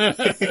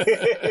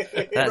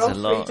that? That's Roll a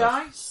 3 lot.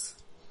 dice.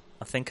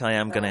 I think I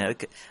am going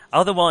to...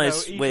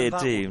 Otherwise, No, even we're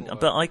that doomed.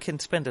 wouldn't But work. I can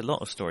spend a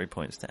lot of story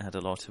points to add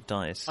a lot of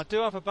dice. I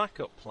do have a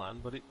backup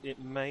plan, but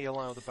it may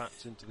allow the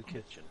bats into the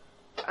kitchen.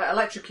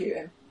 Electrocute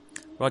him.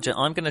 Roger,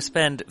 I'm going to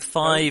spend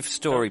 5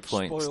 story don't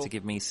points spoil- to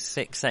give me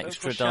 6 Don't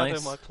extra foreshadow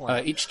dice. my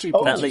plan. Each 2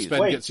 Oh, points you that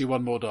spend wait. gets you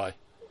 1 more die.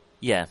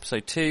 Yeah, so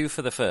 2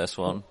 for the first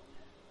one,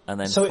 and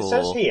then So 4. it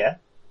says here,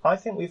 I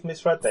think we've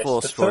misread this.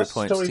 4 the story first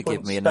points story to give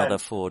point me spent another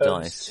 4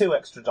 earns dice. 2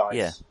 extra dice.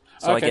 Yeah,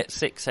 so Okay. I get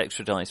 6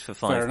 extra dice for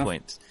Fair 5 enough.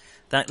 points.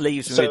 That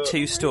leaves me So- with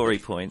 2 story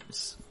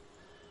points.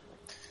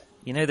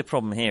 You know the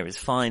problem here is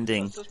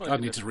finding... Does make I a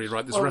need to difference.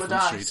 rewrite this Roll the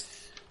reference dice.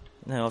 sheet.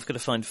 No, I've got to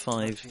find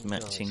 5 Matching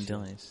matching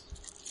dice,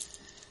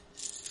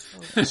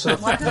 dice.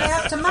 Why do they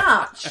have to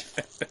match?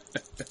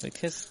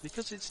 Because...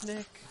 Because it's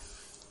Nick.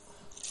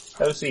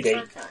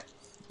 OCD. Okay.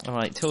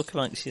 Alright, talk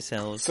amongst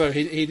yourselves. So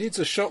he needs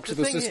a shock to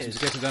The the thing system is-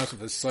 to get it out of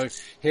this. So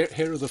here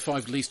are the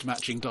 5 least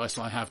matching dice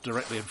I have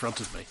directly in front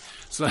of me.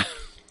 So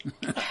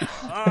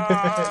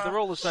They're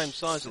all the same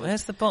size.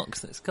 Where's the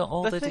box that's got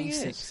all the, thing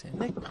D6 is, in?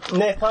 Nick,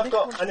 Nick, I've Nick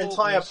got once an bought me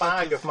entire a set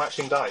bag of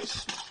matching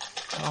dice.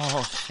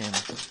 Oh, shit.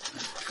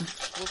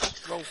 we'll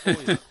just roll for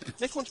you.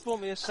 Nick once bought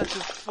me a set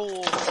of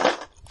 4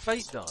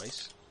 fate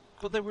dice,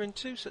 but they were in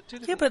 2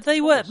 different Yeah, but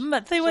they were...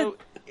 colours. They were... So,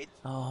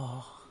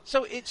 Oh...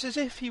 so it's as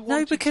if he wanted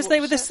No, because to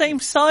they were the upset same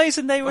me. size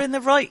and they were in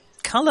the right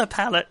colour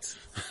palette.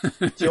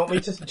 Do you want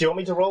me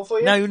to roll for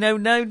you?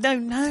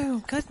 No,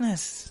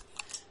 goodness.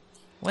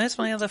 Where's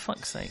my other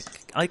fuck's sake?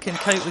 I can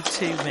cope with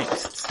 2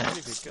 mixed Really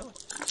sets. good guy.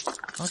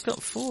 I've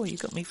got 4, you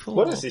got me 4.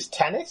 What is this,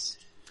 tennis?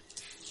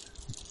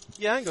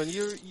 Yeah, hang on.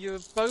 Your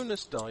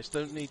bonus dice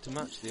don't need to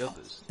match the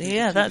others. These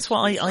Yeah, are 2 that's what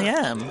I distinct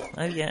sets. am.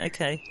 Oh yeah,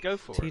 okay. Go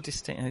for 2 it.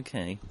 distinct,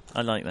 okay.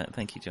 I like that,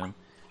 thank you, John.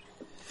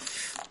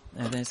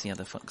 Oh, there's the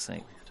other fuck's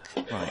sake.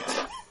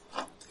 Right.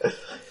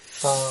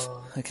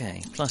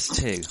 Okay,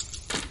 +2.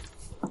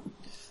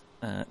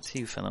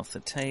 2 fell off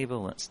the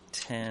table, that's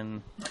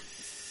 10.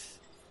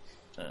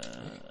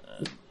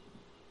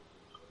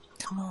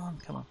 Come on.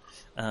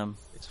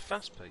 It's a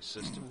fast-paced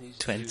system. He's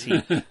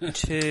used-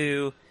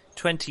 22,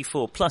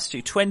 24,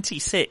 +2,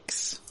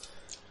 26.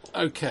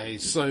 okay,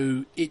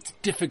 so it's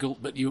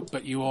difficult, but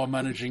you are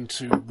managing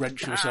to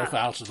wrench yourself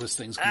out of this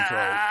thing's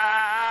control.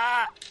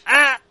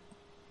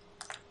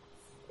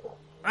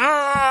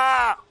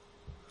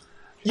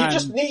 You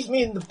just need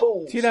me in the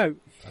balls. Do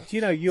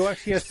you know, you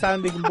actually are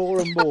sounding more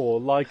and more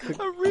like the,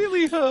 I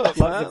really hurt,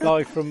 like the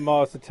guy from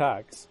Mars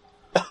Attacks.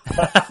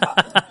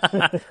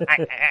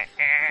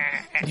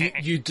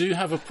 You do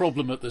have a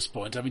problem at this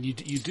point. I mean, you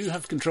do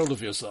have control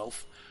of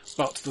yourself,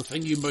 but the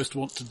thing you most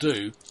want to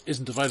do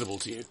isn't available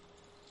to you.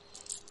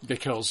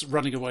 Because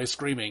running away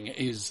screaming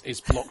is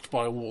blocked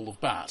by a wall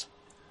of bat.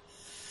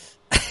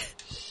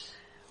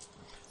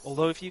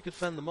 Although if you could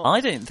fend them off,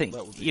 I don't think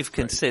that would be you've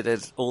great.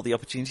 considered all the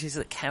opportunities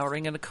that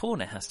cowering in a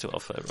corner has to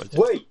offer, Roger.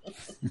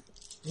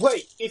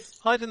 Wait, if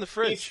Hide in the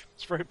fridge.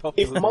 It's very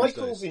popular. if these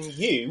Michael's days.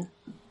 in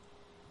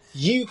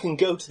you can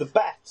go to the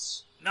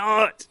bats.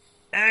 Not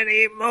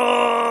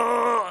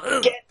anymore.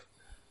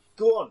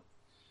 Go on.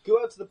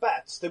 Go out to the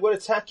bats. They won't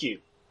attack you.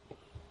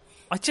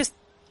 I just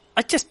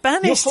You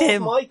banished fought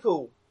him.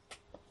 Michael.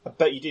 I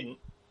bet you didn't.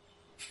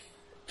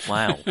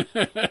 Wow.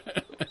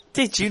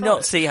 Did you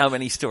not see how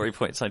many story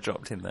points I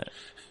dropped in there?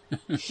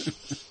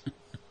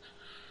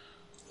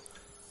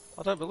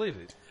 I don't believe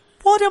it.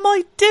 What am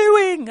I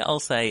doing? I'll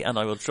say, and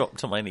I will drop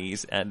to my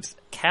knees and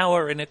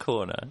cower in a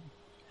corner.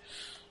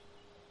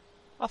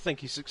 I think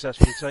he's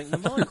successfully taken the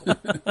Michael.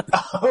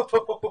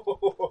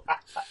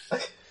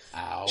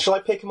 Ow. Shall I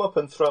pick him up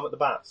and throw him at the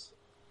bats?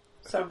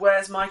 So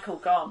where's Michael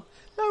gone?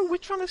 No, we're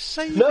trying to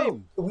save No,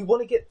 him. we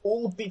want to get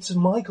all the bits of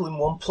Michael in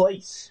one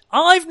place.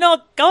 I've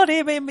not got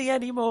him in me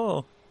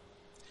anymore.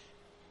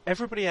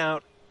 Everybody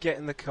out, get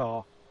in the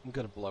car. I'm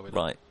going to blow it up.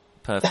 Right,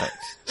 perfect.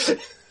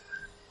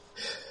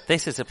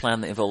 This is a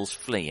plan that involves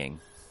fleeing.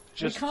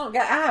 Just we can't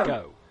get out.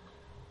 go.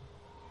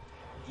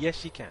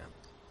 Yes, you can.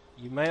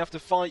 You may have to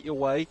fight your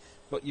way,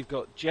 but you've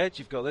got Jed,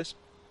 you've got this,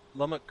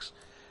 Lummox,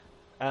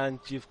 and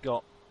you've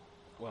got,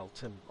 well,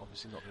 Tim,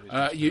 obviously not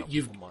going to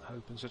you've might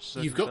hope in such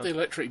a You've got the circumstance.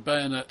 electric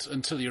bayonet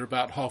until you're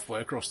about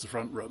halfway across the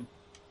front room,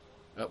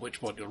 at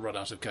which point you'll run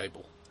out of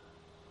cable.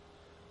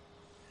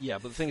 Yeah,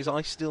 but the thing is,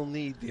 I still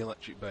need the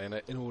electric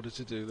bayonet in order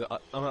to do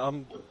that.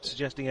 I'm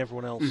suggesting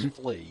everyone else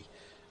flee,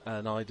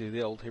 and I do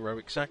the old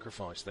heroic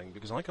sacrifice thing,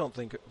 because I can't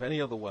think of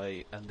any other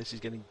way, and this is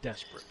getting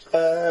desperate.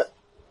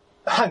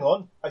 Hang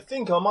on. I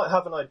think I might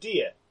have an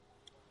idea.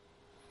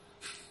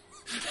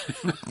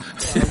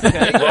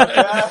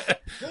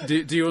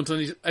 Okay. Do you want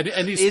any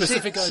Is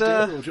specific it,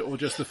 idea, or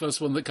just the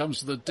first one that comes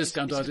to the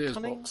discount is it ideas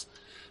cunning? box?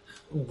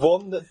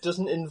 One that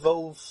doesn't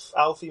involve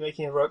Alfie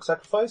making a heroic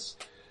sacrifice?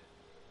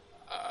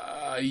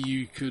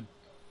 You could.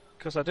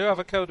 Because I do have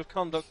a code of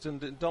conduct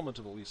and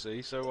Indomitable, you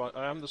see, so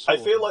I am the I sword.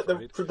 feel like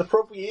I'm afraid. the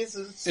probably is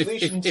a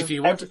solution If to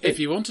you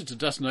everything. wanted to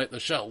detonate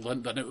the shell,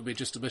 then it would be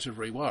just a bit of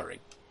rewiring.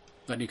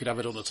 Then you could have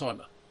it on a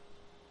timer.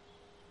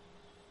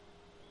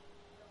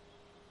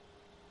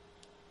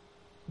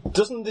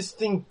 Doesn't this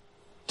thing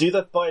do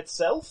that by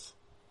itself?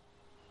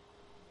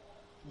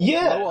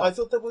 Yeah, Blow up. I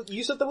thought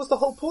you said that was the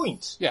whole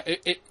point. Yeah,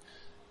 it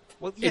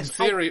Well, in yes,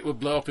 theory it would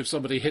blow up if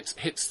somebody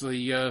hits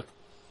the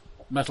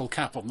metal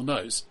cap on the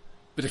nose.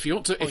 But if you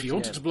want to, if you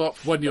want it to blow up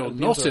when you're That would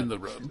be not burnt. in the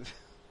room,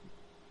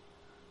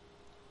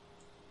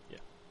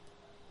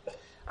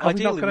 Have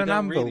we not Ideally, got we an don't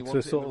anvil really to want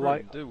it in sort the of room,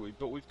 like- do we?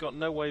 But we've got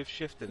no way of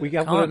shifting We it.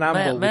 have with an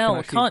anvil. Mel,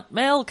 we can actually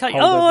Mel, can't.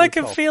 hold Oh, over I the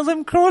can top. feel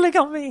them crawling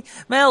on me.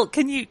 Mel,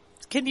 can you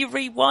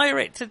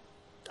rewire it to?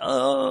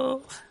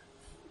 Oh,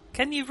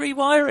 can you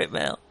rewire it,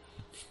 Mel?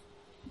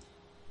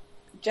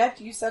 Jed,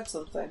 you said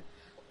something.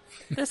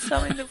 There's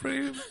some in the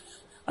room.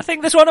 I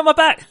think there's one on my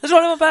back. There's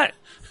one on my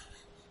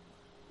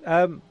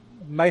back.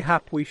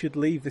 Mayhap we should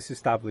leave this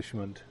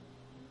establishment.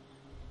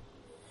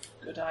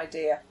 Good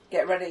idea.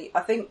 Get ready.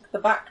 I think the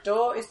back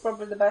door is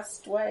probably the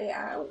best way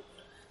out.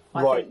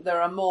 I Right. think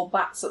there are more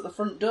bats at the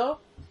front door.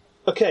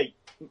 Okay,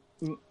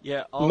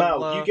 Yeah, I'll,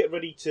 Mal, you get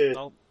ready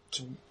to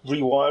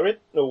rewire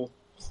it, or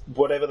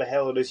whatever the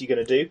hell it is you're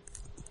going to do.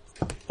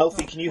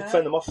 Alfie, can you Okay.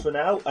 fend them off for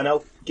now, and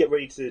I'll get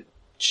ready to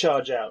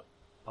charge out.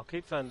 I'll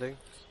keep fending.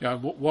 yeah,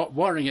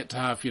 wiring it to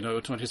have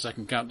a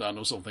 20-second countdown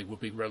or something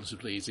would be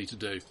relatively easy to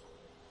do.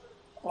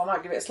 Well, I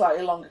might give it a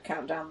slightly longer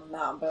countdown than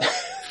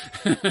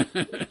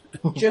that,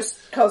 but just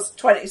because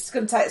it's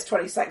going to take us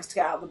 20 seconds to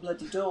get out the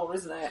bloody door,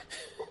 isn't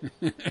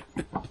it?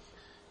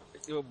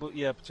 But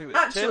yeah, particularly.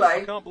 Actually, Tim, I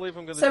can't believe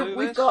I'm going to So do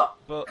we've this. got.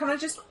 But Can I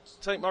just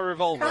take my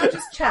revolver.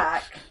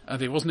 check?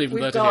 And he wasn't even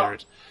We've there to got- hear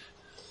it.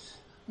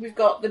 We've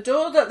got the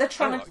door that they're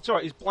trying to. It's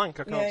alright, he's blank,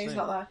 I can't Yeah, see he's him.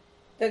 not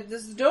there.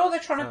 There's the door they're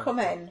trying to Oh. come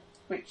in,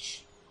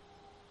 which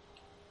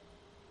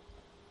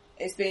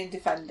is being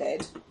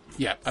defended.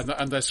 Yeah,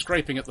 and they're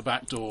scraping at the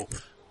back door,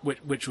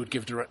 which would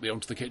give directly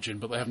onto the kitchen,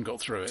 but they haven't got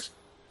through it.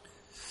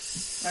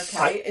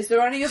 Okay, is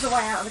there any other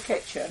way out of the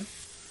kitchen?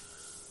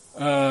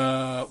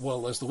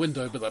 Well, there's the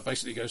window, but that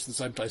basically goes to the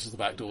same place as the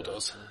back door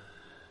does.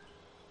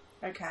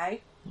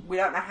 Okay, we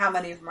don't know how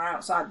many of them are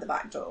outside the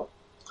back door.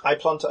 I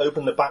plan to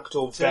open the back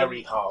door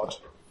very hard.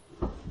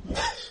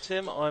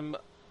 Tim, I'm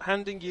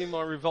handing you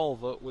my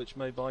revolver, which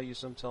may buy you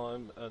some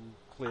time and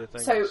clear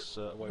things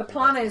So away the from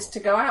plan that is door. to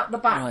go out the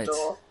back Right.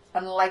 door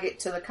and leg it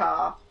to the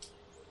car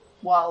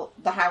while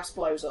the house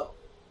blows up.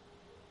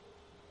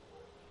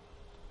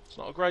 It's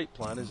not a great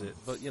plan, is it?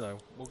 But,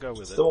 we'll go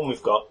with It's it. the one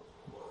we've got.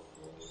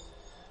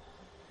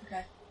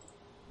 Okay.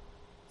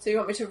 So you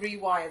want me to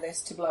rewire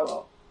this to blow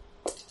up?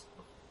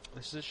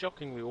 This is a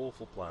shockingly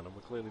awful plan, and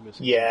we're clearly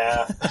missing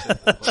Yeah.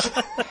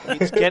 something.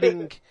 It's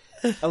getting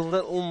a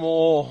little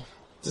more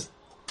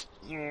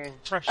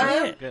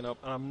pressure getting up,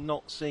 and I'm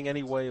not seeing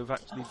any way of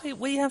actually...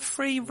 We have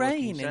free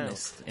reign in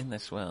out.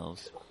 this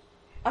world.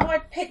 Have I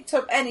picked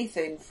up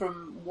anything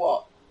from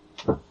what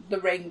the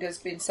ring has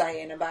been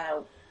saying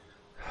about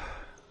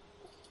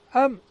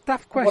Daft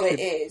what question.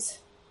 it is?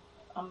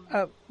 I'm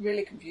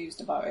really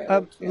confused about it.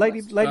 to be Lady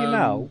honest.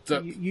 Mel,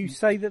 the- you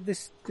say that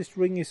this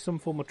ring is some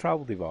form of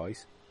travel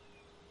device.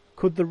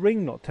 Could the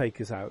ring not take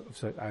us out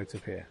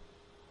of here?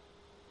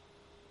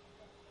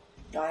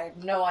 I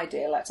have no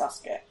idea. Let's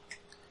ask it.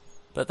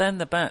 But then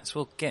the bats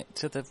will get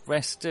to the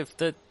rest of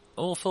the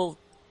awful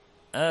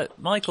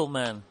Michael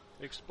man.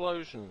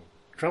 Explosion.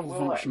 Travel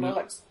function.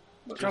 Travel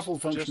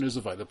Just- function is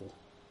available.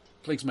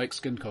 Please make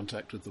skin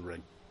contact with the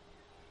ring.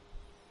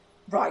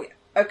 Right.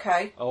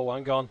 Okay. Oh,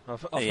 hang on.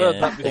 I've Yeah.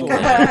 heard that before.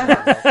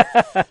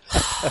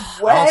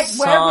 Where will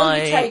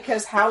sigh. you take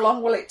us? How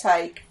long will it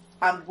take?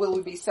 And will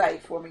we be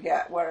safe when we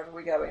get wherever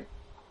we're going?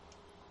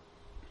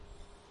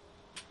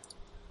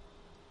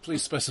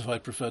 Please specify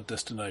preferred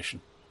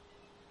destination.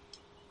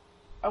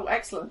 Oh,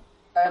 excellent.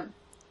 Where-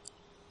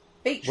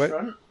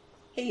 Beachfront,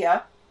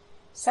 here,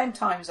 same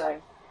time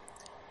zone.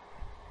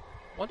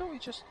 Why don't we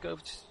just go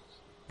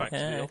back to the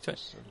Yeah,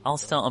 office? I'll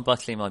start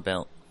unbuckling my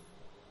belt.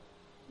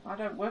 I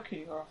don't work in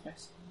your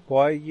office.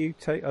 Why are you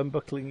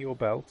unbuckling your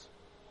belt?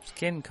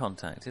 Skin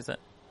contact, is it?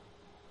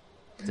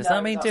 Does No,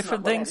 that mean that's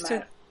different not what things it to...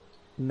 meant.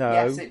 No.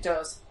 Yes, it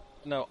does.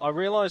 No, I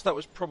realised that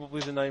was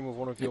probably the name of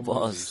one of your It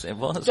movies.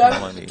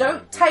 was.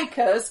 Don't take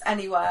us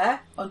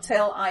anywhere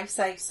until I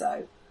say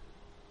so.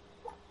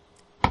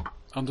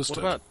 Understood.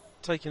 What about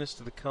taking us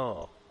to the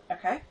car?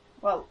 Okay.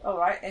 Well, all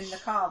right. In the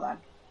car then.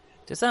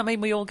 Does that mean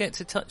we all get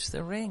to touch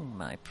the ring,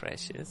 my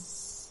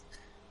precious?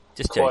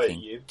 Just Quiet, joking.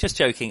 you. Just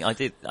joking. I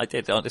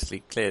did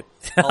honestly clear.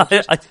 I'll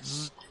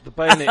just the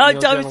bayonet in I'm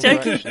your general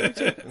joking.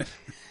 direction.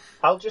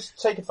 I'll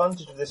just take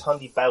advantage of this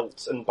handy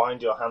belt and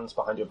bind your hands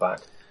behind your back.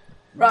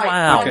 Right.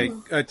 Wow. Okay,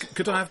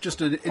 could I have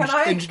just an Can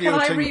I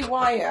ingenuity?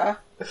 rewire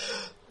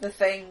the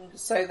thing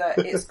so that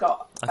it's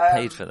got... I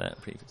paid for that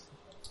previously.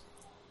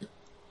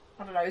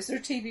 I don't know, is there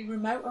a TV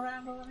remote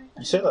around or anything?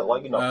 You say that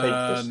like you're not paid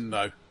for this.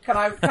 No. Can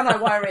I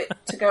wire it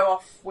to go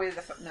off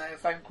with no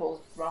phone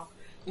call? Wrong.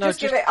 No, I'll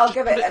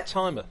give it put a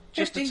timer.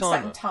 Just a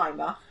 15-second timer.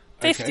 timer.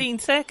 15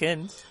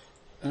 seconds?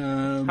 How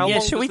Yeah,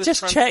 long should we does this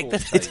just check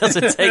transport that it take?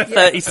 doesn't take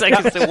 30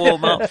 seconds to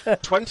warm up?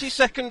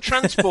 20-second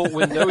transport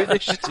window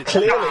initiative.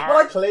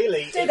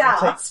 Clearly, did it will take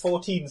ask.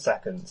 14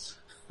 seconds.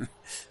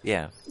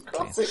 Yeah. Of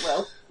course it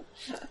will.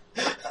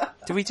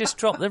 Do we just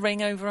drop the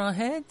ring over our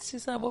heads?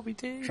 Is that what we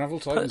do? Travel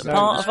time Put is part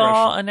our of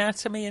our discretion.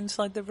 anatomy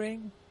inside the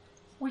ring?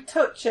 We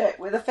touch it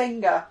with a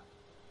finger.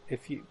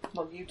 If you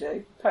Well, you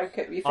do. Poke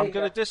it with your I'm finger.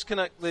 going to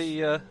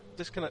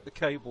disconnect the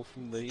cable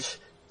from the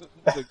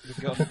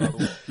gun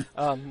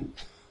barrel.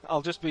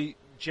 I'll just be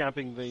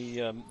jabbing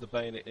the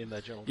bayonet in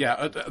there, John. Yeah,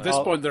 at this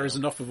point there is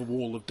enough of a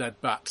wall of dead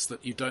bats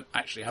that you don't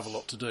actually have a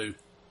lot to do.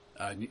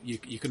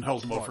 You can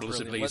hold them off Right,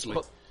 relatively brilliant. easily.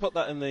 Let's put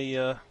that in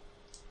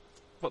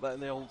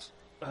the old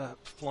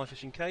fly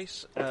fishing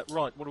case.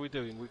 Right, what are we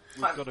doing? We've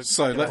got to.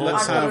 So let's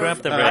I've got have grab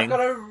the I've ring. got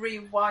to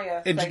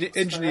rewire things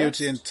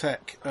ingenuity for and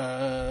tech.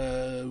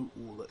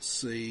 Let's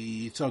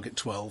see, target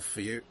 12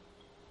 for you.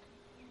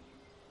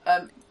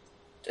 this.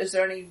 Is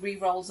there any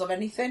re-rolls of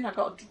anything? I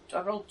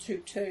rolled 2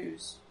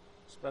 2s.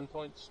 Spend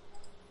points.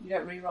 You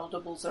don't re-roll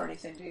doubles or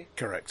anything, do you?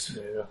 Correct.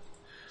 Yeah.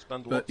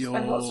 Spend But lots.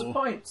 Spend lots of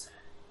points.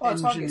 Well,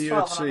 the target's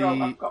 12 and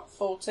Ingenuity- I've got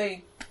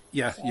 14.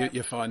 Yeah,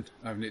 you're fine.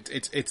 I mean,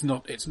 it's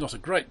not a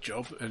great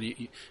job, and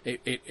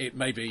it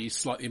may be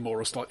slightly more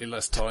or slightly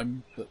less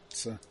time, but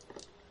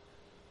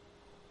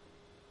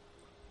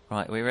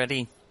Right, we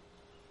ready?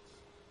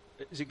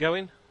 Is it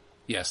going?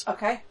 yes.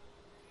 Okay.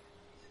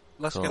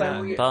 Let's Call get So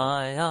out. we-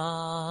 by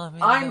army.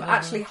 I'm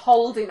actually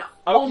holding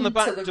Open onto the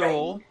back the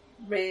door. ring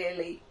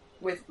really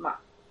with my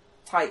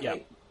tightly. Yeah.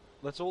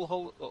 Let's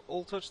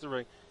all touch the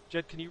ring.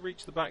 Jed, can you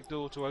reach the back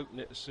door to open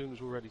it as soon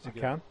as we're ready to I go?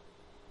 can.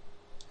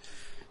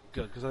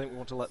 Good, because I think we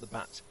want to let the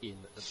bats in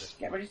at this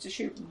Get point. ready to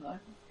shoot them though.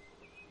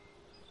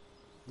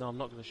 No, I'm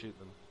not going to shoot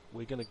them.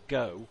 We're going to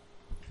go.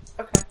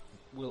 Okay.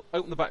 We'll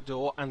open the back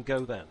door and go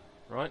then,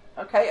 right?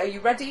 Okay, are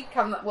you ready?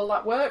 Will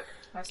that work?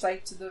 I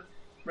say to the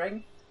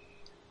ring.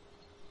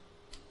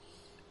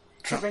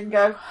 To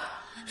Ringo.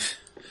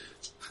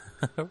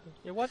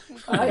 Yeah, why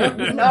didn't I have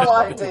no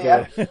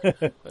idea.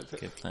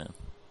 Good plan.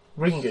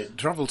 Ringing.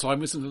 Travel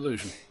time is an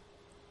illusion.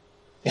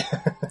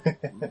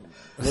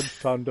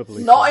 Lunchtime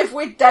doubly. Not if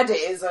we're dead it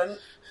isn't.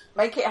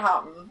 Make it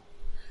happen.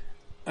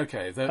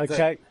 Okay.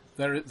 Okay.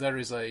 There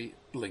is a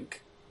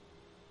link,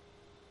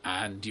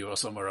 and you are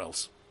somewhere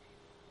else.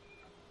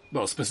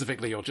 Well,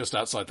 specifically, you're just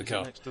outside the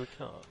car. next to the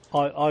car?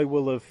 I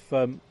will have.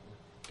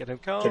 Get in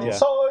the car. Get Yeah.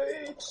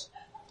 inside!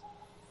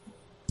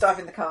 Drive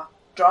in the car.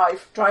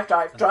 Drive.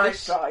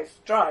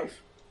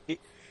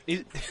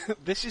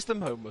 This is the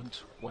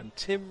moment when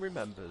Tim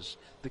remembers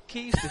the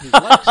keys to his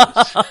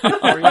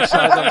Lexus are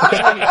inside the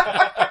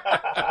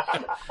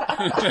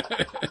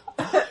tape.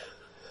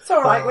 It's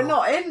alright, we're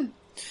not in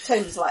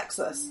Tim's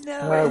Lexus.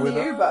 No, We're in we're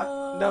the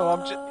Uber.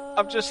 No,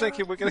 I'm just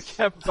thinking we're going to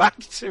get back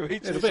to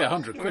it. It'll be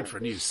 £100 for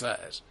a new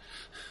set.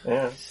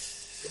 Yeah.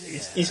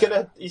 He's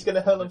gonna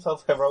hurl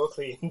himself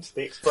heroically into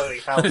the exploding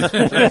house.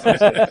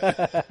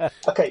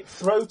 Okay,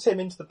 throw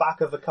Tim into the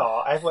back of the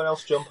car. Everyone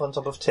else jump on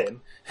top of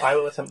Tim. I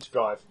will attempt to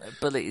drive.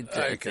 But it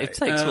Okay,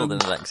 takes more than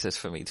a Lexus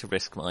for me to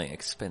risk my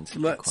expensive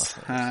Let's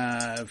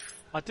requirements. have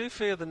I do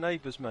fear the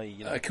neighbours may,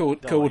 die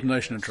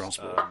coordination and in this.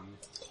 transport. I'm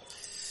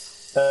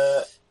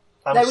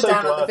They were so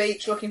down glad. at the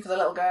beach looking for the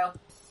little girl.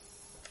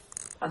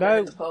 And No. they're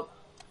in the pub.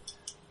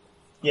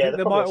 Yeah, They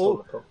they're might probably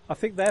all. still I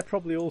think they're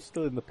probably all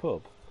still in the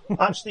pub.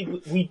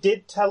 Actually, we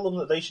did tell them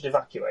that they should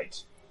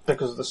evacuate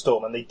because of the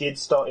storm, and they did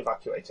start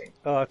evacuating.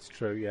 Oh, that's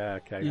true. Yeah.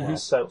 Okay. Well,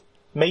 So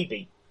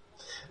maybe.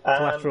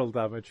 collateral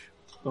damage.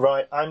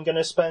 Right, I'm going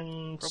to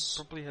spend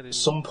Probably heading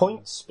some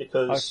points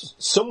because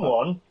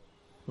someone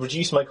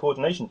reduced my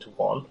coordination to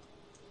 1.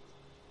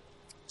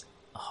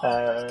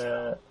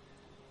 Never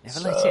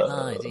let it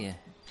lie, do you?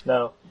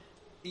 No.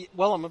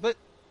 Well, I'm a bit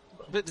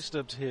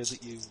disturbed to hear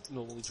that you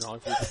normally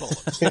drive with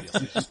bollocks, to be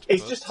honest.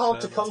 It's But, just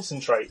hard to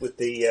concentrate with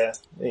the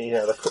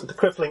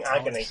crippling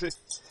agony.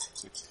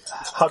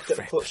 Hard to get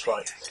the clutch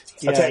right.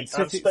 Yeah, Okay,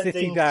 I'm sitting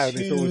spending down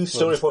is 2 always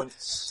story fun.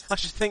 points. I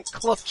should think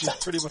clutch is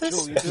pretty much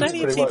all you do. Plenty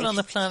of pretty people much. on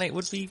the planet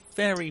would be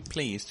very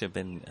pleased to have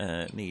been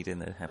needing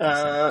the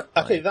happy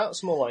Okay,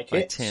 that's more like by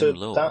it. Tim So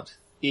Lord. that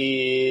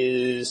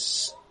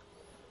is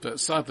But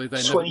sadly,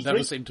 they 23?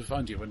 never seem to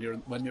find you when you're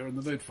in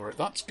the mood for it.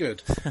 That's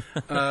good,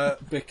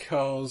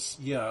 because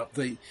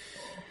the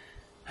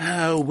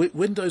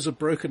windows are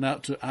broken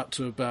out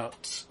to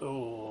about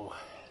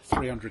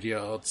 300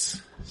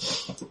 yards.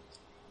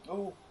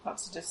 Oh,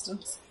 that's a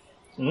distance.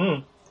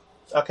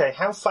 okay.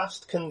 How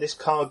fast can this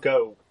car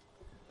go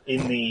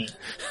in the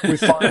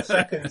 5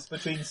 seconds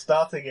between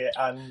starting it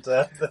and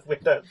the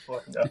windows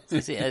blowing up?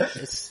 Is it a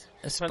Depends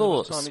on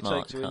what sports time it smart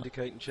takes to car?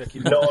 indicate and check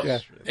your No. numbers, Yeah.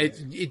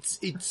 really.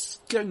 It's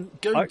going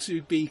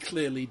to be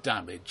clearly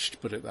damaged,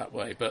 put it that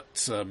way, but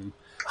not to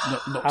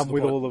And the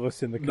with point, all of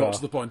us in the car. not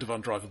to the point of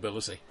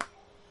undrivability.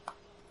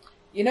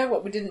 You know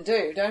what we didn't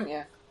do, don't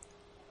you?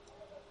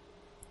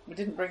 We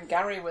didn't bring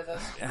Gary with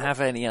us. Have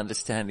any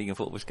understanding of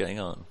what was going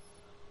on?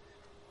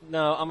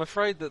 No, I'm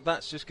afraid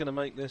that's just going to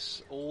make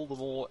this all the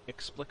more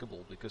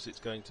explicable, because it's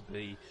going to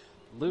be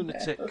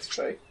lunatic Yeah, that's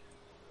true.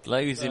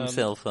 Blows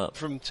himself up.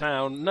 from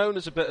town, known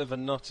as a bit of a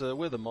nutter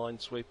with a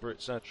minesweeper,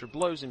 etc.,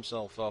 blows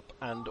himself up,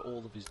 and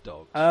all of his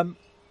dogs.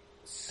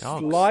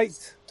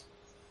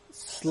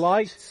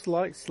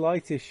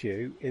 Slight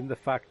issue in the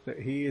fact that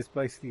he is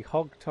basically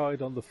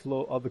hog-tied on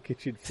the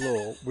kitchen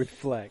floor with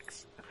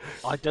Flex.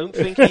 I don't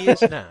think he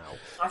is now.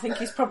 I think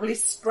he's probably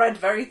spread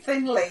very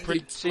thinly.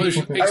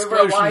 Explosions Over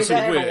a wide are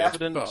area.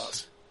 weird,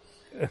 but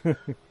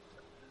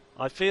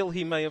I feel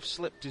he may have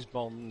slipped his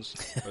bonds,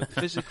 both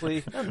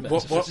physically and one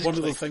of the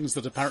metaphysically. things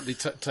that apparently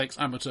takes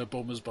amateur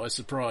bombers by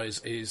surprise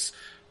is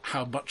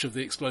how much of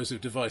the explosive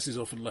device is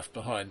often left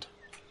behind.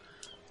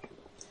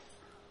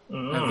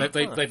 And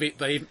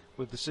they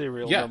With the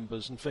serial Yeah.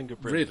 numbers and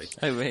fingerprints. really.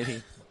 Oh,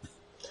 really?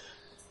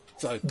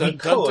 So don't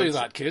could. do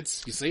that,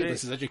 kids. You see,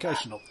 this is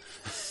educational.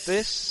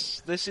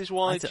 This is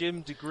why I don't-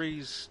 Jim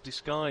Degree's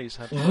disguise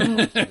had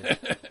problems in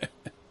it.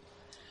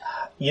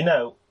 You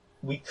know,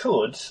 we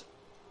could,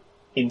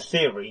 in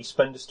theory,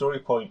 spend a story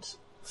point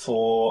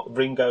for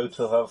Ringo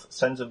to have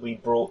sensibly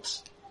brought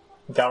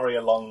Gary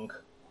along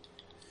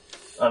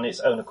on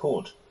its own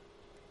accord.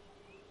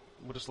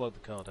 Would have slowed the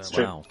car down.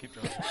 true. Wow. Keep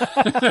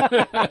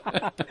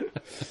driving.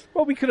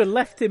 Well, we could have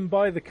left him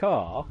by the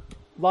car,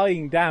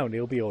 lying down.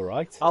 He'll be all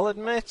right. I'll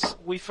admit,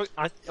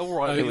 all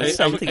right. It was A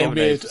something of an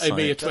mere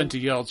oversight. 20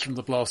 yards from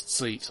the blast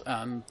seat,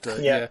 and Yeah.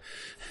 yeah.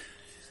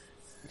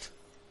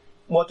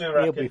 What do you He'll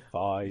reckon? be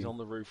fine. He's on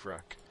the roof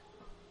rack.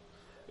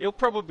 He'll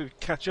probably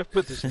catch up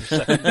with us in a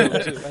second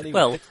or two anyway.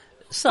 Well,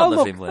 some Oh, of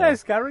look, him will.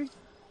 there's Gary.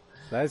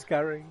 There's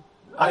Gary.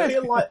 I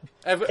feel like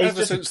Ever It's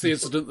just- since the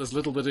incident, there's a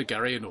little bit of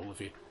Gary in all of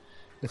you.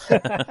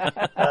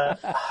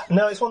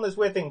 no, it's one of those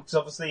weird things. 'Cause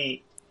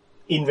obviously,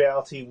 in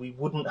reality, we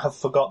wouldn't have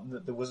forgotten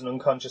that there was an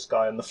unconscious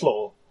guy on the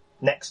floor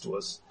next to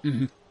us.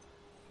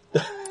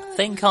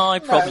 Think I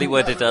probably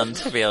would have done,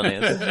 to be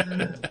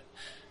honest.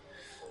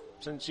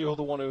 Since you're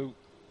the one who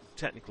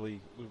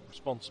technically was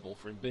responsible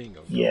for him being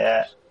on.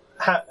 Yeah.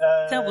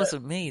 That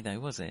wasn't me, though,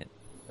 was it?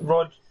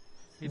 Roger.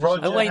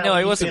 Oh, wait, how no, are I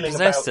you wasn't feeling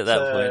possessed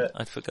about, at that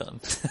point. I'd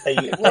forgotten.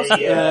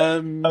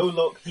 Oh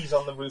look, he's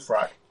on the roof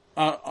rack.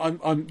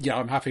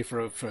 I'm happy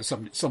for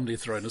somebody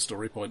throwing a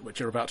story point, which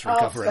you're about to I'll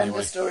recover spend anyway.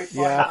 a story point.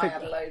 Yeah, I I think-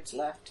 had loads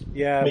left.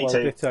 Yeah, Me well,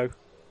 too. ditto.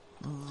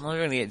 I've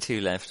only got 2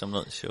 left. I'm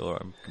not sure.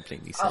 I'm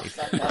completely I'll safe.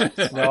 spend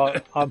loads. No,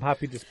 I'm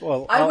happy to.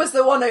 Well, I was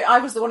the one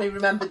who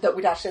remembered that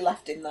we'd actually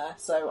left him there,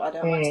 so I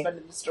don't mind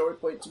spending the story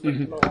point to bring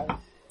him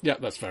along. Yeah,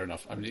 that's fair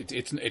enough. I mean,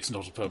 it's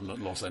not a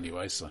permanent loss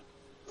anyway, so.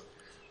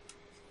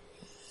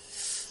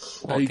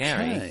 Well,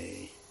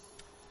 Gary.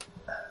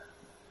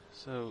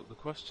 So the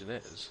question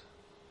is,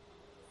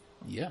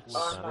 Yes. what's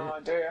Oh, that no it?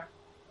 idea.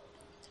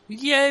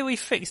 Yeah, we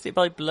fixed it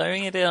by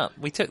blowing it up.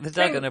 We took the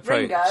Duggan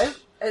approach. Ringo,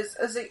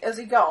 has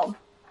he gone?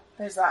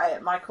 Is that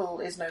it? Michael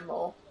is no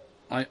more.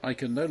 I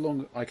can no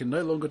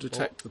longer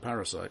detect the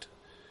parasite.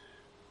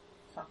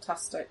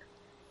 Fantastic.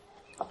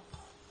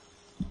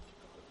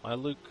 I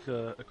look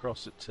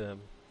across at Tim.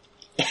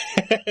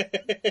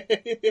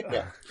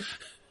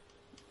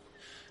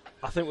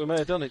 I think we may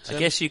have done it, Tim. I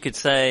guess you could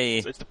say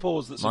It's the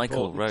pause that's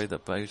Michael important. row the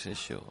boat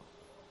ashore.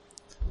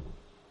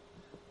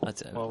 I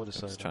don't Why know. would I I'm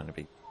say just that? trying to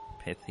be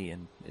pithy,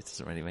 and it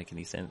doesn't really make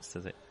any sense,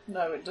 does it?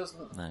 No, it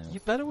doesn't. No.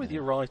 You're better with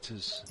your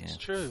writers. Yeah. It's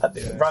true.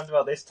 Round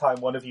about this time,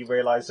 one of you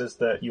realises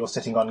that you're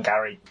sitting on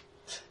Gary.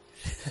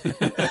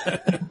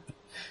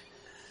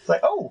 It's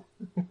like, oh,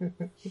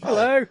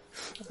 hello.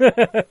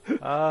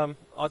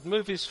 I'd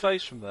move his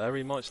face from there.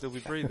 He might still be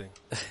breathing.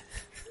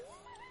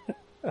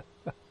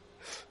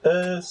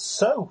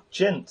 so,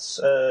 gents,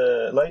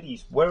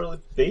 ladies, where will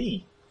it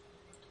be?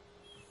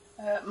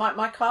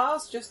 My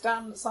car's just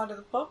down the side of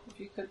the pub. If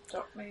you could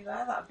drop me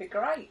there, that'd be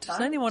great. Does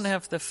thanks. anyone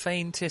have the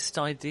faintest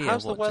idea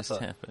How's the what just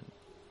weather? happened?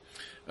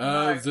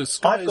 The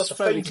sky I've got is the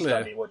fairly faintest clear.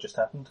 idea what just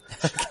happened.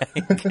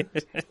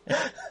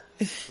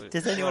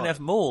 Does anyone have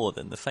more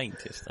than the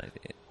faintest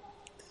idea?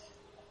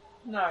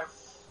 No.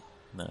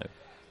 No.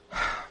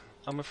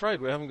 I'm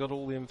afraid we haven't got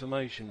all the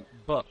information,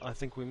 but I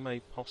think we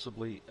may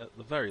possibly, at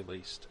the very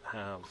least,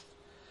 have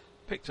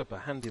picked up a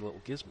handy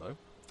little gizmo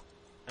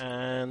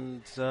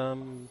and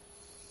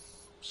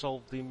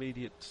solved the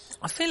immediate...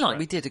 I feel like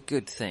we did a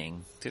good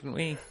thing, didn't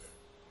we?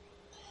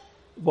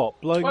 What,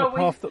 blowing Well, up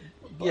we- half the...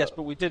 Yes,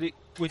 but we did it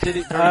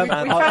very We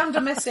badly. found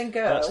a missing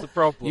girl. That's the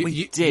problem.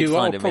 We did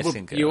find a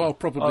missing girl. You are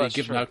probably, Oh, that's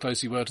given true. how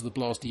close you were to the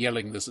blast,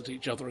 yelling this at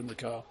each other in the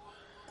car.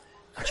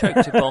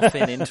 Choked a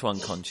boffin into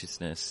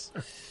unconsciousness.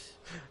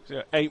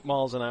 8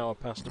 miles an hour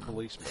past a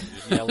policeman,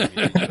 just yelling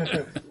at each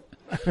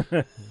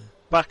other.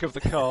 Back of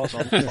the car's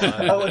on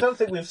fire. Oh, I don't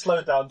think we've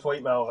slowed down to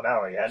 8 miles an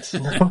hour yet.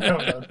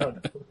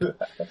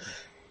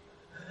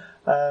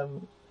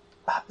 No.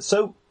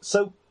 So,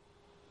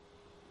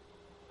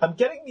 I'm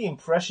getting the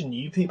impression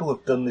you people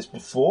have done this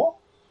before.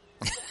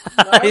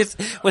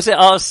 Was it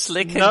our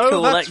slick and No,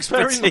 cool that's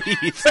very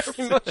expertise?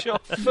 very much our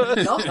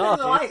first Nothing time.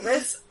 like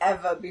this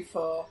ever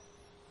before.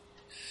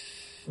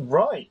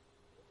 Right.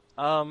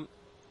 You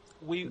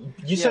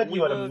said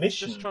you had a were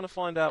mission. Just trying to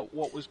find out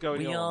what was going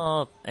We on.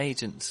 are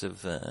agents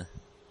of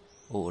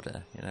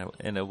order,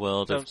 in a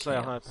world Don't of say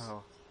a high chaos.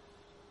 power.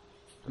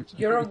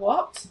 You're a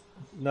what?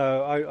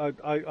 No,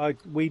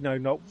 we know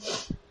not.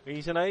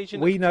 He's an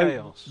agent We of know.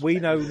 chaos. We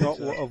know not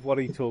of what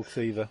he talks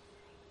either.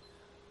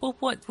 Well,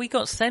 what we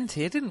got sent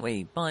here, didn't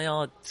we, by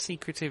our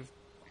secretive?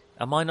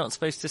 Am I not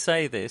supposed to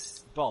say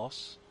this?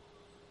 Boss.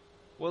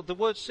 Well, the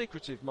word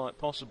secretive might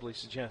possibly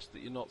suggest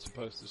that you're not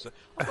supposed to say.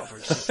 I'm not a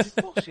very secretive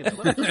boss, you know.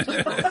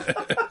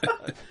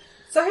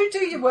 So who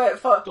do you work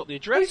for? Got the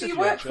address Who do if you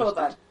you're work for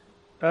then?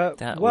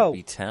 That well, would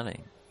be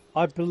telling.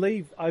 I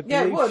believe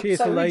Yeah, it would. she is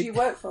So a who do lady. you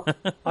work for?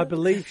 I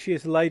believe she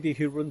is a lady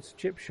who runs a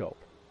chip shop.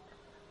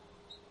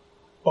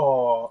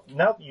 Oh,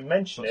 now that you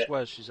mention I it,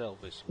 swear she's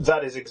Elvis.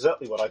 that is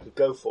exactly what I could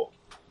go for.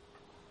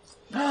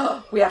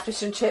 We had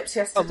fish and chips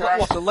yesterday.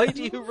 What, a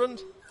lady who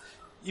runs...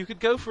 You could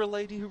go for a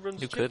lady who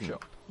runs You a chip couldn't.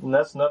 shop. And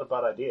that's not a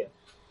bad idea.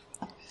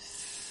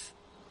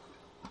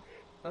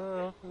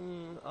 I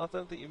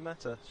don't think you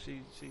met her.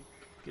 She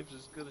gives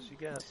as good as she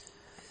gets.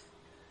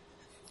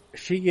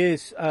 She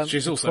is.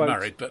 She's to also quote-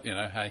 married, but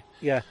hey.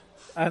 Yeah,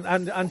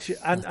 and she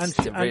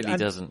It really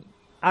doesn't.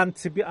 And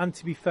to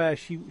be fair,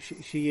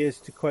 she is,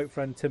 to quote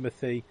friend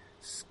Timothy,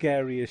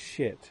 scary as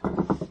shit.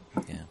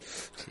 Yeah,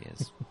 she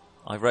is.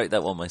 I wrote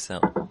that one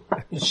myself.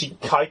 Is she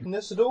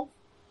chitinous at all?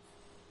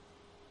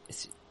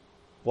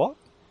 What?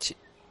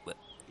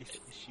 Is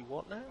she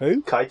what now?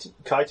 Who?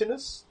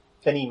 Chitinous?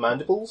 Any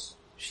mandibles?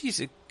 She's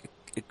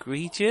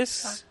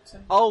egregious.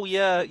 Oh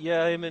yeah,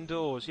 him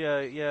indoors.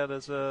 Yeah.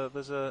 There's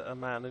a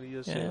man and he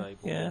does seem Yeah, able.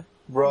 yeah.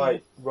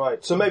 Right.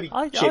 So maybe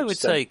I chips would then.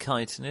 say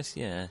chitinous.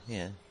 Yeah.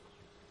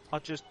 I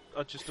just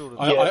ordered.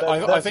 Yeah,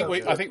 I think sounds we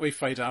good. we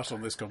fade out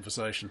on this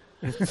conversation.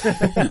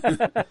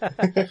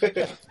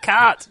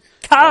 Cut.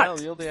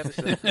 Well, you're the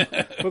editor.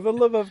 For the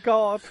love of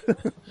God!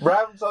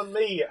 Rounds on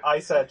me, I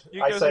said.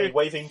 You I go say, through-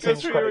 waving Go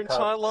Tim's through your credit entire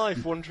card.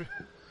 life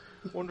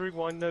wondering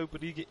why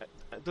nobody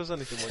does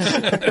anything.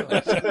 When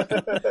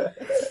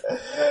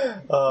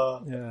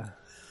Yeah.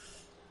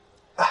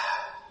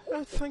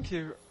 Oh, thank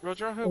you,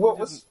 Roger. I hope What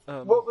we was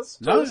didn't, what was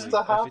supposed No.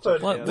 to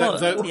happen? What-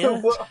 The-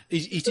 yeah.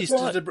 It is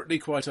deliberately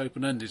quite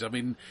open-ended. I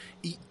mean,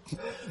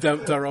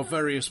 there are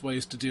various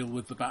ways to deal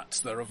with the bats.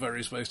 There are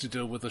various ways to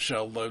deal with the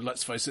shell, though,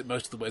 let's face it,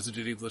 most of the ways of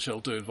dealing with the shell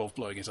do involve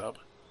blowing it up.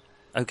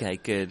 Okay,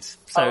 good.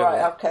 So,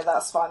 Alright, okay,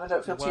 that's fine. I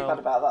don't feel too Well- bad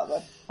about that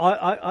then.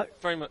 I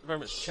very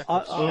much check.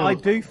 I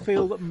do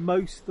feel that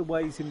most of the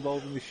ways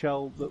involving the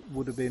shell that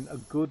would have been a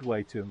good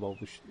way to involve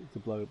to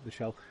blow up the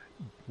shell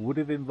would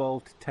have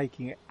involved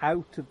taking it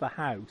out of the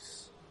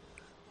house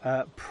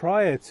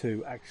prior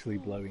to actually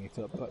blowing it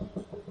up. But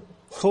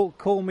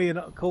call me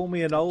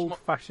an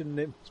old-fashioned.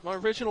 It's my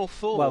original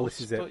thought. Well,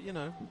 this is it. But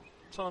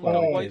time got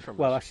away from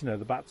Well, us. actually, no,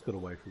 the bats got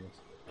away from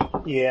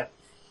us. Yeah.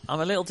 I'm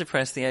a little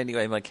depressed. The only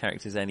way my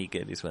character's any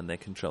good is when they're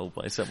controlled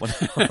by someone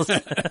else.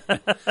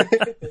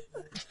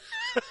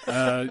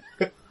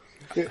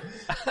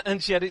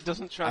 And yet it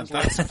doesn't And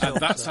translate.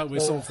 that's how we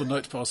solve the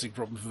note passing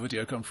problem for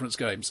video conference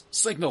games.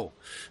 Signal.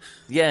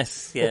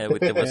 Yes, yeah.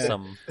 There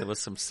was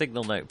some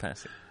signal note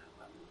passing.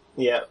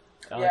 Yeah.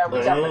 Yeah, we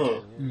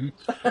definitely.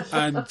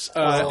 And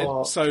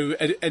so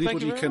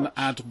anybody very can much.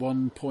 add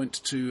 1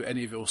 point to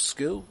any of your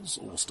skills,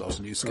 or start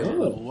a new skill at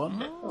level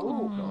 1.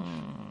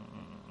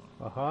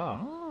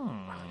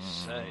 Aha.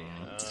 Say,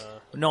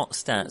 Not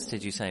stats,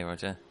 did you say,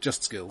 Roger?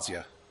 Just skills,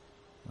 yeah.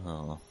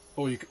 Oh.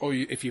 Or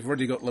if you've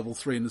already got level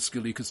 3 in the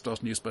skill, you could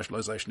start a new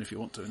specialisation if you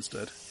want to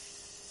instead.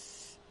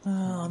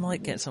 I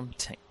might get some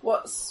tech.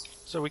 What's...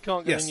 so we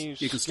can't get Yes, a new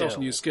you can skill. start a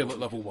new skill at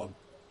level 1.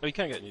 Oh, you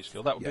can get a new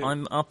skill. That would be.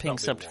 I'm upping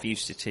that'll be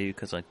subterfuge to 2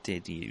 because I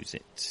did use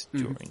it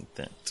during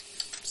that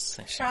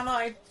session. Can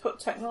I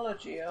put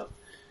technology up?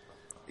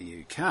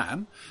 You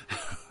can.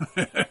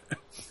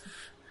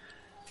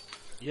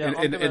 Yeah, in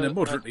I'm gonna a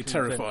moderately convince,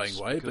 terrifying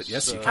way, but because,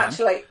 yes, you can.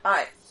 Actually,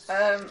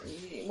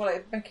 well,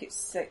 it'd make it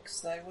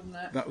 6 though, wouldn't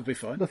it? That would be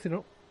fine.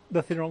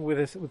 Nothing wrong with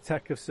this with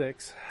tech of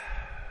 6.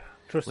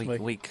 Trust me.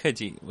 We could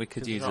use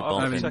a I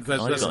bomb. mean, I've there's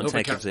got a another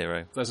tech of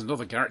 0. There's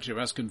another character who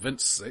has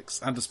convinced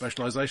 6 and a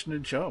specialisation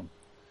in charm.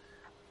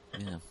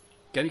 Yeah.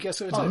 Can you guess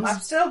who it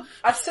is?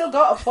 I've still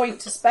got a point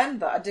to spend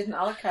that I didn't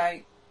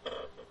allocate.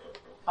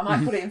 I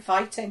might put it in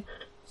fighting.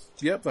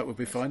 Yep, that would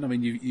be fine. I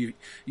mean,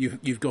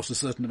 you've got a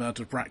certain amount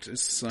of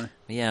practice, so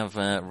We have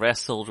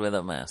wrestled with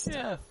a master.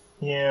 Yeah.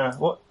 Yeah.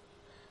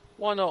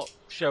 Why not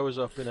show us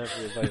up in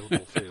every available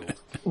field?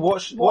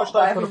 What should What,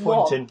 I put a having point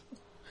what? in?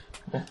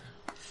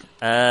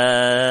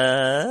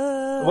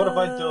 What have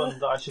I done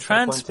that I should put a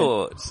point in?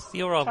 Transport.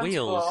 You're our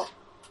wheels. Transport.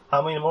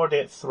 I mean, I'm already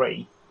at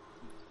 3.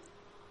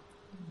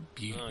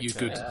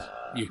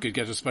 you could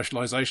get a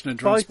specialisation in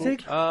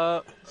transport.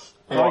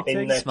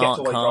 Fighting? In Smart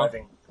getaway car.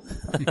 driving.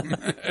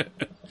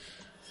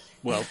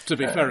 Well, to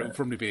be fair, it would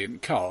probably be in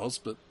cars,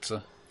 but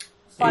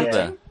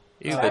Fighting.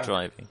 Uber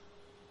driving.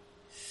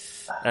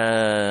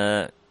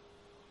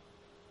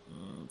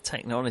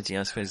 technology,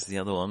 I suppose, is the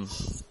other one.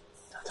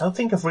 I don't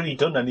think I've really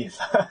done any of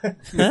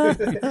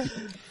that.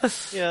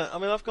 Yeah, I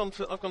mean, I've gone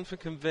for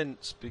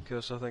convince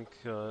because I think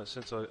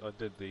since I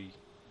did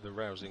the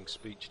rousing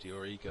speech to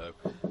your ego,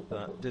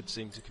 that did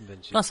seem to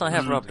convince you. Plus, I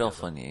have rubbed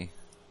off on you.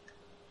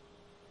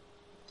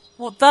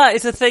 Well, that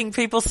is a thing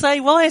people say.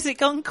 Why has it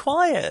gone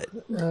quiet?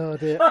 Oh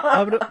dear!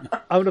 I'm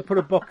gonna put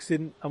a box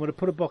in. I'm gonna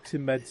put a box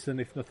in medicine.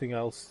 If nothing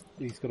else,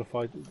 he's got to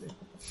fight.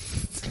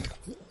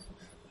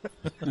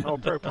 Oh,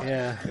 appropriate.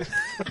 Yeah.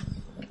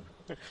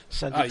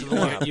 Send it to the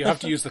lab. You have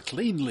to use the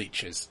clean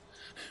leeches.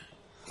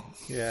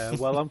 Yeah.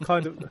 Well, I'm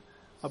kind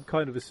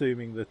of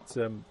assuming that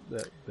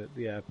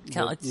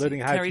learning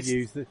how to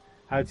use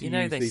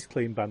these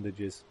clean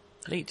bandages.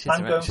 Leeches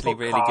I'm are going actually for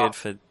really car. good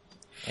for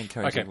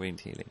encouraging Okay. wound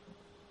healing.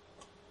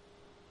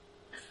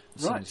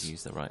 As long Right. as you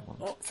use the right one.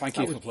 Well, thank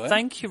you for playing.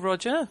 Thank you,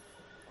 Roger.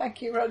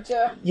 Thank you,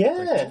 Roger.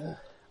 Yeah.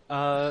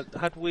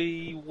 Had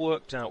we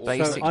worked out what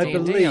Basic I D&D,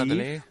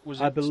 believe,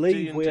 Was I it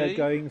believe we are D&D?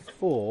 going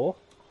for.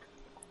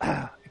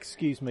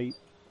 Excuse me,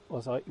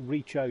 as I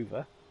reach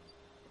over.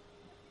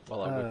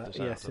 Well, I ripped this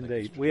out, Yes, I think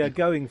indeed. it's We are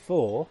going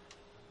for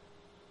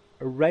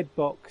a red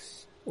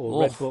box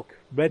or Oof.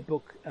 red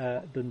book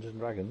Dungeons and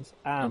Dragons,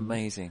 and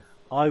Amazing.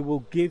 I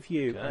will give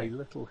you Okay. a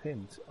little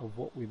hint of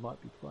what we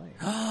might be playing.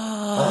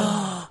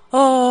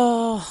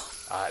 Oh,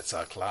 It's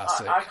a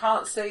classic. I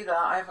can't see that.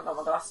 I haven't got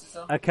my glasses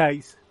on.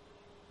 Okay,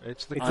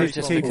 It's the It I've is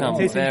just the keep- become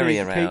it is very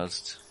indeed the keep-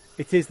 aroused.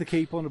 it is the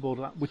Keep on the Board,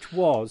 which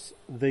was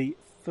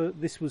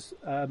this was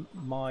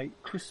my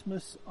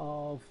Christmas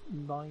of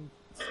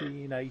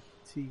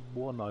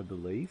 1981, I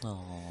believe.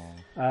 Oh.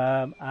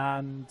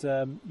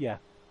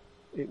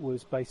 It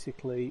was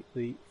basically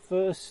the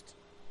first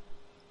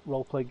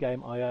roleplay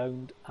game I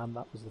owned, and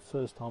that was the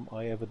first time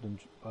I ever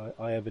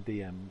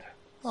DM'd.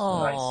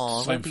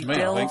 Oh, Same we'll be for me, I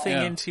delving think,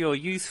 yeah. into your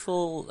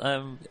youthful.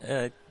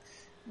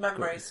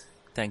 Memories.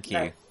 Thank you,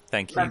 No.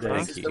 thank you,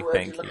 Memories thank is you, the word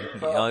thank you're you. looking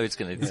for. I was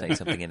going to say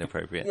something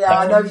inappropriate. Yeah,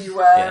 I know you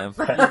were.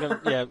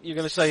 Yeah. you're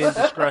going to say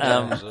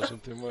indiscretions or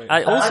something, weren't you?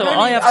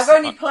 I've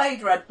only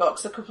played Red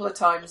Box a couple of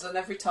times, and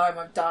every time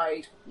I've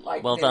died,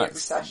 Well, nearly every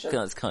that's session.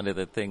 kind of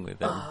the thing with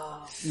them.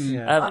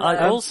 Yeah.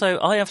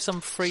 I have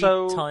some free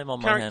So, time on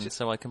my character- hands,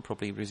 so I can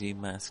probably resume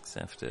masks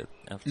after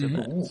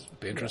that.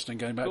 Be interesting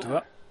going back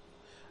to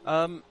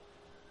that.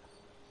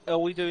 Are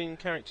we doing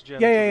character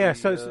gen? Yeah.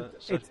 for So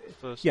the,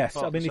 first yes,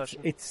 part I of the mean session?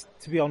 it's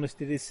to be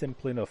honest, it is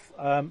simple enough.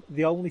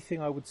 The only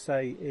thing I would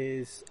say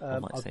is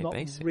might I've say not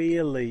basic.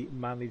 really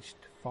managed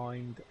to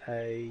find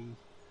a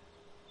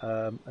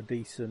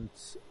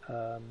decent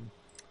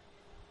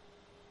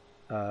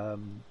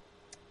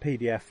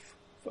PDF,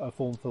 a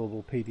form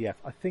fillable PDF.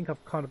 I think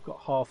I've kind of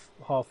got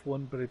half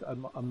one, but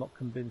I'm not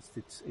convinced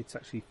it's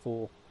actually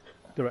for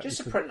directly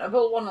Just a for,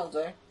 printable one will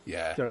do.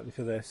 Yeah. directly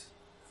for this.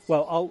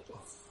 Well,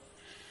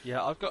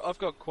 Yeah, I've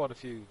got quite a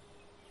few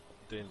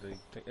D&D,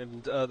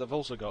 and they've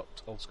also got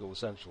Old School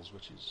Essentials,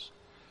 which is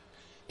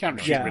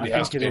Character Yeah, really I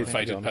has to think be it a is, to be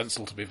faded honest.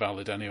 pencil to be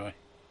valid anyway.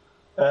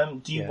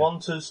 Do you Yeah.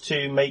 want us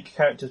to make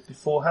characters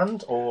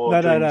beforehand or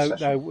no, during the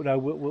session?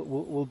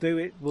 We'll do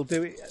it. We'll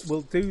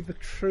do the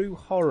true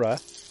horror.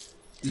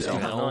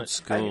 Old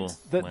school.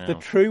 The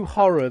true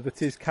horror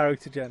that is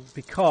character gen,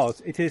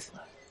 because it is.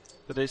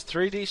 that is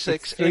 3d6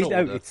 It's in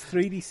order. it's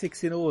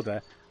 3d6 in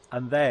order,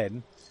 and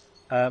then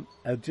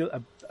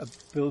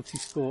ability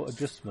score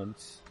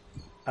adjustments.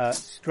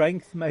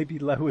 Strength may be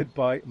lowered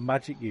by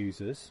magic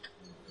users.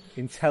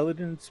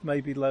 Intelligence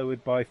may be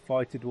lowered by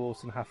fighter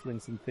dwarves and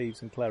halflings and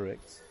thieves and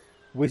clerics.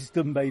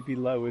 Wisdom may be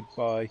lowered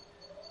by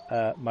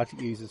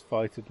magic users,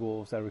 fighter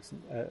dwarves,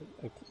 Ericsson,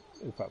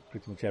 in fact,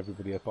 pretty much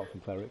everybody apart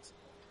from clerics.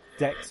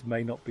 Dex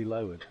may not be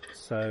lowered.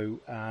 So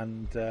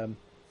and you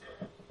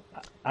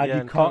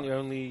can't. You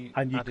only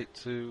and you- add it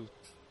to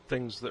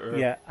things that are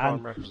Yeah, prime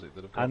and- requisite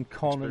that have got And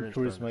con and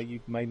experience charisma, bonus. you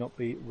may not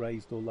be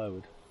raised or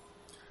lowered.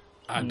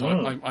 And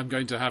I'm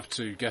going to have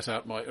to get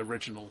out my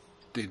original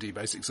D&D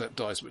basic set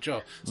dice, which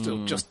are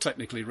still just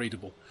technically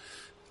readable.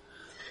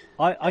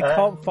 I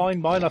can't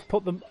find mine. I've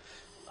put them.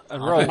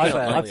 And roll I've- fairly,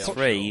 I've I'm put-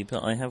 3,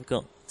 but I have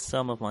got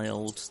some of my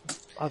old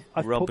I've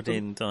put rubbed them,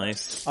 in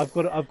dice. I've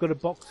got a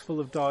box full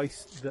of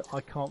dice that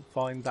I can't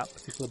find that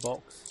particular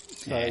box,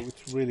 so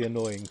it's really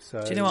annoying.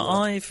 So Do you know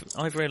what?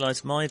 I've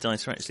realised my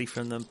dice are actually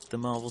from the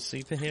Marvel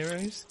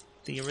superheroes,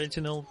 the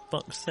original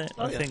box set.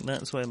 I think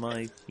that's where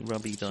my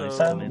rubby dice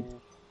So, come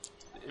in.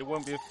 it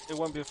won't be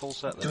a full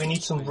set. Do we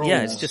need some rules?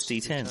 Yeah, it's just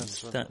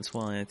D10s. D10s, That's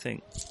why I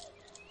think.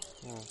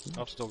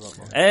 I've still got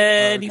mine.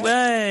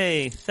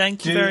 Anyway,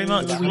 thank you Do very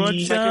much, we-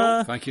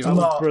 Roger. Thank you. That was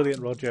Mark,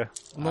 brilliant, Roger.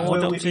 More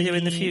Will we Doctor Who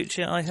in the be-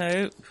 future, I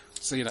hope.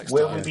 See you next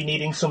will time. we be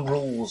needing some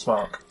rules,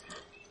 Mark?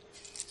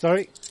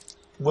 Sorry.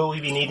 Will we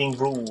be needing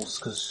rules?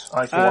 Because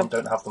I, for one,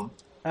 don't have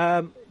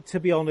them. To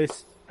be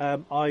honest,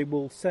 I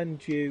will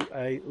send you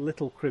a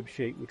little crib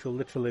sheet, which will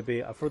literally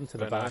be a front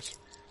and a Very back. nice.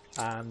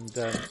 And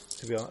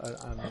to be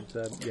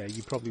honest, yeah,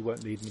 you probably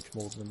won't need much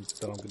more than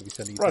that I'm going to be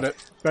sending you. Right.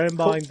 Bear in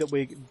mind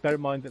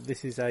that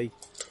this is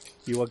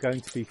you are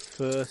going to be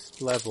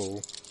first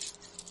level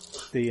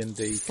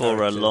D&D For a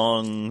character.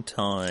 long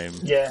time.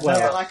 Yeah, Well,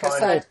 that's like I fine.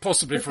 said, Or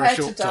possibly for a prepare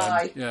short to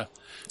time. die. Yeah.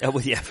 Oh,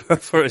 well, yeah,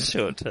 for a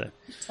short time.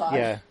 Fine.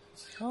 Yeah.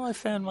 Oh, I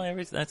found my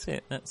original. That's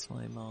it. That's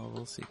my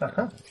Marvel secret.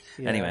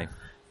 Yeah. Anyway,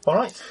 All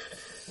right.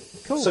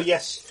 Cool. So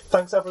yes,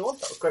 thanks everyone.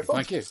 That was great fun.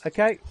 Thank you.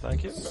 Okay.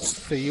 Thank you.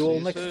 See you all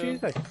next soon.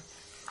 Tuesday.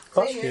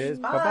 Bye. See you. Cheers.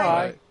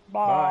 Bye.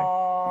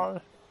 Bye-bye.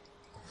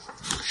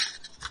 Bye.